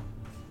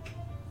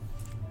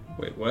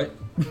 Wait, what?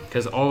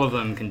 Because all of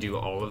them can do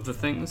all of the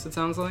things. It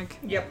sounds like.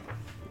 Yep.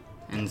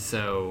 And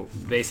so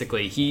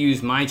basically, he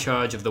used my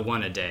charge of the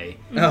 1 a day,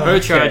 Oh, her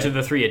okay. charge of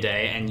the 3 a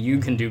day, and you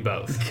can do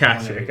both.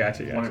 Gotcha.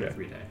 1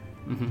 every day.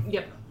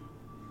 Yep.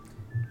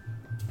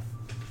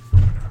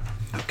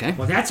 Okay.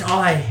 Well, that's all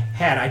I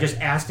had. I just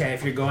asked that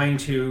if you're going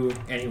to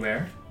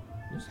anywhere,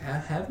 just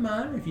have them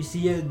on. If you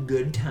see a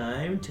good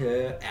time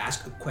to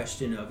ask a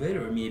question of it,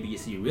 or maybe you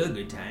see a real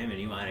good time and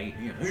you want to,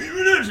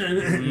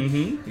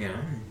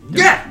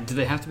 yeah. Do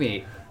they have to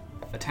be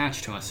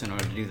attached to us in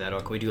order to do that,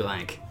 or can we do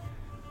like,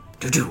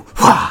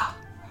 wah,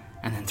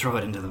 and then throw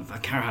it into the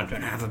crowd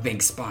and have a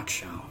big spot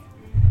show,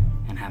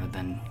 and have it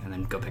then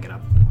go pick it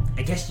up?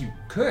 I guess you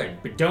could,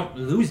 but don't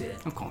lose it.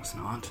 Of course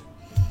not.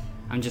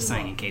 I'm just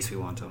saying in case we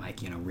want to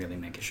really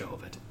make a show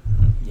of it.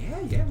 Yeah,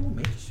 we'll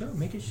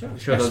make it show.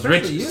 Show those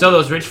Especially you.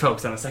 those rich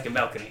folks on the second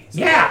balcony. So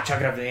Yeah.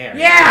 chuck it up in the air.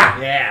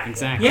 Yeah.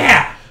 Exactly.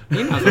 Yeah.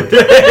 You might as well-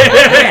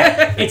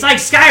 Yeah. It's like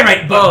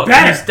Skywrite, but Can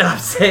better. you stop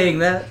saying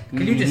that?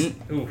 Can you just...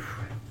 Oof.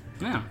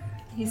 Yeah.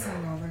 He's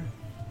hungover.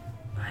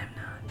 I am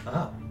not.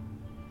 Oh.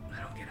 I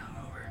don't get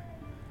hungover.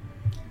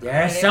 There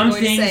are I am some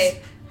going to things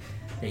say,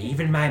 that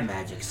even my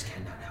magics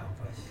cannot help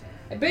with.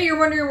 I bet you're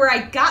wondering where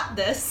I got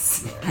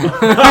this.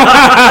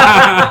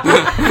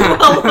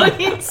 While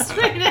looking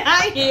straight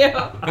at you.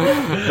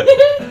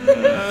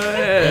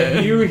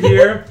 You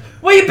here?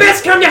 Well, you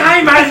best come to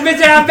Heimat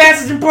visit our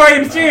fastest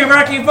emporium studio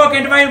working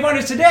fucking divine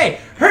wonders today.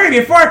 Hurry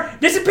before it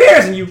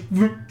disappears and you.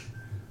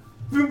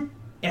 And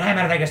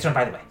Heimat, I guess,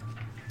 by the way.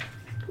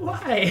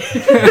 Why?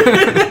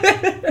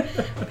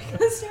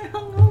 Because you're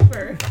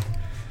hungover.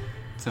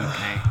 It's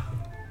okay.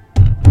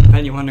 I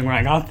bet you're wondering where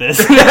I got this.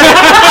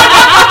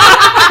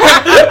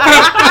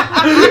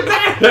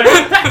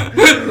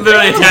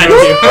 Literally attacked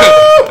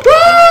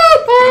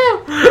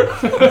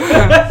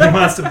He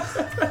wants to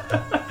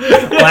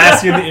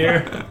blast you in the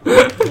ear.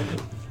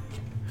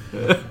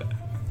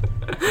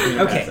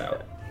 Okay.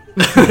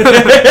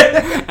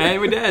 Hey,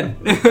 we're dead.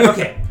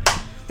 Okay.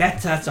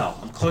 That's all.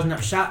 I'm closing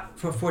up shop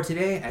for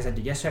today. As I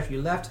did yesterday after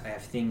you left, I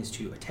have things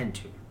to attend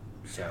to.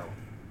 So,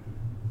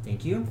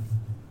 thank you.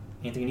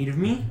 Anything you need of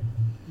me?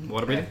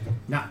 Water breathing?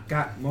 Not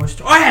got more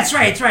Oh, that's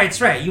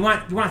right. You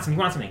want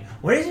something.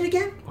 What is it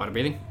again? Water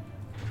breathing?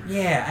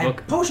 Yeah, I have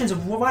Book. potions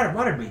of water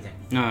breathing.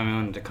 No, I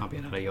wanted to copy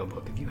it out of your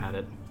book if you had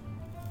it.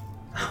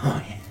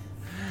 Oh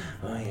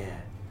yeah.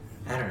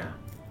 I don't know.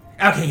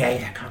 Okay,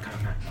 yeah. Come on.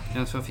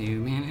 Just for a few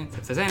minutes.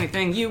 If there's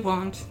anything you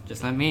want,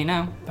 just let me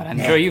know. But I'm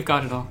sure you've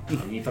got it all. And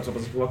he flips up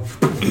his book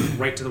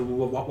right to the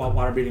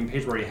water breathing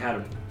page where he had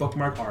a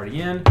bookmark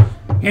already in.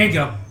 Here you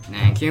go.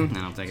 Thank you. And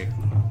I'll take it.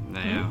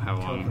 There, have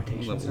one.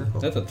 Teleportation Level. circle?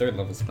 That's a 3rd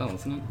level spell,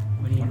 isn't it?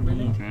 What do you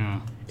need? Yeah.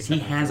 If he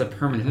has a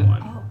permanent Is it?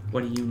 one,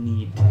 what do you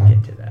need to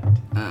get to that?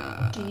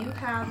 Do you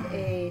have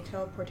a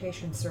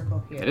teleportation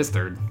circle here? It is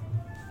 3rd.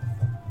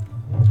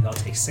 That'll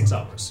take 6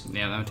 hours.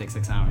 Yeah, that would take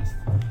 6 hours.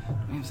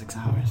 We have 6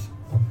 hours.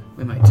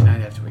 We might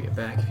tonight after we get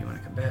back if you want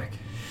to come back.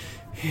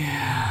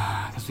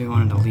 Yeah, because we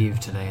wanted to leave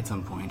today at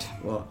some point.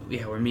 Well,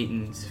 yeah, we're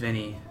meeting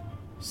Svenny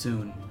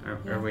soon.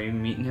 Are we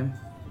meeting him?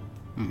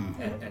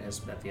 Mm-hmm.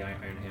 At the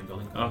Iron Hand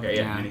building. Okay,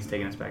 yeah, Yeah. and he's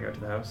taking us back out to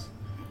the house.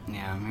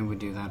 Yeah, maybe we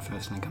do that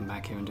first and then come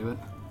back here and do it.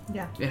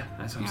 Yeah. Yeah,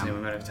 that's what I'm Yeah. saying.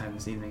 We might have time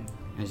this evening.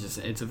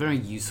 It's a very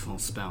useful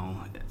spell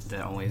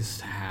that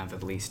always have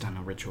at least on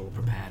a ritual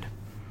prepared.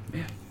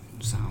 Yeah.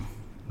 So,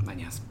 but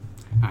yes.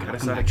 Alright, Got I'll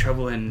us come out of back.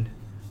 trouble in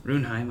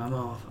Runheim. I'm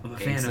a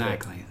fan of it.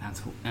 Exactly.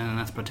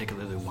 That's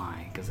particularly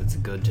why, because it's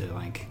good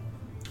to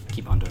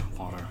keep under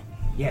water.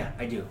 Yeah,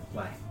 I do.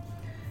 Why?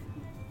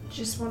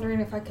 Just wondering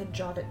if I could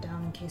jot it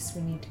down in case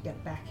we need to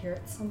get back here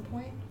at some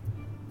point.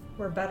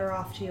 We're better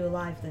off to you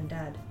alive than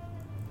dead.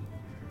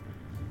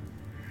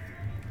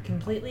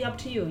 Completely up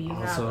to you. You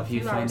Also, have a if you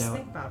few find hours to out-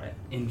 think about it.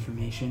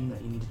 Information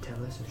that you need to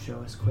tell us or show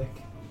us quick.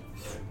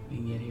 We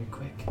can get here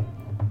quick.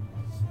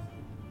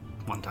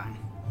 One time.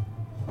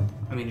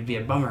 I mean, it'd be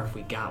a bummer if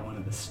we got one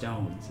of the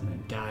stones and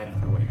then died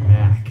on our way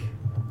back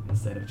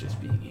instead of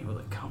just being able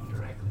to come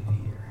directly to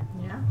here.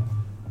 Yeah.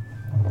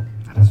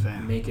 That is fair.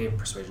 Make a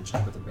persuasion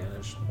check with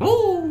advantage.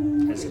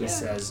 Ooh! As he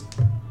says,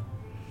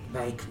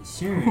 My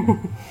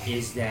concern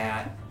is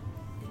that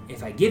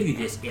if I give you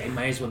this, I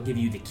might as well give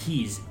you the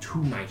keys to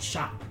my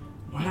shop.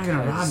 We're not gonna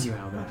rob Because- you,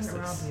 I'm not gonna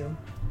rob Albastus. you.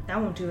 That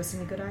won't do us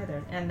any good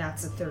either. And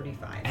that's a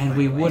 35. And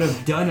we would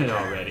have done it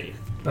already.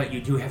 But you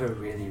do have a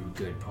really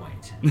good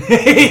point.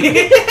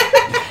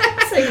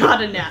 Say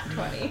hot a nat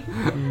 20.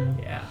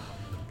 Yeah.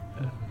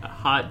 A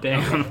hot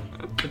damn.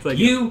 It's like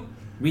you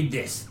read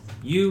this.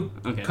 You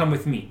come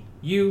with me.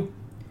 You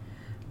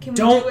Can we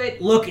don't do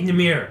it look in the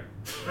mirror.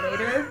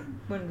 later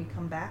when we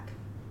come back?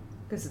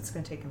 Because it's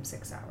going to take him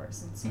 6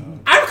 hours. And so.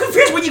 I'm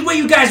confused what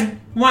you guys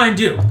want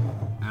to do.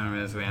 I don't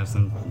realize we have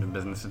some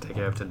business to take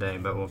care of today,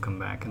 but we'll come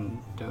back and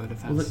do it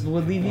if that's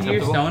we'll leave you to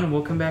your stone and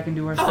we'll come back and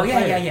do our stuff. Oh, yeah,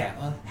 later. yeah.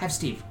 Well, have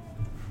Steve.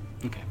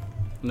 Okay.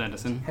 Let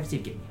us in. Have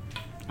Steve get me.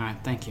 Alright,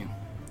 thank you.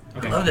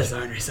 Okay. I love this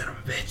ornery son of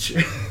a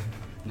bitch.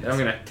 I'm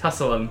gonna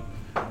tussle him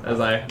as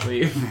I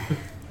leave.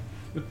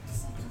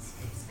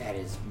 That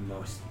is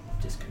most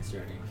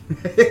disconcerting.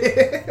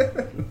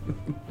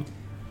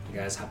 You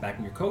guys hop back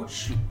in your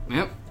coach.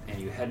 Yep. And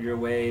you head your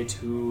way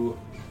to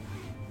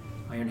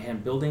Iron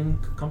Hand Building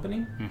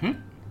Company. Mm-hmm.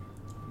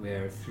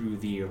 Where through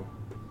the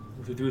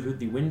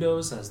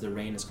windows, as the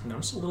rain is coming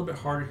down, just a little bit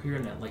harder here,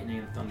 and that lightning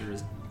and thunder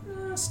is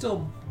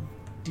still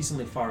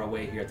decently far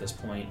away here at this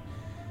point.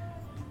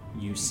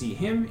 You see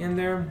him in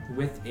there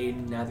with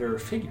another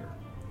figure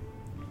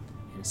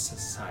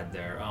inside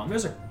there.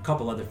 There's a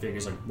couple other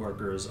figures like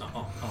workers,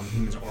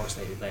 humans, and orcs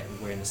that are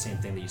wearing the same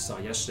thing that you saw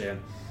yesterday.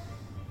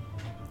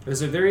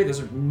 There's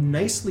a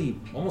nicely,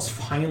 almost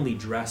finely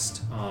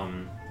dressed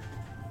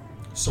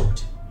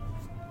sort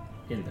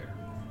in there,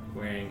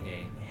 wearing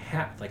a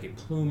hat like a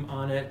plume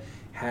on it,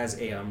 has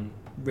a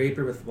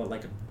rapier with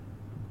like a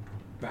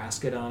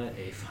basket on it,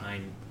 a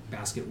fine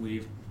basket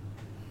weave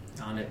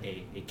on it,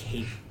 a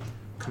cape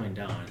coming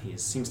down. He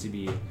seems to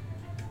be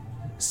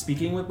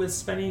speaking with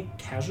Svenny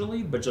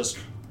casually, but just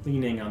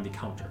leaning on the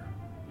counter.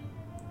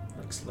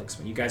 Like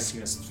you guys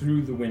see us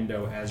through the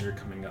window as you're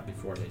coming up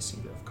before they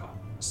seem to have caught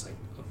sight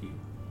of you.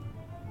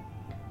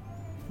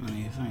 What do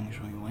you think?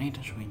 Should we wait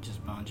or should we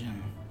just barge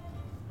in?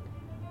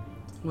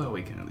 Well,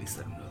 we can at least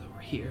let him know that we're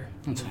here.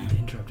 That's We fine. need to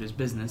interrupt his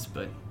business,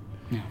 but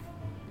Yeah.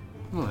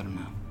 We'll let him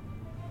know.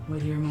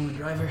 wait here a moment,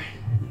 driver.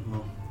 And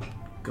we'll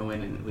go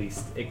in and at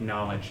least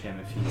acknowledge him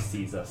if he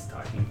sees us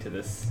talking to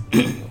this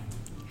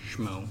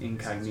Schmo.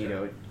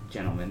 incognito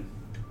gentleman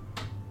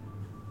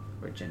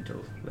or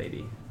gentle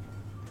lady.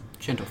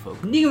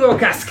 Gentlefolk. Nemo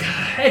Casca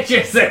at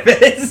your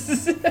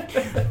service.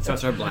 So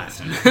start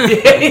blasting.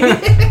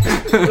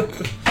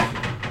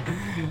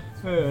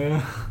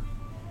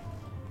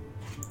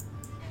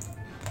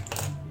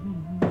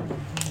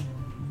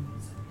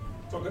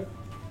 It's all good.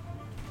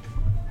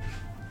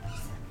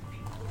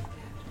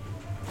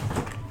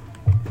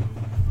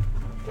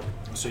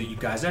 So you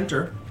guys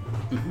enter,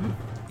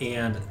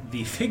 and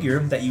the figure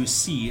that you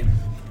see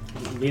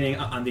leaning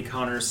on the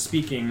counter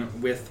speaking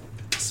with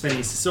Svenny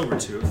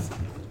Silvertooth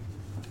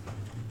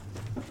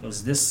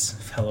was this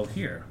fellow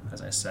here,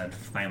 as I said,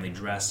 finely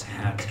dressed,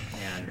 hat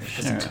and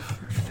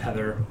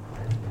feather,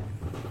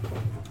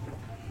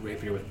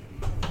 rapier with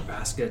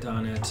basket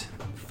on it,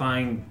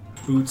 fine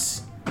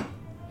boots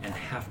and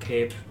half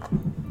cape,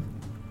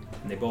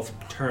 and they both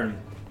turn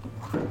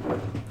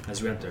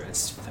as you enter. And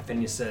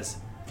Svenny says,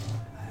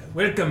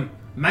 "Welcome,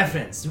 my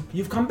friends.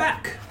 You've come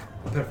back.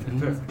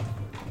 Perfect.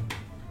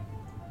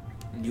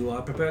 You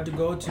are prepared to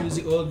go to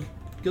the old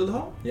guild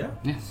hall? Yeah?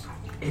 Yes.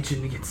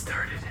 Itching to get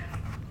started.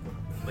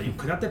 Well, you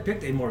could not have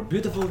picked a more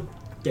beautiful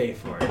day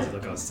for it. To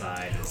look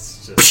outside,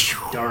 it's just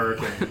dark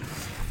and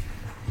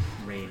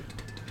rain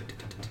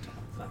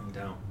flapping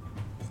down.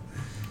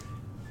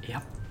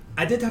 Yep.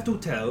 I did have to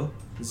tell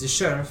the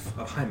sheriff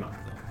of Heimat,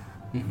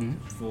 though, Mm-hmm.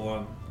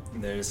 for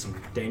there is some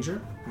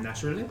danger,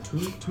 naturally, to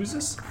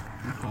this.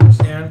 Of course.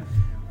 And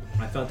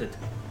I felt it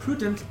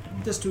prudent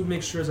just to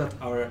make sure that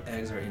our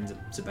eggs are in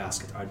the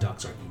basket, our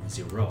ducks are in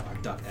the row, our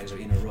duck eggs are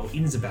in a row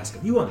in the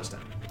basket. You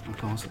understand? Of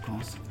course, of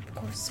course. Of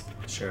course.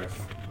 Sheriff.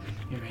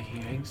 You're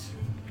making eggs?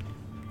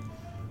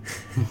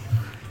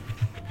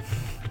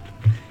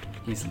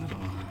 He's a little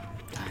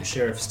The tired.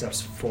 sheriff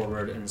steps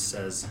forward and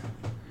says,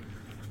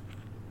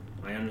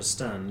 I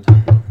understand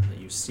that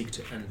you seek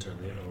to enter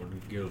the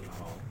old guild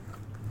hall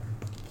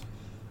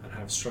and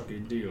have struck a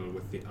deal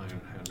with the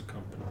Iron Hand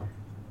Company.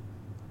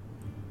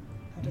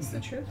 That is the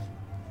truth.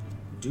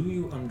 Do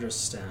you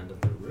understand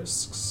the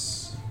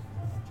risks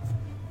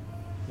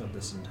that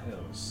this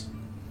entails?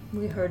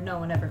 We heard no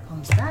one ever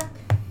comes back.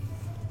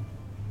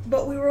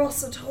 But we were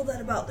also told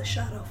that about the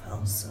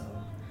Shadowfell, so...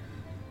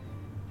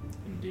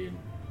 Indeed.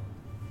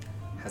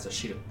 Has a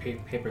sheet of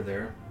paper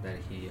there that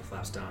he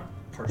flaps down,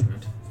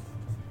 parchment,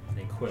 and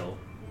a quill.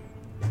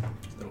 A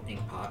little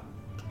ink pot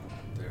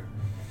there.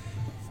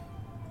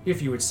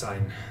 If you would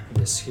sign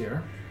this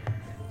here.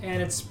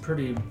 And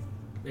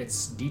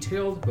it's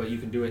detailed, but you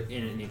can do it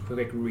in a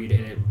quick read,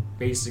 and it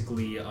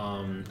basically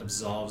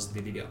absolves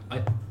the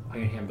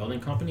Iron Hand Building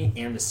Company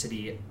and the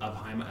city of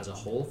Haima as a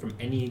whole from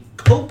any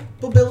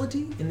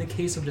culpability in the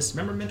case of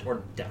dismemberment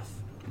or death.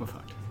 We're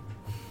fucked.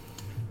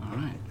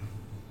 Alright.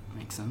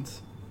 Makes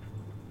sense.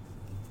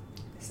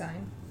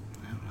 Sign.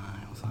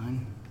 I'll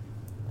sign.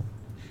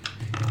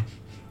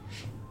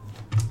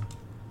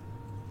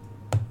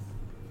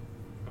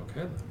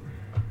 Okay then.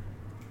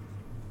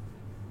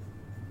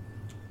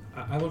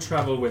 I will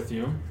travel with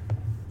you,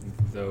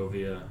 though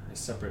via a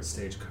separate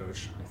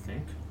stagecoach, I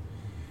think,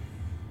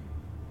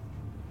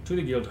 to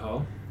the guild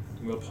hall.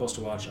 We'll post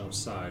a watch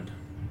outside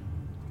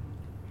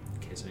in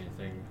case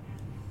anything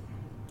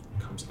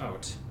comes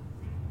out.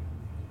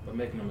 But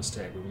make no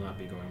mistake, we will not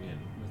be going in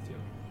with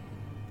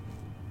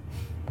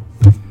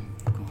you.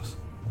 Of course.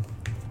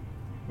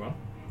 Well,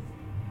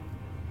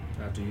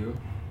 after you,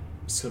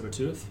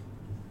 Silvertooth.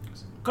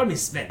 Call me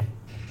Sven,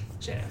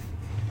 Sheriff.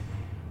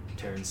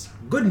 Turns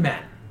good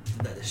man,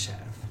 the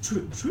sheriff.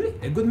 Truly,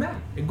 a good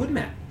man. A good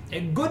man. A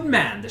good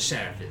man, the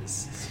sheriff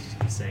is.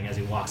 He's saying as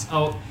he walks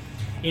out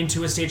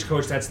into a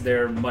stagecoach that's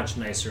there much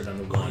nicer than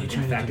the one.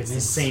 In fact, it's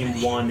the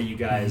same one that you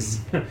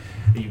guys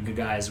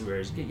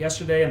were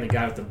yesterday, and the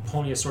guy with the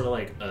pony is sort of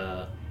like,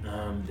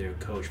 I'm their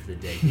coach for the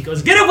day. He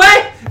goes, get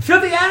away!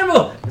 Filthy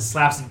animal! And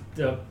slaps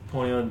the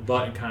pony on the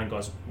butt and kind of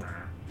goes,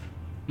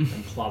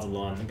 and plods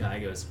along. The guy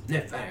goes,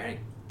 if I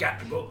got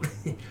to go.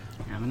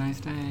 Have a nice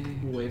day.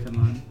 Wave him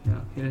on. Yeah,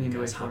 he doesn't need to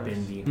wait hop for us.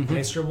 in the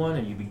nicer one,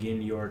 and you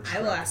begin your trek.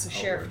 I will ask the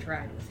sheriff to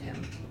ride with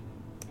him.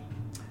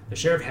 The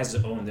sheriff has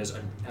his own. There's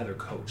another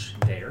coach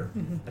there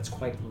that's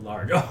quite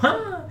large.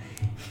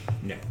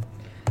 No,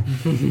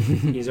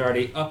 he's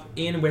already up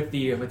in with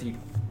the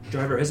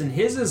driver.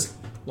 His is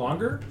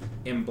longer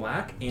and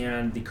black,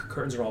 and the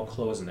curtains are all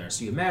closed in there.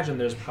 So you imagine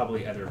there's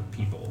probably other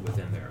people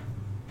within there.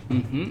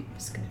 I'm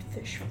just gonna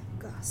fish for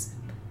gossip.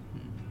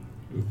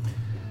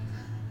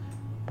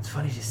 It's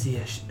funny to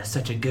see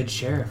such a good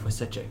sheriff with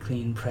such a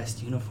clean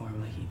pressed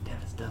uniform. Like he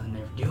doesn't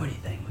ever do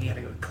anything. We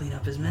gotta go clean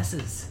up his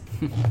messes.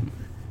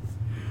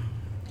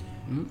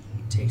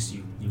 Takes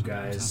you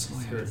guys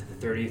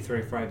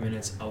 30-35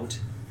 minutes out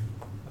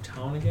of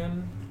town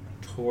again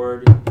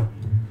toward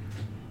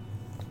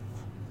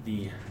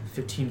the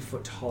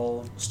 15-foot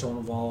tall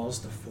stone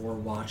walls, the 4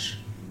 watch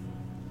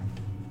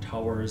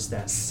towers,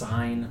 that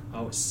sign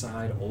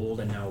outside, old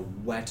and now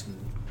wet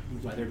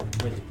and weathered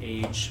with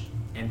age,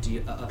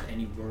 empty of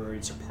any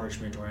words or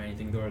parchment or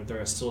anything.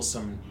 There are still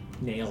some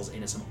nails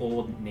in it, some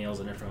old nails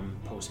in it from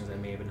postings that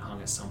may have been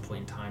hung at some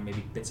point in time,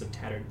 maybe bits of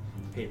tattered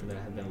paper that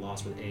have been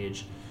lost with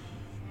age.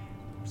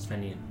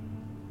 Svenny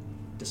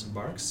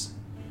disembarks,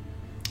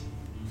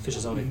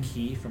 fishes out a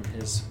key from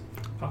his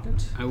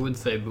pocket. I would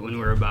say, but when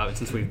we're about,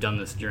 since we've done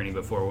this journey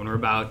before, when we're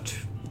about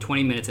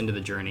 20 minutes into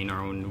the journey,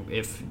 Norman,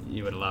 if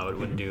you would allow it,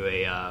 would do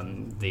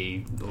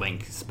the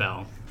link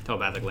spell,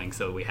 telepathic link,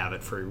 so we have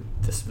it for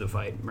the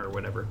fight or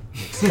whatever.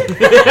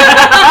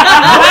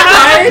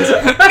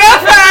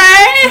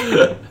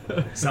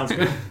 Sounds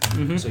good.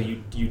 So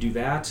you do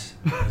that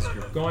as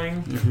you're going,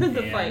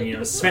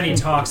 and Svenny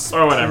talks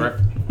or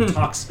whatever.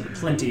 Talks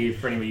plenty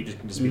for anybody. You just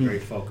can just be very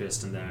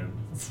focused, and then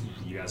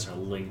you guys are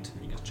linked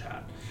and you guys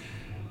chat.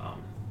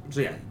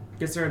 So yeah,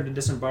 gets there and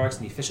disembarks,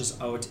 and he fishes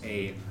out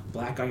a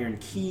black iron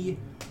key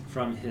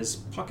from his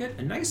pocket.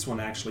 A nice one,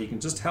 actually. You can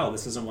just tell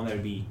this isn't one that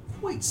would be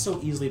quite so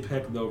easily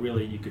picked, though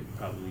really you could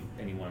probably,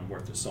 anyone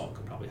worth their salt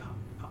could probably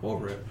hop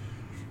over it.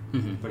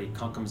 But he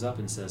comes up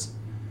and says,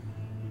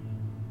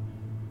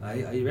 are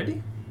you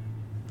ready?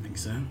 I think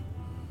so. And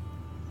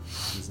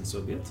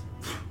so be it.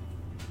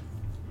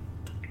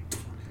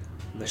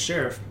 The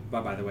sheriff,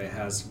 by the way,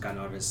 has gotten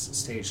out of his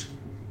stage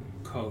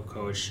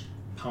coach,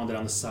 pounded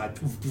on the side,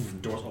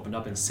 doors opened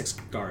up, and 6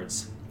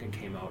 guards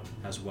came out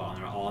as well.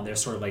 And they're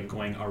sort of like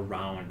going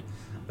around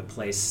the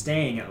place,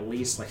 staying at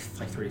least like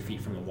 30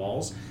 feet from the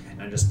walls,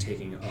 and just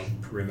taking a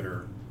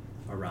perimeter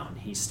around.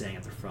 He's staying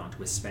at the front,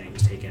 with Svenny,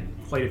 who's taken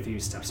quite a few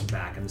steps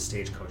back, and the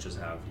stage coaches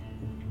have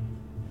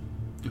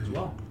as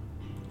well.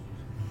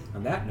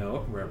 On that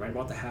note, we're right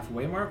about the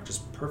halfway mark,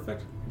 just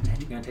perfect.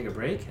 We're going to take a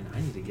break, and I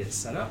need to get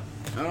set up.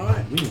 All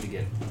right. We need to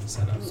get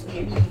set up.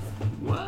 What?